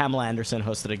 Like, Pamela Anderson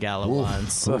hosted a gala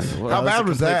once. How bad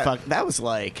was that? That was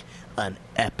like an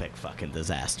epic fucking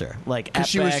disaster. Like,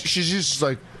 'Cause epic. she's just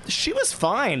like, She was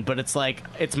fine, but it's like,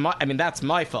 I mean, that's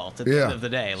my fault at the Yeah. end of the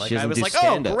day. Like, She I doesn't was do like,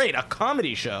 stand-up. oh, great, a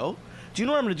comedy show. Do you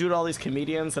know what I'm going to do to all these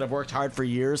comedians that have worked hard for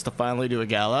years to finally do a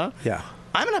gala? Yeah.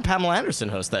 I'm going to have Pamela Anderson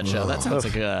host that show. That sounds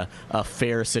like a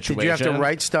fair situation. Did you have to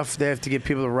write stuff? They have to get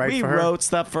people to write We for her. wrote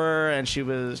stuff for her, and she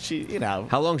you know.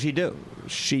 How long she do?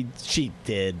 She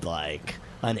did like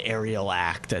an aerial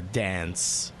act, a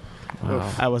dance.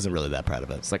 Wow. I wasn't really that proud of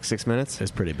it. It's like 6 minutes. It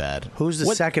was pretty bad. Who's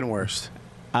the second worst?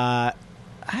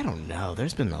 I don't know.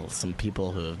 There's been some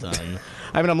people who have done.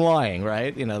 I mean, I'm lying,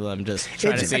 right? You know, I'm just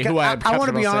trying to see who I'm I want to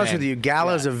comfortable be honest saying. with you.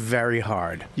 Galas Yeah. are very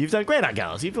hard. You've done great on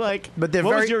galas. You've But they're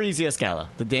what was very- your easiest gala?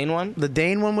 The Dane one? The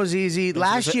Dane one was easy.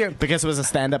 Last year, because it was a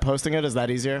stand-up hosting it. Is that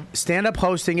easier? stand-up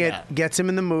hosting it Yeah. gets him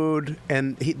in the mood,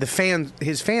 and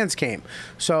his fans came.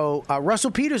 So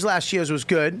Russell Peters last year's was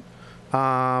good,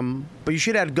 but you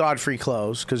should have had Godfrey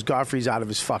close because Godfrey's out of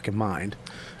his fucking mind.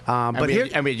 But here,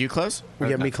 I mean, you close?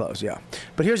 yeah, me close, yeah.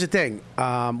 But here's the thing: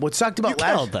 what sucked about You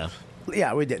last killed though.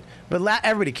 Yeah, we did. But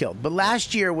everybody killed. But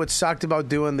last year, what sucked about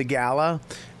doing the gala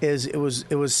is it was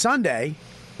Sunday,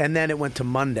 and then it went to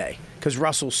Monday because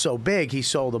Russell's so big. He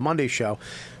sold a Monday show,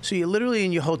 so you're literally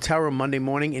in your hotel room Monday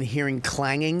morning and hearing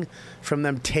clanging from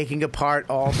them taking apart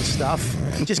all the stuff,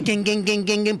 just ging ging ging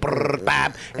ging ging, brrr,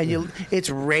 bap, and it's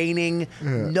raining.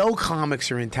 No comics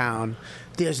are in town.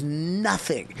 There's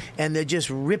nothing, and they're just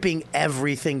ripping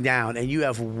everything down, and you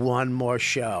have one more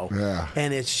show. Yeah.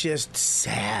 And it's just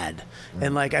sad.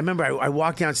 And like I remember, I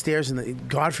walked downstairs, and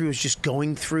Godfrey was just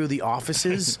going through the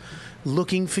offices.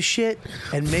 Looking for shit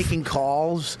and making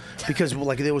calls because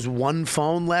like there was one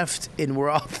phone left and we're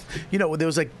off. There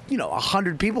was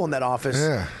 100 people in that office.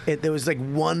 Yeah. There was like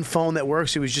one phone that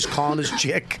works. He was just calling his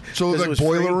chick. So it was like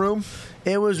boiler free. room?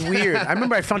 It was weird. I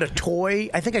remember I found a toy.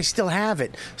 I think I still have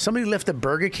it. Somebody left a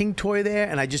Burger King toy there,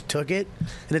 and I just took it.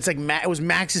 And it's like it was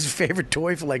Max's favorite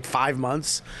toy for like 5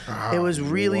 months. It was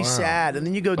really sad. And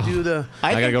then you go do the.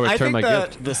 I gotta go return my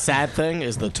gift. The sad thing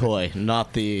is the toy,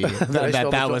 not the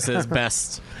that was his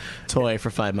best toy for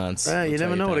 5 months. You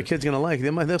never know what a kid's gonna like.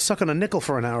 They'll suck on a nickel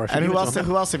for an hour. And who else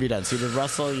have you done? So you did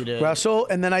Russell. You did Russell,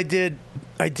 and then I did.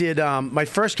 My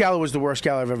first gala was the worst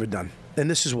gala I've ever done. And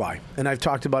this is why, and I've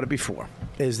talked about it before,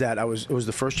 is that it was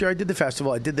the first year I did the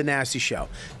festival. I did the Nasty Show.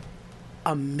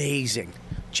 Amazing.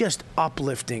 Just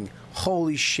uplifting.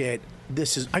 Holy shit.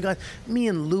 Me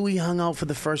and Louis hung out for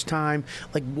the first time,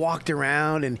 like walked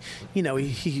around, and,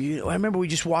 I remember we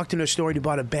just walked into a store and he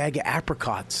bought a bag of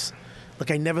apricots. Like,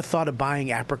 I never thought of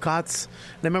buying apricots.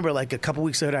 And I remember, like, a couple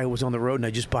weeks later, I was on the road and I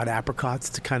just bought apricots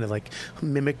to kind of, like,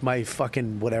 mimic my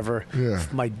fucking whatever,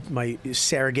 my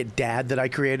surrogate dad that I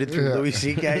created through Louis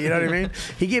C.K., you know what I mean?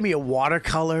 He gave me a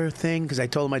watercolor thing because I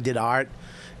told him I did art.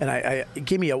 And I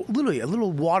gave me literally a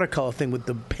little watercolor thing with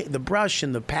the brush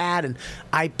and the pad. And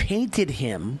I painted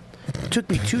him. It took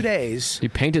me 2 days. You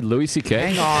painted Louis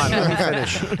C.K.? Hang on, let me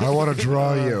finish. I want to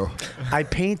draw you. I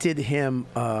painted him...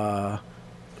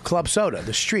 Club Soda,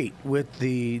 the street with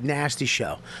the Nasty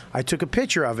Show. I took a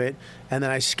picture of it, and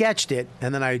then I sketched it,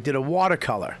 and then I did a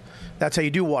watercolor. That's how you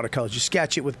do watercolors. You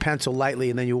sketch it with pencil lightly,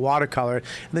 and then you watercolor it,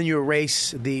 and then you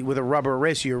erase with a rubber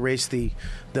eraser, you erase the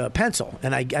pencil.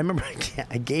 And I remember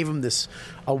I gave him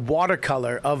a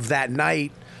watercolor of that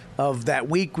night, of that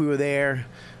week we were there,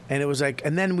 and it was like,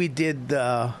 and then we did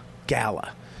the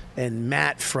gala, and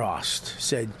Matt Frost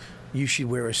said, you should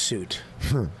wear a suit.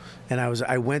 And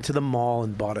I went to the mall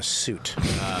and bought a suit.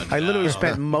 I literally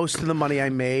spent most of the money I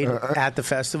made at the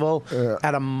festival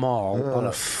at a mall on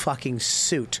a fucking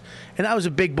suit. And I was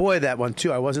a big boy that one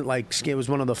too. I wasn't like skinny. It was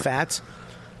one of the fats.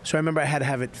 So I remember I had to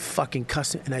have it fucking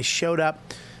custom. And I showed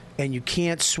up, and you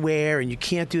can't swear, and you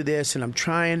can't do this, and I'm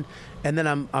trying. And then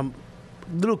I'm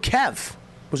little Kev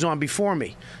was on before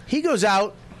me. He goes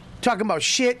out talking about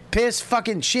shit, piss,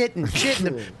 fucking shit, and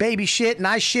the baby shit, and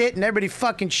I shit, and everybody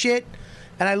fucking shit.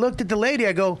 And I looked at the lady.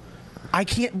 I go,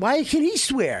 why can he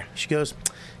swear? She goes,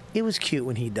 it was cute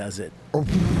when he does it.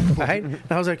 Right? And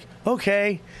I was like,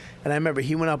 okay. And I remember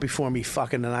he went out before me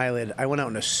fucking annihilated. I went out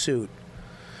in a suit.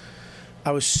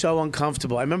 I was so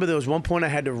uncomfortable. I remember there was one point I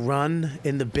had to run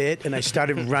in the bit, and I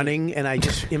started running, and I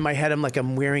just, in my head,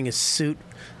 I'm wearing a suit.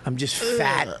 I'm just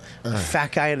fat, a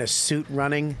fat guy in a suit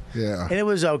running. Yeah. And it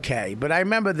was okay. But I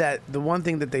remember that the one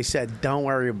thing that they said, don't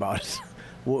worry about it.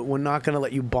 We're not going to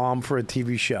let you bomb for a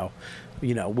TV show.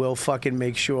 We'll fucking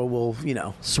make sure we'll,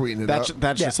 sweeten it up.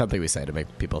 That's just something we say to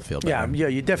make people feel better. Yeah,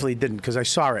 you definitely didn't, because I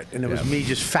saw it, and it was me,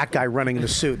 just fat guy running in a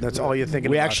suit. And that's all you're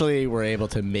thinking We about. actually were able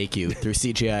to make you, through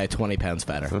CGI, 20 pounds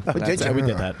fatter. Did you? We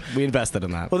did that. We invested in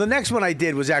that. Well, the next one I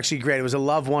did was actually great. It was a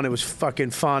love one. It was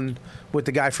fucking fun with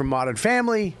the guy from Modern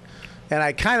Family, and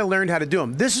I kind of learned how to do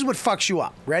them. This is what fucks you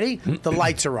up. Ready? The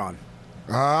lights are on.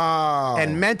 Oh.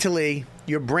 And mentally,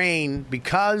 your brain,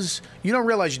 because you don't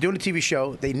realize you're doing a TV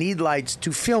show, they need lights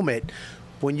to film it.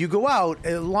 When you go out,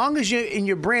 as long as you're in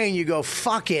your brain, you go,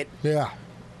 fuck it. Yeah.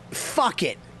 Fuck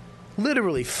it.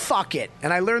 Literally, fuck it.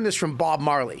 And I learned this from Bob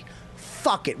Marley.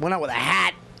 Fuck it. Went out with a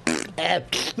hat.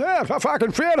 Yeah,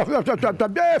 fucking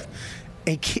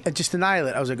and just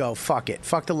annihilate. I was like, oh, fuck it.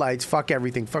 Fuck the lights. Fuck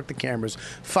everything. Fuck the cameras.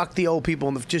 Fuck the old people.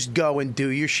 And just go and do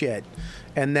your shit.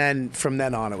 And then from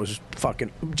then on, it was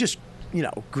fucking just,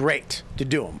 great to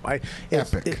do them.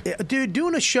 Epic. Dude,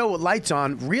 doing a show with lights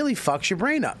on really fucks your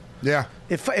brain up. Yeah.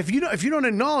 If you don't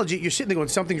acknowledge it, you're sitting there going,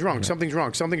 something's wrong, something's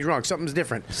wrong, something's wrong, something's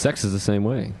different. Sex is the same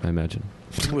way, I imagine.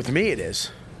 With me, it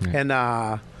is. Yeah.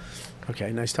 And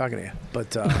okay, nice talking to you. But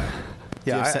do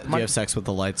you have sex with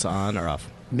the lights on or off?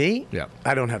 Me? Yeah.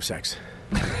 I don't have sex.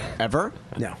 Ever?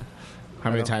 No.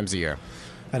 How many times a year?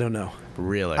 I don't know.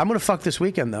 Really? I'm going to fuck this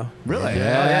weekend, though. Really?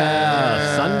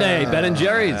 Yeah. Sunday, Ben and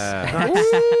Jerry's.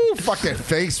 Ooh, fuck that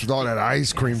face with all that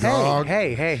ice cream, dog.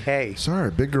 Hey.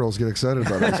 Sorry, big girls get excited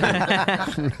about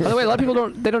ice cream. By the way, a lot of people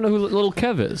don't know who Little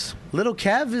Kev is. Little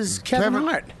Kev is Kevin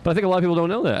Hart. But I think a lot of people don't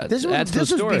know that. This was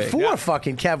story. before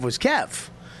fucking Kev was Kev.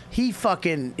 He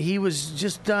was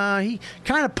just, he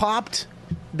kind of popped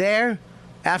there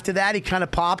After that, he kind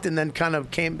of popped and then kind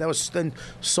of came. That was then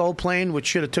Soul Plane, which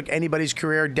should have took anybody's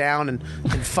career down and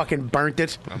fucking burnt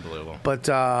it. Unbelievable. But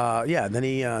then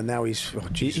he now he's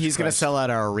He's going to sell out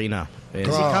our arena. Is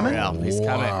he coming? He's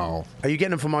coming. Are you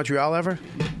getting him from Montreal ever?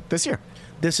 This year.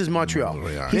 This is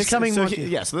Montreal. He's coming.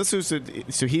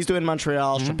 So he's doing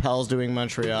Montreal. Chappelle's doing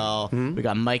Montreal. We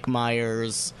got Mike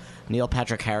Myers, Neil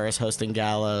Patrick Harris hosting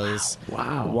galas.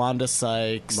 Wow. Wanda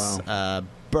Sykes.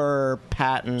 Burr,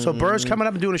 Patton. So Burr's coming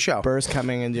up and doing a show. Burr's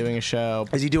coming and doing a show.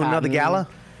 Is he doing another gala?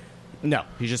 No,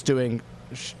 he's just doing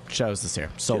shows this year.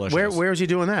 Solo shows. Where is he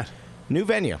doing that? New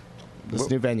venue. This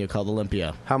new venue called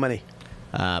Olympia. How many?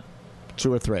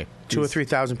 2 or 3. 2,000 or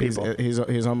 3,000 people. He's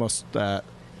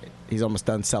almost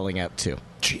done selling out too.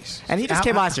 Jeez. And he just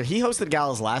came last year. He hosted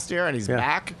galas last year, and he's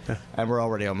back, and we're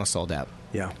already almost sold out.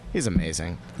 Yeah. He's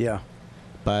amazing. Yeah.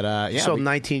 But he sold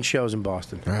 19 shows in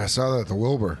Boston. I saw that at the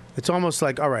Wilbur. It's almost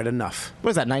like, all right, enough. What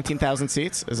is that? 19,000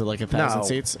 seats? Is it like 1,000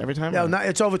 seats every time? No,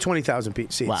 it's over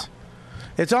 20,000 seats. Wow.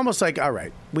 It's almost like, all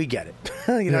right, we get it.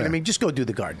 You know what I mean? Just go do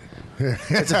the Garden. You know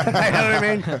what I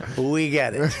mean? We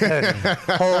get it.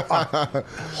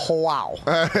 Wow.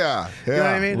 Yeah. You know what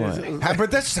I mean? But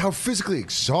that's how physically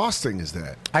exhausting is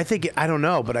that? I think I don't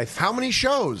know, but how many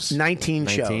shows? 19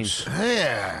 shows.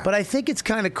 Yeah. But I think it's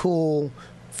kind of cool,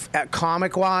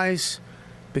 comic wise,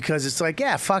 because it's like,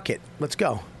 yeah, fuck it, let's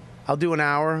go. I'll do an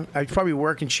hour. I'd probably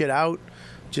working shit out.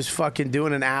 Just fucking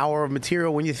doing an hour of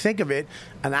material. When you think of it,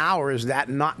 an hour is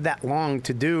not that long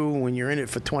to do when you're in it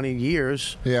for 20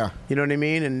 years. Yeah. You know what I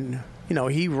mean? And,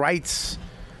 he writes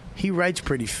he writes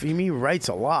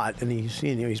a lot, and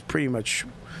he's pretty much,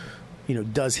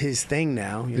 does his thing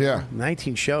now. You know?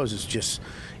 19 shows is just,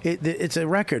 it's a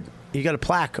record. You got a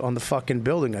plaque on the fucking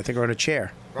building, I think, or on a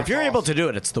chair. If you're able to do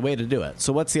it, it's the way to do it.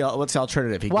 So what's the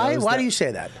alternative? Why do you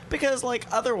say that? Because,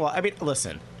 otherwise, I mean,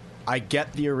 listen, I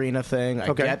get the arena thing.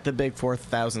 I get the big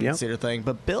 4,000 seater thing.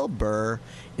 But Bill Burr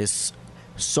is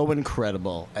so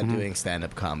incredible at doing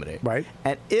stand-up comedy. Right.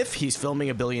 And if he's filming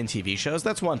a billion TV shows,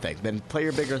 that's one thing. Then play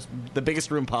the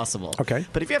biggest room possible. Okay.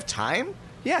 But if you have time,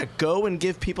 go and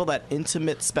give people that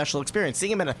intimate, special experience.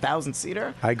 Seeing him in a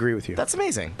 1,000-seater. I agree with you. That's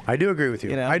amazing. I do agree with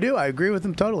you. I do. I agree with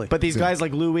him totally. But these guys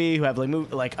like Louis, who have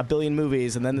like a billion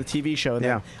movies, and then the TV show, and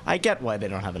then I get why they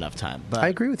don't have enough time. But I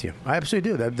agree with you. I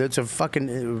absolutely do. That's a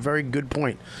fucking very good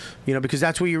point. Because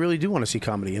that's where you really do want to see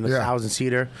comedy in the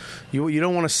 1,000-seater. You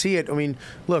don't want to see it. I mean,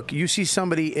 look, you see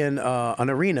somebody in an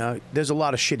arena. There's a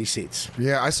lot of shitty seats.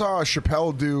 Yeah, I saw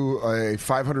Chappelle do a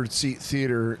 500-seat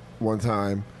theater one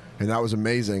time. And that was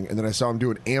amazing. And then I saw him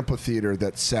do an amphitheater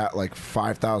that sat like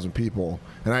 5,000 people.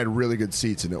 And I had really good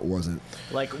seats, and it wasn't.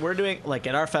 Like, we're doing,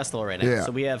 at our festival right now. Yeah.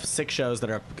 So we have 6 shows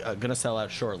that are going to sell out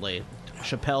shortly.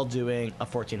 Chappelle doing a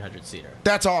 1,400-seater.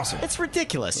 That's awesome. It's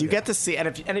ridiculous. You get to see, and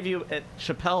if you at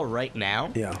Chappelle right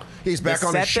now, he's back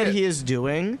on the his set that shit. he is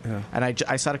doing, and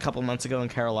I saw it a couple months ago in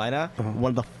Carolina, one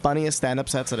of the funniest stand-up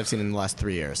sets that I've seen in the last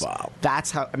 3 years. Wow.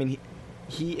 That's how, I mean,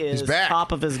 he is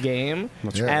top of his game.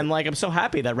 That's right. And I'm so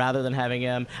happy that rather than having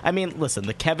him, I mean, listen,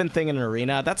 the Kevin thing in an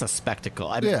arena, that's a spectacle.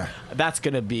 I mean, that's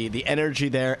going to be the energy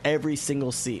there. Every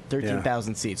single seat,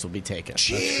 13,000 seats will be taken.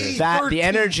 Jeez, The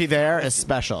energy there is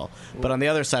special. But on the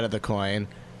other side of the coin,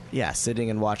 sitting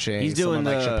and watching. He's doing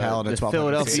like Chappelle the and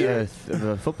Philadelphia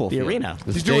football the field. arena.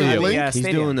 He's doing the link. He's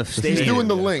doing the He's doing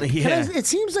the link. Yeah. It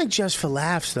seems like Just for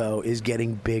Laughs, though, is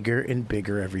getting bigger and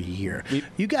bigger every year.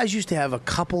 You guys used to have a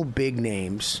couple big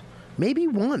names, maybe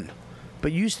one,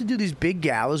 but you used to do these big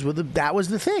galas that was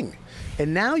the thing.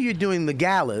 And now you're doing the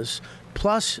galas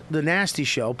plus the Nasty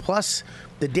Show plus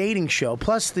the dating show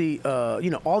plus the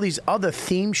all these other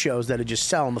theme shows that are just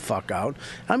selling the fuck out.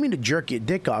 I don't mean to jerk your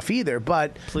dick off either,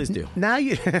 but please do. Now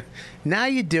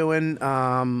you're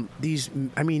doing these.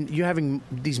 I mean, you're having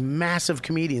these massive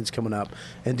comedians coming up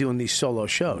and doing these solo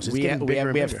shows. It's We getting bigger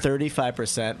and have bigger.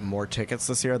 35% more tickets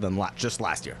this year than just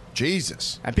last year.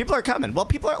 Jesus. And people are coming. Well,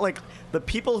 people are the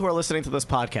people who are listening to this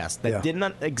podcast that did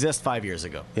not exist 5 years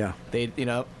ago. Yeah.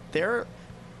 They're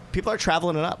people are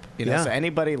traveling it up. Yeah. So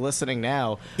anybody listening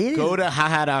now, go to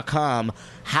haha.com.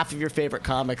 Half of your favorite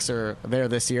comics are there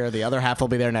this year. The other half will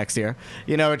be there next year.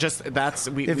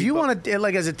 If you want to,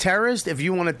 as a terrorist, if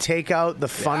you want to take out the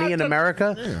funny in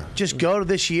America, just go to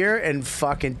this year and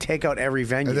fucking take out every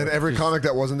venue. And then every comic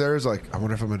that wasn't there is like, I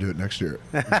wonder if I'm going to do it next year.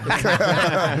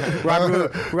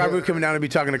 Robert coming down and be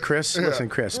talking to Chris. Listen,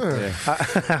 Chris.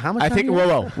 How much? I think.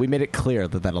 Whoa! We made it clear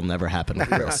that'll never happen with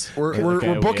Chris.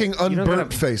 We're booking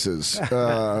unburnt faces.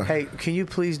 Hey, can you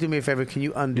please do me a favor? Can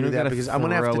you undo that? Because I'm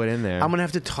gonna have to. it in there. I'm gonna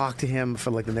have to talk to him for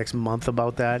the next month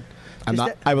about that. I'm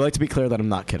not. I would like to be clear that I'm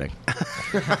not kidding.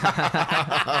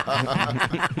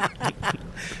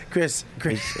 Chris,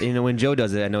 you know, when Joe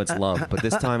does it, I know it's love, but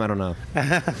this time I don't know.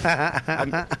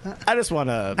 I just want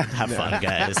to have fun,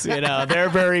 guys. You know, they're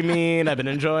very mean. I've been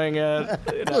enjoying it.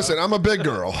 You know. Listen, I'm a big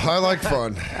girl. I like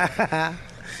fun.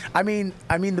 I mean,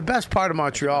 the best part of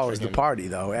Montreal is the party,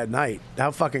 though, at night.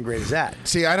 How fucking great is that?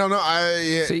 See, I don't know.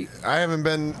 I haven't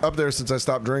been up there since I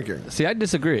stopped drinking. See, I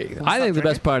disagree. I think the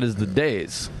best part is the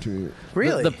days.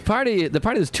 Really? The party,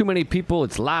 there's too many people.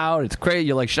 It's loud. It's crazy.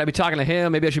 You're like, should I be talking to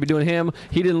him? Maybe I should be doing him.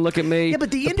 He didn't look at me. Yeah,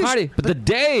 but the party, but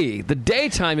the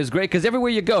daytime is great because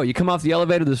everywhere you go, you come off the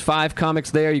elevator. There's 5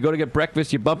 comics there. You go to get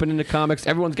breakfast. You're bumping into comics.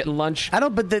 Everyone's getting lunch. I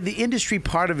don't. But the industry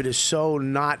part of it is so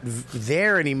not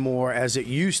there anymore as it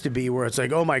used to be, where it's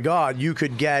like, oh my God, you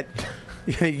could get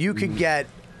a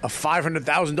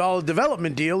 $500,000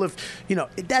 development deal if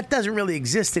that doesn't really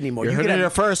exist anymore. You heard it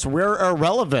here first. We're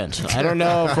irrelevant. I don't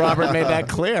know if Robert made that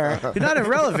clear. You're not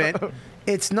irrelevant.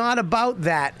 It's not about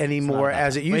that anymore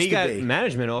as it used to be. He got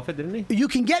management off it, didn't he? You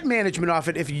can get management off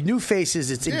it if you new faces.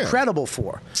 It's incredible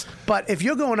for. But if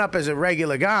you're going up as a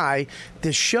regular guy,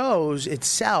 the shows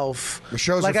itself,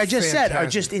 like I just said, are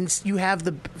just you have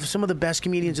some of the best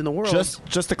comedians in the world.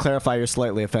 Just to clarify your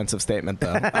slightly offensive statement,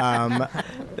 though,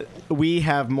 we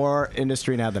have more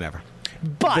industry now than ever.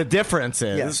 But the difference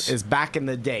is back in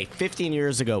the day, 15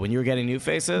 years ago, when you were getting new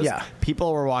faces,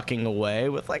 people were walking away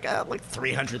with like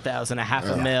 $300,000,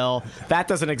 $500,000. That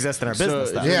doesn't exist in our business.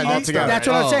 That's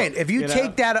what I'm saying. If you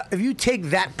take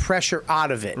that pressure out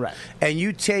of it, and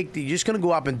you're just going to go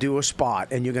up and do a spot,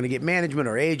 and you're going to get management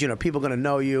or agent or people going to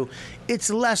know you, it's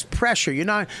less pressure. You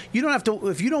don't have to.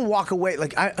 If you don't walk away,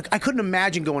 like I couldn't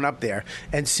imagine going up there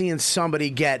and seeing somebody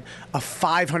get a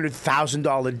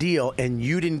 $500,000 deal and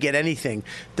you didn't get anything.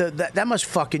 That must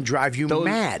fucking drive you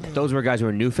mad. Those were guys who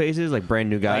were new faces, like brand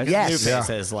new guys? Yes. New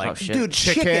faces, like, dude,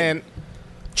 Chicken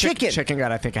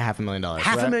got, I think, $500,000.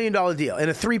 $500,000 deal and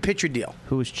a 3-pitcher deal.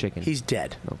 Who was Chicken? He's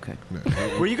dead. Okay.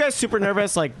 Were you guys super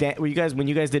nervous? Like, were you guys when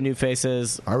you guys did new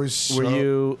faces? I was. Were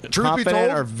you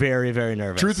confident or very, very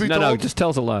nervous? Truth be told, no, just tell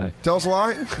us a lie. Tell us a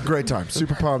lie. Great time.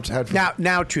 Super pumped. Had fun.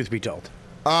 Now, truth be told.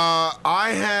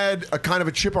 I had a kind of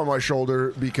a chip on my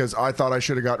shoulder because I thought I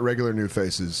should have got regular new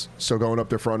faces. So going up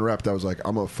there for unwrapped, I was like,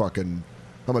 I'm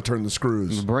gonna turn the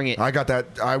screws. Bring it.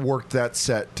 I worked that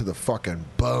set to the fucking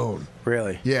bone.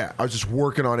 Really? Yeah, I was just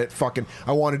working on it.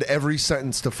 I wanted every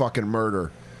sentence to fucking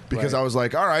murder. Because I was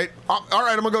like, all right, I'm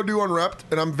gonna go do unwrapped,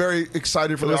 and I'm very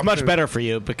excited for it. It was much better for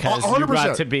you because 100%. you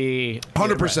got to be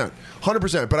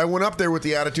 100%. But I went up there with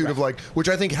the attitude of like, which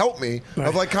I think helped me,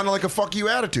 of like kind of like a fuck you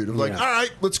attitude of like, all right,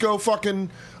 let's go I'm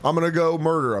gonna go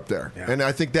murder up there, and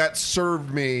I think that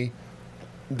served me.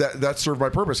 That served my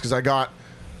purpose because I got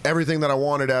everything that I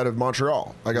wanted out of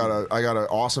Montreal. I got an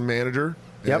awesome manager.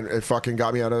 And it fucking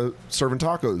got me out of serving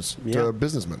tacos to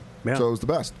businessmen. Yeah. So it was the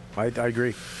best. I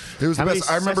agree. It was the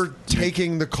best. I remember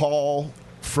taking the call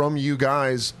from you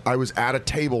guys. I was at a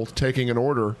table taking an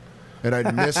order, and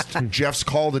I'd missed Jeff's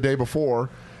call the day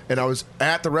before, and I was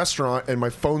at the restaurant, and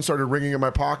my phone started ringing in my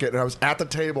pocket, and I was at the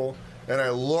table, and I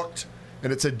looked,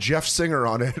 and it said Jeff Singer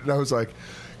on it, and I was like,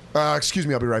 excuse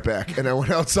me, I'll be right back. And I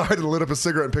went outside and lit up a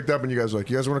cigarette and picked up, and you guys were like,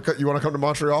 you want to come to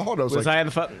Montreal? And I was like, I on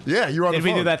the phone? Yeah, you were on the phone.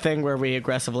 Did we do that thing where we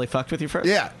aggressively fucked with you first?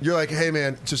 Yeah. You're like, hey,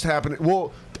 man, it just happened.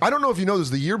 Well, I don't know if you know this.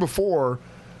 The year before,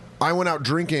 I went out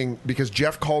drinking because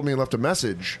Jeff called me and left a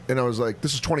message. And I was like,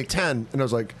 this is 2010. And I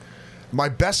was like, my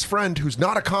best friend, who's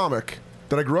not a comic,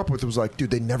 that I grew up with, was like,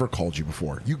 dude, they never called you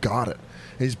before. You got it.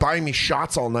 And he's buying me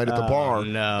shots all night at the bar.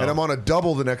 No. And I'm on a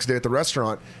double the next day at the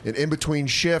restaurant. And in between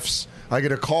shifts, I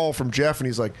get a call from Jeff, and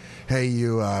he's like, hey,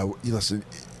 you listen,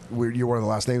 you're one of the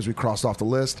last names we crossed off the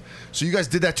list. So you guys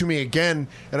did that to me again.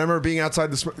 And I remember being outside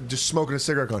just smoking a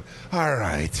cigarette going, all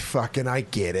right, fucking, I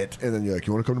get it. And then you're like,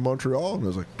 you want to come to Montreal? And I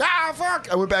was like, fuck.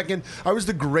 I went back in. I was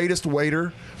the greatest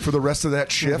waiter for the rest of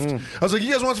that shift. I was like,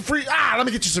 you guys want some free? Let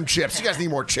me get you some chips. You guys need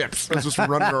more chips. I was just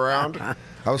running around.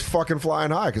 I was fucking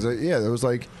flying high because, it was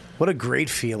like. What a great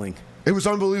feeling. It was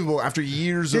unbelievable after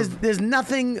years of. There's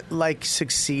nothing like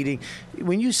succeeding.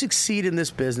 When you succeed in this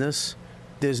business,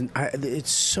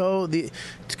 it's so the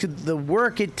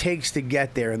work it takes to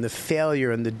get there, and the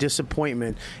failure and the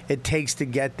disappointment it takes to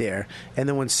get there, and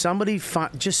then when somebody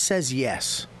just says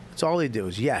yes, that's all they do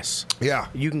is yes. Yeah,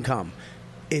 you can come.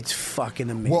 It's fucking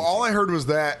amazing. Well, all I heard was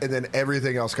that, and then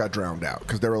everything else got drowned out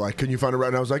because they were like, "Can you find it right?"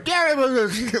 And I was like, "Yeah."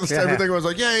 Everything was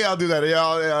like, "Yeah, I'll do that.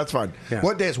 Yeah, that's fine." Yeah.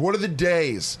 What days? What are the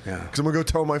days? Because I'm gonna go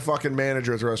tell my fucking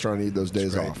manager at the restaurant I need those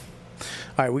days off.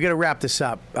 All right, we got to wrap this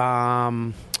up. We're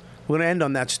gonna end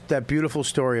on that beautiful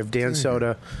story of Dan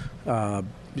Soda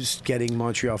just getting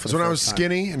Montreal for the So when I first was time.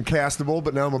 skinny and castable,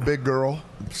 but now I'm a big girl.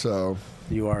 So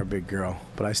You are a big girl,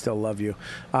 but I still love you.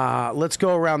 Let's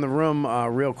go around the room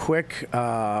real quick.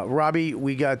 Robbie,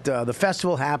 we got the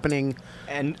festival happening.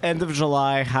 And end of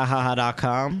July,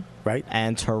 hahaha.com. Right.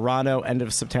 And Toronto, end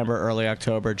of September, early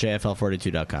October,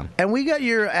 JFL42.com. And we got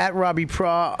your at Robbie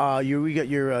Pra. We got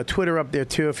your Twitter up there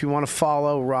too. If you want to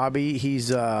follow Robbie,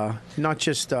 he's not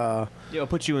just. I'll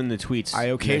put you in the tweets. I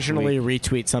occasionally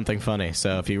retweet something funny,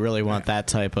 so if you really want that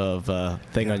type of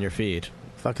thing on your feed,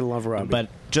 fucking love Robbie. But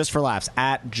just for laughs,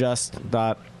 at just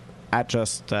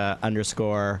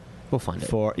underscore. We'll find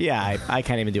it. I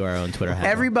can't even do our own Twitter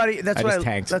handle. Everybody, that's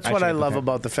what I love about.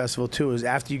 about the festival too. Is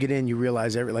after you get in, you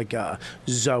realize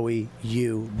Zoe,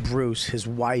 you, Bruce, his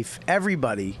wife,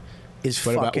 everybody is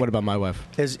fucking. What about my wife?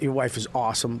 Your wife is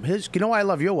awesome. I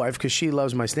love your wife because she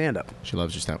loves my stand-up. She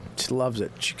loves your stand-up. She loves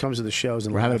it. She comes to the shows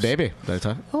and we're having a laughs. baby. Did I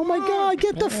tell you? Oh my God!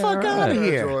 Get the fuck out of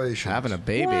here! Having a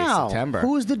baby. Wow. September.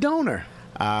 Who was the donor?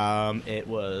 It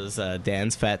was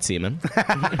Dan's fat semen.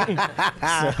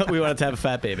 So we wanted to have a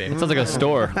fat baby. It sounds like a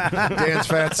store. Dan's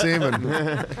fat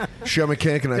semen. Show me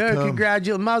cake and I Dude, come.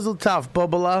 congratulations, Mazel Tov,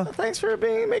 Bobola. Thanks for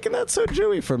making that so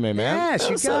Jewy for me, man. Yes, you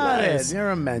That was got nice. it. You're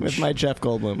a mensch. With my Jeff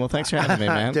Goldblum. Well, thanks for having me,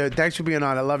 man. Dude, thanks for being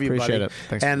on. I love you, Appreciate buddy. it.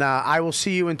 Thanks. And I will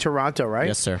see you in Toronto, right?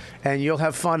 Yes, sir. And you'll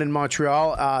have fun in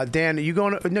Montreal. Dan, are you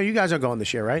going? No, you guys are going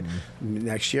this year, right?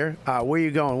 Next year. Where are you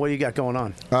going? What do you got going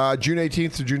on? June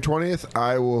 18th to June 20th,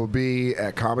 I will be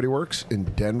at Comedy Works in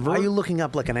Denver. Are you looking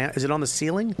up like is it on the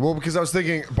ceiling? Well, because I was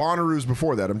thinking Bonnaroo's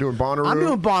before that. I'm doing Bonnaroo. I'm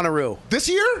doing Bonnaroo this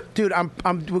year, dude.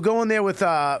 We're going there with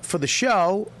for the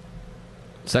show.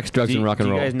 Sex, drugs, and rock and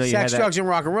roll. Sex, drugs, and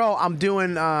rock and roll. I'm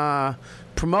doing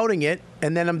promoting it,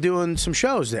 and then I'm doing some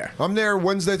shows there. I'm there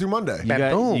Wednesday through Monday.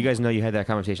 You guys know you had that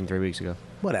conversation 3 weeks ago.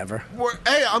 Whatever.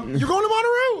 Hey, you're going to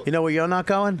Bonnaroo? You know where you're not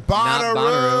going?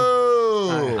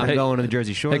 Bonnaroo. I'm going to the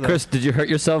Jersey Shore. Hey, Chris, did you hurt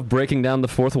yourself breaking down the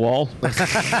fourth wall?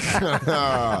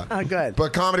 Good.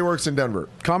 But Comedy Works in Denver.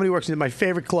 Comedy Works is my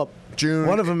favorite club.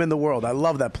 One of them in the world. I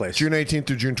love that place. June 18th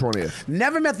to June 20th.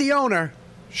 Never met the owner.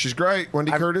 She's great,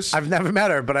 Wendy Curtis. I've never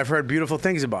met her, but I've heard beautiful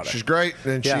things about her. She's great,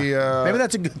 and Yeah. she maybe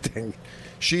that's a good thing.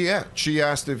 She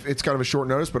asked if it's kind of a short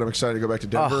notice, but I'm excited to go back to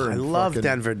Denver. I and love fucking-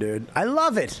 Denver, dude. I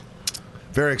love it.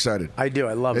 Very excited. I do.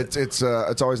 I love it. It's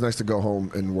always nice to go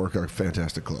home and work a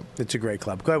fantastic club. It's a great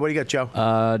club. Go ahead. What do you got,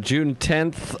 Joe? June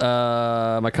 10th,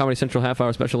 my Comedy Central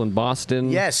half-hour special in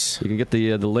Boston. Yes. You can get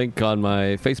the link on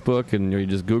my Facebook, and you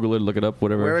just Google it, look it up,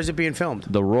 whatever. Where is it being filmed?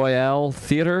 The Royale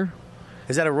Theater.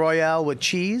 Is that a Royale with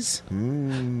cheese?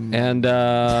 And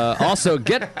also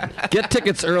get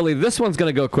tickets early. This one's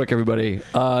going to go quick, everybody.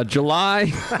 July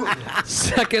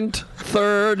 2nd,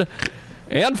 3rd,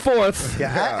 and 4th.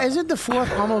 Yeah. Isn't the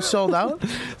 4th almost sold out?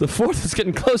 The 4th is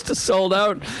getting close to sold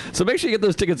out. So make sure you get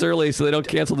those tickets early so they don't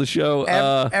cancel the show.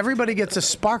 Everybody gets a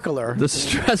sparkler. The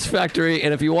Stress Factory,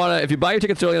 and if you buy your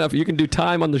tickets early enough, you can do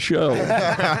time on the show.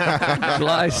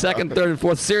 July 2nd, 3rd, and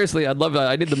 4th. Seriously, I'd love that.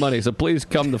 I need the money, so please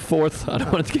come the 4th. I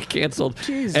don't want it to get canceled.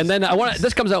 Jesus. And then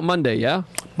this comes out Monday, yeah?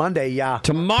 Monday, yeah.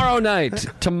 Tomorrow night,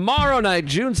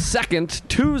 June 2nd,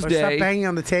 Tuesday. Stop banging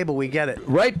on the table. We get it.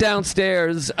 Right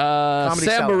downstairs, Sam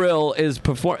Cellar. Morrill is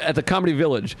at the Comedy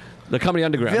Village. The Comedy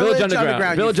Underground. Village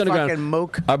Underground, Village you Underground. fucking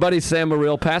mook. Our buddy Sam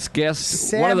Morrill, past guest.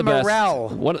 Sam one of the best.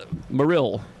 Morrill.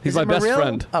 Morrill. He's Is my it best Morrill?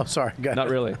 friend. Oh, sorry. Go ahead. Not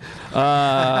really.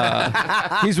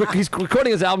 He's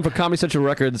recording his album for Comedy Central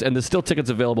Records, and there's still tickets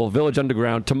available. Village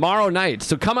Underground tomorrow night.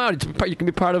 So come out. You can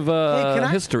be part of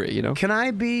history. You know. Can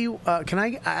I be?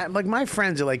 Like my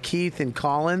friends are like Keith and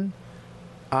Colin.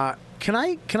 Can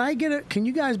I get it? Can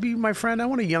you guys be my friend? I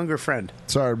want a younger friend.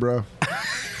 Sorry, bro.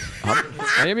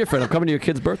 I am your friend. I'm coming to your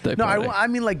kid's birthday No, party. I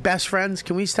mean like best friends.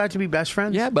 Can we start to be best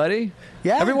friends? Yeah, buddy.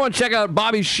 Yeah. Everyone, check out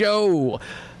Bobby's show.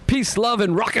 Peace, love,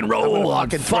 and rock and roll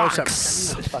on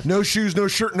Fox. No shoes, no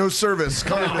shirt, no service.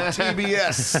 Coming to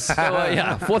TBS. So,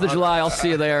 4th of July, I'll see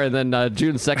you there. And then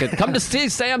June 2nd, come to see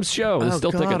Sam's show. There's still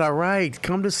God, tickets. all right.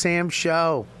 Come to Sam's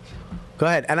show. Go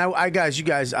ahead. And you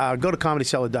guys, go to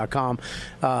ComedyCellar.com.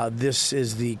 This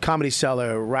is the Comedy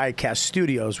Cellar Riotcast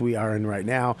Studios we are in right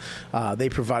now. They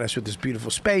provide us with this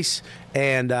beautiful space.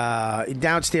 And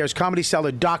downstairs,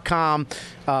 ComedyCellar.com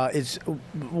is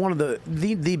one of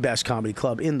the best comedy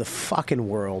club in the fucking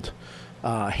world.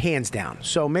 Hands down.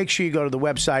 So make sure you go to the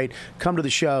website, come to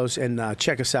the shows, and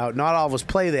check us out. Not all of us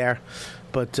play there,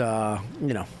 but,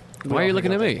 Why are you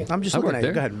looking at me? I'm just I looking work at you.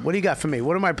 there. Go ahead. What do you got for me?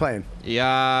 What am I playing?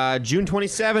 Yeah, June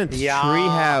 27th, Yeah.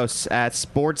 Treehouse at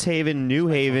Sports Haven, New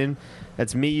Haven.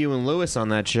 That's me, you, and Lewis on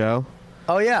that show.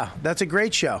 Oh, yeah. That's a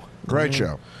great show. Great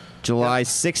show. July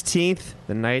 16th,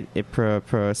 the night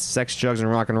Sex, Drugs, and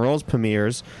Rock and Rolls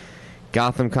premieres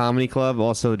Gotham Comedy Club,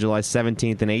 also July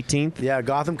 17th and 18th. Yeah,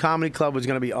 Gotham Comedy Club was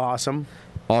going to be awesome.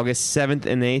 August 7th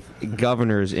and 8th,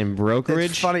 Governors in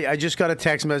Brokerage. It's funny. I just got a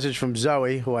text message from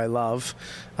Zoe, who I love,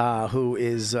 who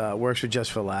is works with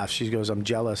Just for Laughs. She goes, "I'm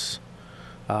jealous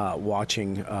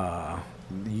watching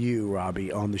you,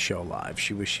 Robbie, on the show live.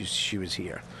 She wishes she was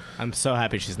here." I'm so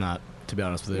happy she's not, to be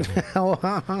honest with you.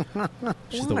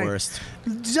 She's the Why? worst.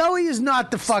 Zoe is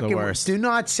not the fucking the worst. Do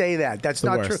not say that. That's The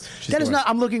not worst. true. She's That the is worst. not.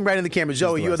 I'm looking right in the camera.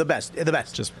 Zoe, the you are worst. the best. The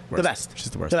best. Just the worst. best. She's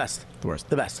the worst. The best. The worst.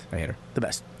 The best. I hate her. The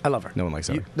best. I love her. No one likes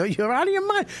her. No, you're out of your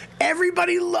mind.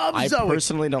 Everybody loves I Zoe.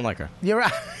 personally don't like her. You're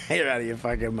out. You're out of your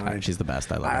fucking mind. She's the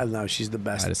best. I love her. I know she's the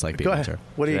best. I just like Go being ahead. with her.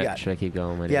 What do you Should I- got? Should I keep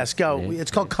going? with Yes, it? go. Yeah.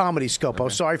 It's called Comedy Scope. Oh,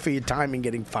 sorry for your timing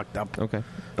getting fucked up. Okay.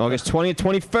 August 20th,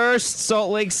 21st, Salt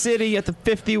Lake City at the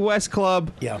 50 West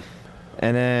Club. Yeah.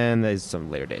 And then there's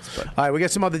some later dates. But All right, we got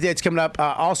some other dates coming up.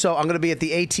 Also, I'm going to be at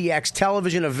the ATX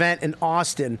television event in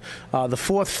Austin, the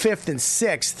 4th, 5th, and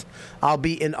 6th. I'll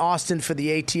be in Austin for the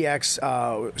ATX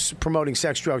promoting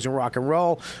sex, drugs, and rock and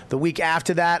roll. The week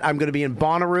after that, I'm going to be in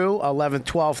Bonnaroo, 11th,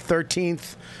 12th,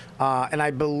 13th. And I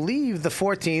believe the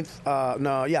 14th,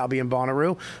 I'll be in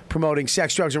Bonnaroo promoting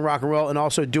sex, drugs, and rock and roll and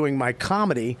also doing my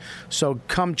comedy. So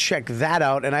come check that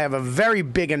out. And I have a very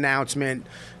big announcement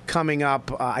coming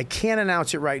up. I can't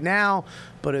announce it right now,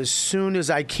 but as soon as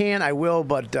I can, I will.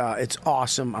 But it's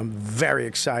awesome. I'm very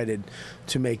excited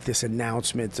to make this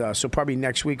announcement. So probably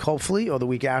next week, hopefully, or the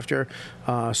week after.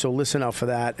 So listen out for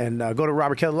that. And go to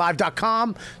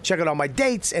RobertKellyLive.com, check out all my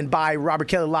dates, and buy Robert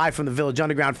Kelly Live from the Village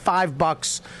Underground.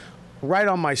 $5 right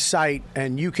on my site,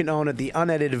 and you can own it, the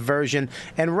unedited version.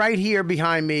 And right here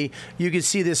behind me, you can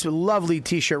see this lovely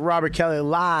T-shirt, Robert Kelly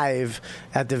Live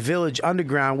at the Village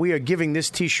Underground. We are giving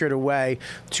this T-shirt away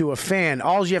to a fan.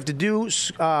 All you have to do,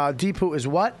 Deepu, is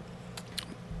what?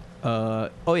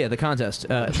 The contest.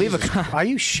 Leave a. Are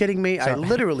you shitting me? I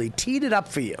literally teed it up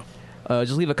for you.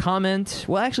 Just leave a comment.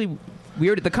 Well, actually,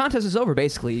 the contest is over.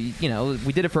 Basically,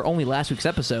 we did it for only last week's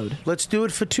episode. Let's do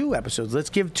it for 2 episodes. Let's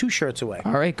give 2 shirts away.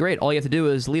 All right, great. All you have to do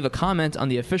is leave a comment on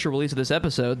the official release of this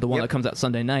episode, the one that comes out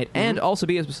Sunday night, and also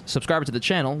be a subscriber to the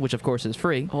channel, which of course is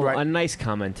free. Oh, a nice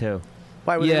comment too.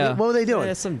 Why were Yeah. what were they doing?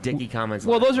 Yeah, some dicky comments.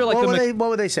 Well, those are like what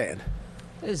were they saying?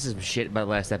 This is some shit about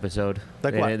last episode.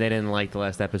 Like they, what? They didn't like the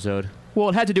last episode. Well,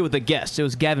 it had to do with the guest. It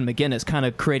was Gavin McGinnis kind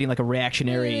of creating like a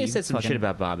reactionary. They said some fucking- shit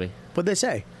about Bobby. What'd they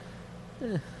say?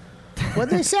 What'd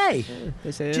they say?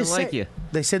 They said they Just didn't like say- you.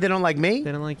 They said they don't like me?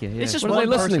 They don't like you. Yeah. It's just What are they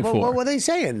one listening person. for? What were they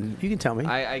saying? You can tell me.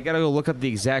 I gotta go look up the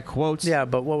exact quotes. Yeah,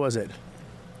 but what was it?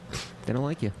 They don't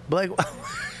like you.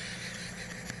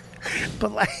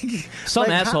 But like, Some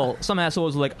like, asshole. Some asshole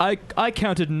was like, I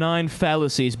counted 9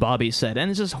 fallacies. Bobby said,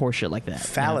 and it's just horseshit like that.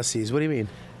 Fallacies? What do you mean?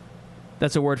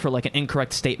 That's a word for like an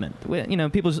incorrect statement.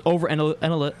 People just over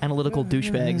analytical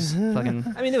douchebags.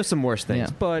 Fucking. I mean, there was some worse things,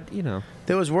 Yeah. but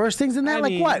There was worse things than that. I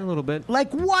like mean, what? a little bit.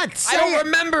 Like what? Say I don't it.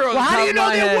 remember. Well, how do you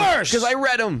know they're worse? Because I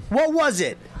read them. What was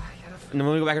it? And then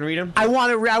when we go back and read them. I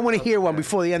want to hear one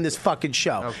before the end of this fucking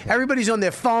show. Everybody's on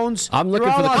their phones. I'm looking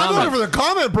You're for the all on- comment. I'm looking for the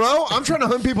comment, bro. I'm trying to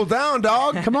hunt people down,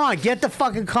 dog. Come on, get the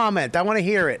fucking comment. I want to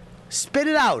hear it. Spit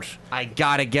it out. I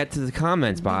gotta get to the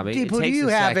comments, Bobby. Deepu, It do takes you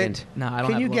a have second. it? No, I don't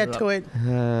Can have you it get loaded to up. it?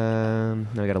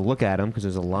 Now I gotta look at them because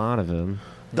there's a lot of them.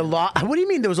 The lot. What do you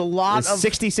mean? There was a lot There's of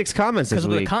 66 comments Because this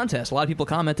of the week. contest, a lot of people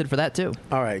commented for that too.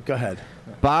 All right, go ahead.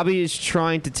 Bobby is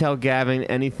trying to tell Gavin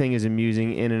anything is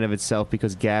amusing in and of itself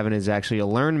because Gavin is actually a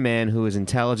learned man who is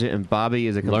intelligent and Bobby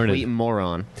is a complete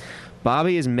moron.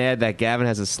 Bobby is mad that Gavin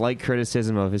has a slight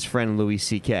criticism of his friend Louis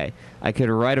C.K. I could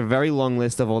write a very long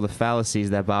list of all the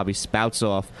fallacies that Bobby spouts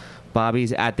off.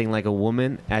 Bobby's acting like a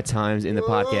woman at times in the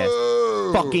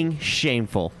podcast. Fucking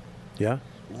shameful. Yeah.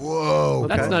 Whoa.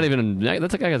 That's not even.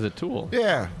 That's a guy as a tool.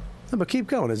 Yeah. No, but keep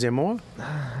going. Is there more?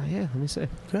 Yeah, let me see.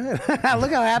 Go ahead.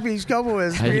 Look how happy Scopo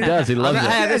is. He does. He loves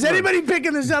it. Is anybody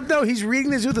picking this up though? He's reading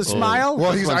this with a smile.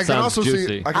 Well, This one I can sounds also juicy.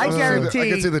 see. I guarantee- I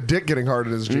can see the dick getting hard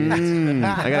in his jeans.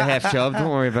 I got a half shove. Don't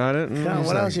worry about it.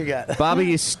 What else you got?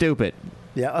 Bobby is stupid.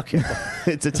 Yeah. Okay.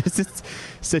 It's a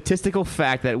statistical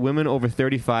fact that women over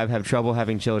 35 have trouble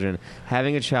having children.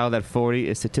 Having a child at 40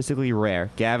 is statistically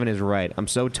rare. Gavin is right. I'm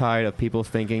so tired of people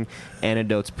thinking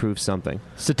anecdotes prove something.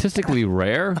 Statistically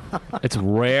rare? It's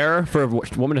rare for a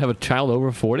woman to have a child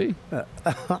over 40?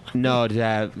 No,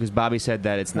 because Bobby said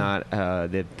that it's not.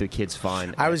 The kid's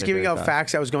fine. I was after giving out 35.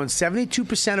 facts. I was going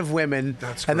 72% of women,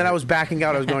 and then I was backing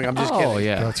out. I was going, I'm just kidding. Oh,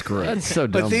 yeah. That's great. That's so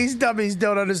dumb. But these dummies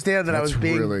don't understand that I was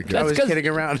being. really good. I was That's 'cause kidding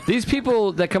around. These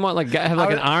people that come on like have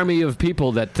like an army of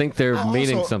people that think they're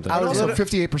meaning something. Also,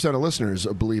 58% of listeners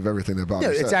believe everything that Bobby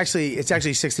Yeah, says. it's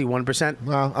actually 61%.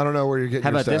 Well, I don't know where you're getting. How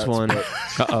your about this stats, one?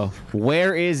 but- Uh-oh.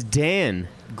 Where is Dan?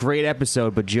 great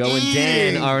episode, but Joe and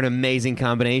Dan are an amazing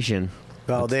combination.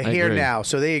 Well, they're I here agree. now,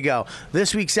 so there you go.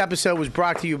 This week's episode was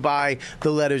brought to you by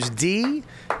the letters D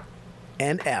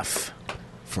and F.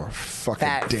 For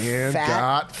fucking Dan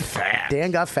got fat.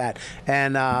 Dan got fat.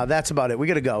 And that's about it. We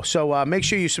got to go. So make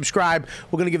sure you subscribe.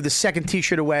 We're going to give the second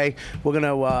T-shirt away. We're going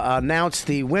to announce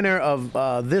the winner of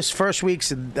this this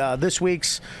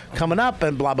week's coming up,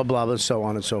 and blah, blah, blah, and so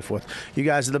on and so forth. You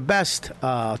guys are the best.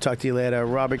 I'll talk to you later.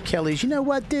 Robert Kelly's You Know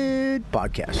What, Dude?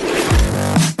 Podcast.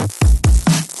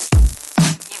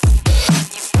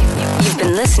 You've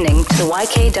been listening to the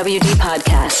YKWD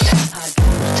podcast.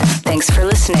 Thanks for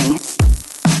listening.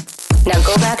 Now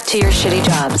go back to your shitty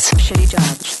jobs. Shitty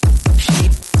jobs.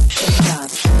 Shitty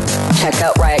jobs. Check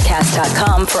out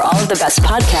riotcast.com for all of the best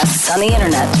podcasts on the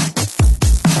internet.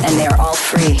 And they are all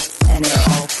free.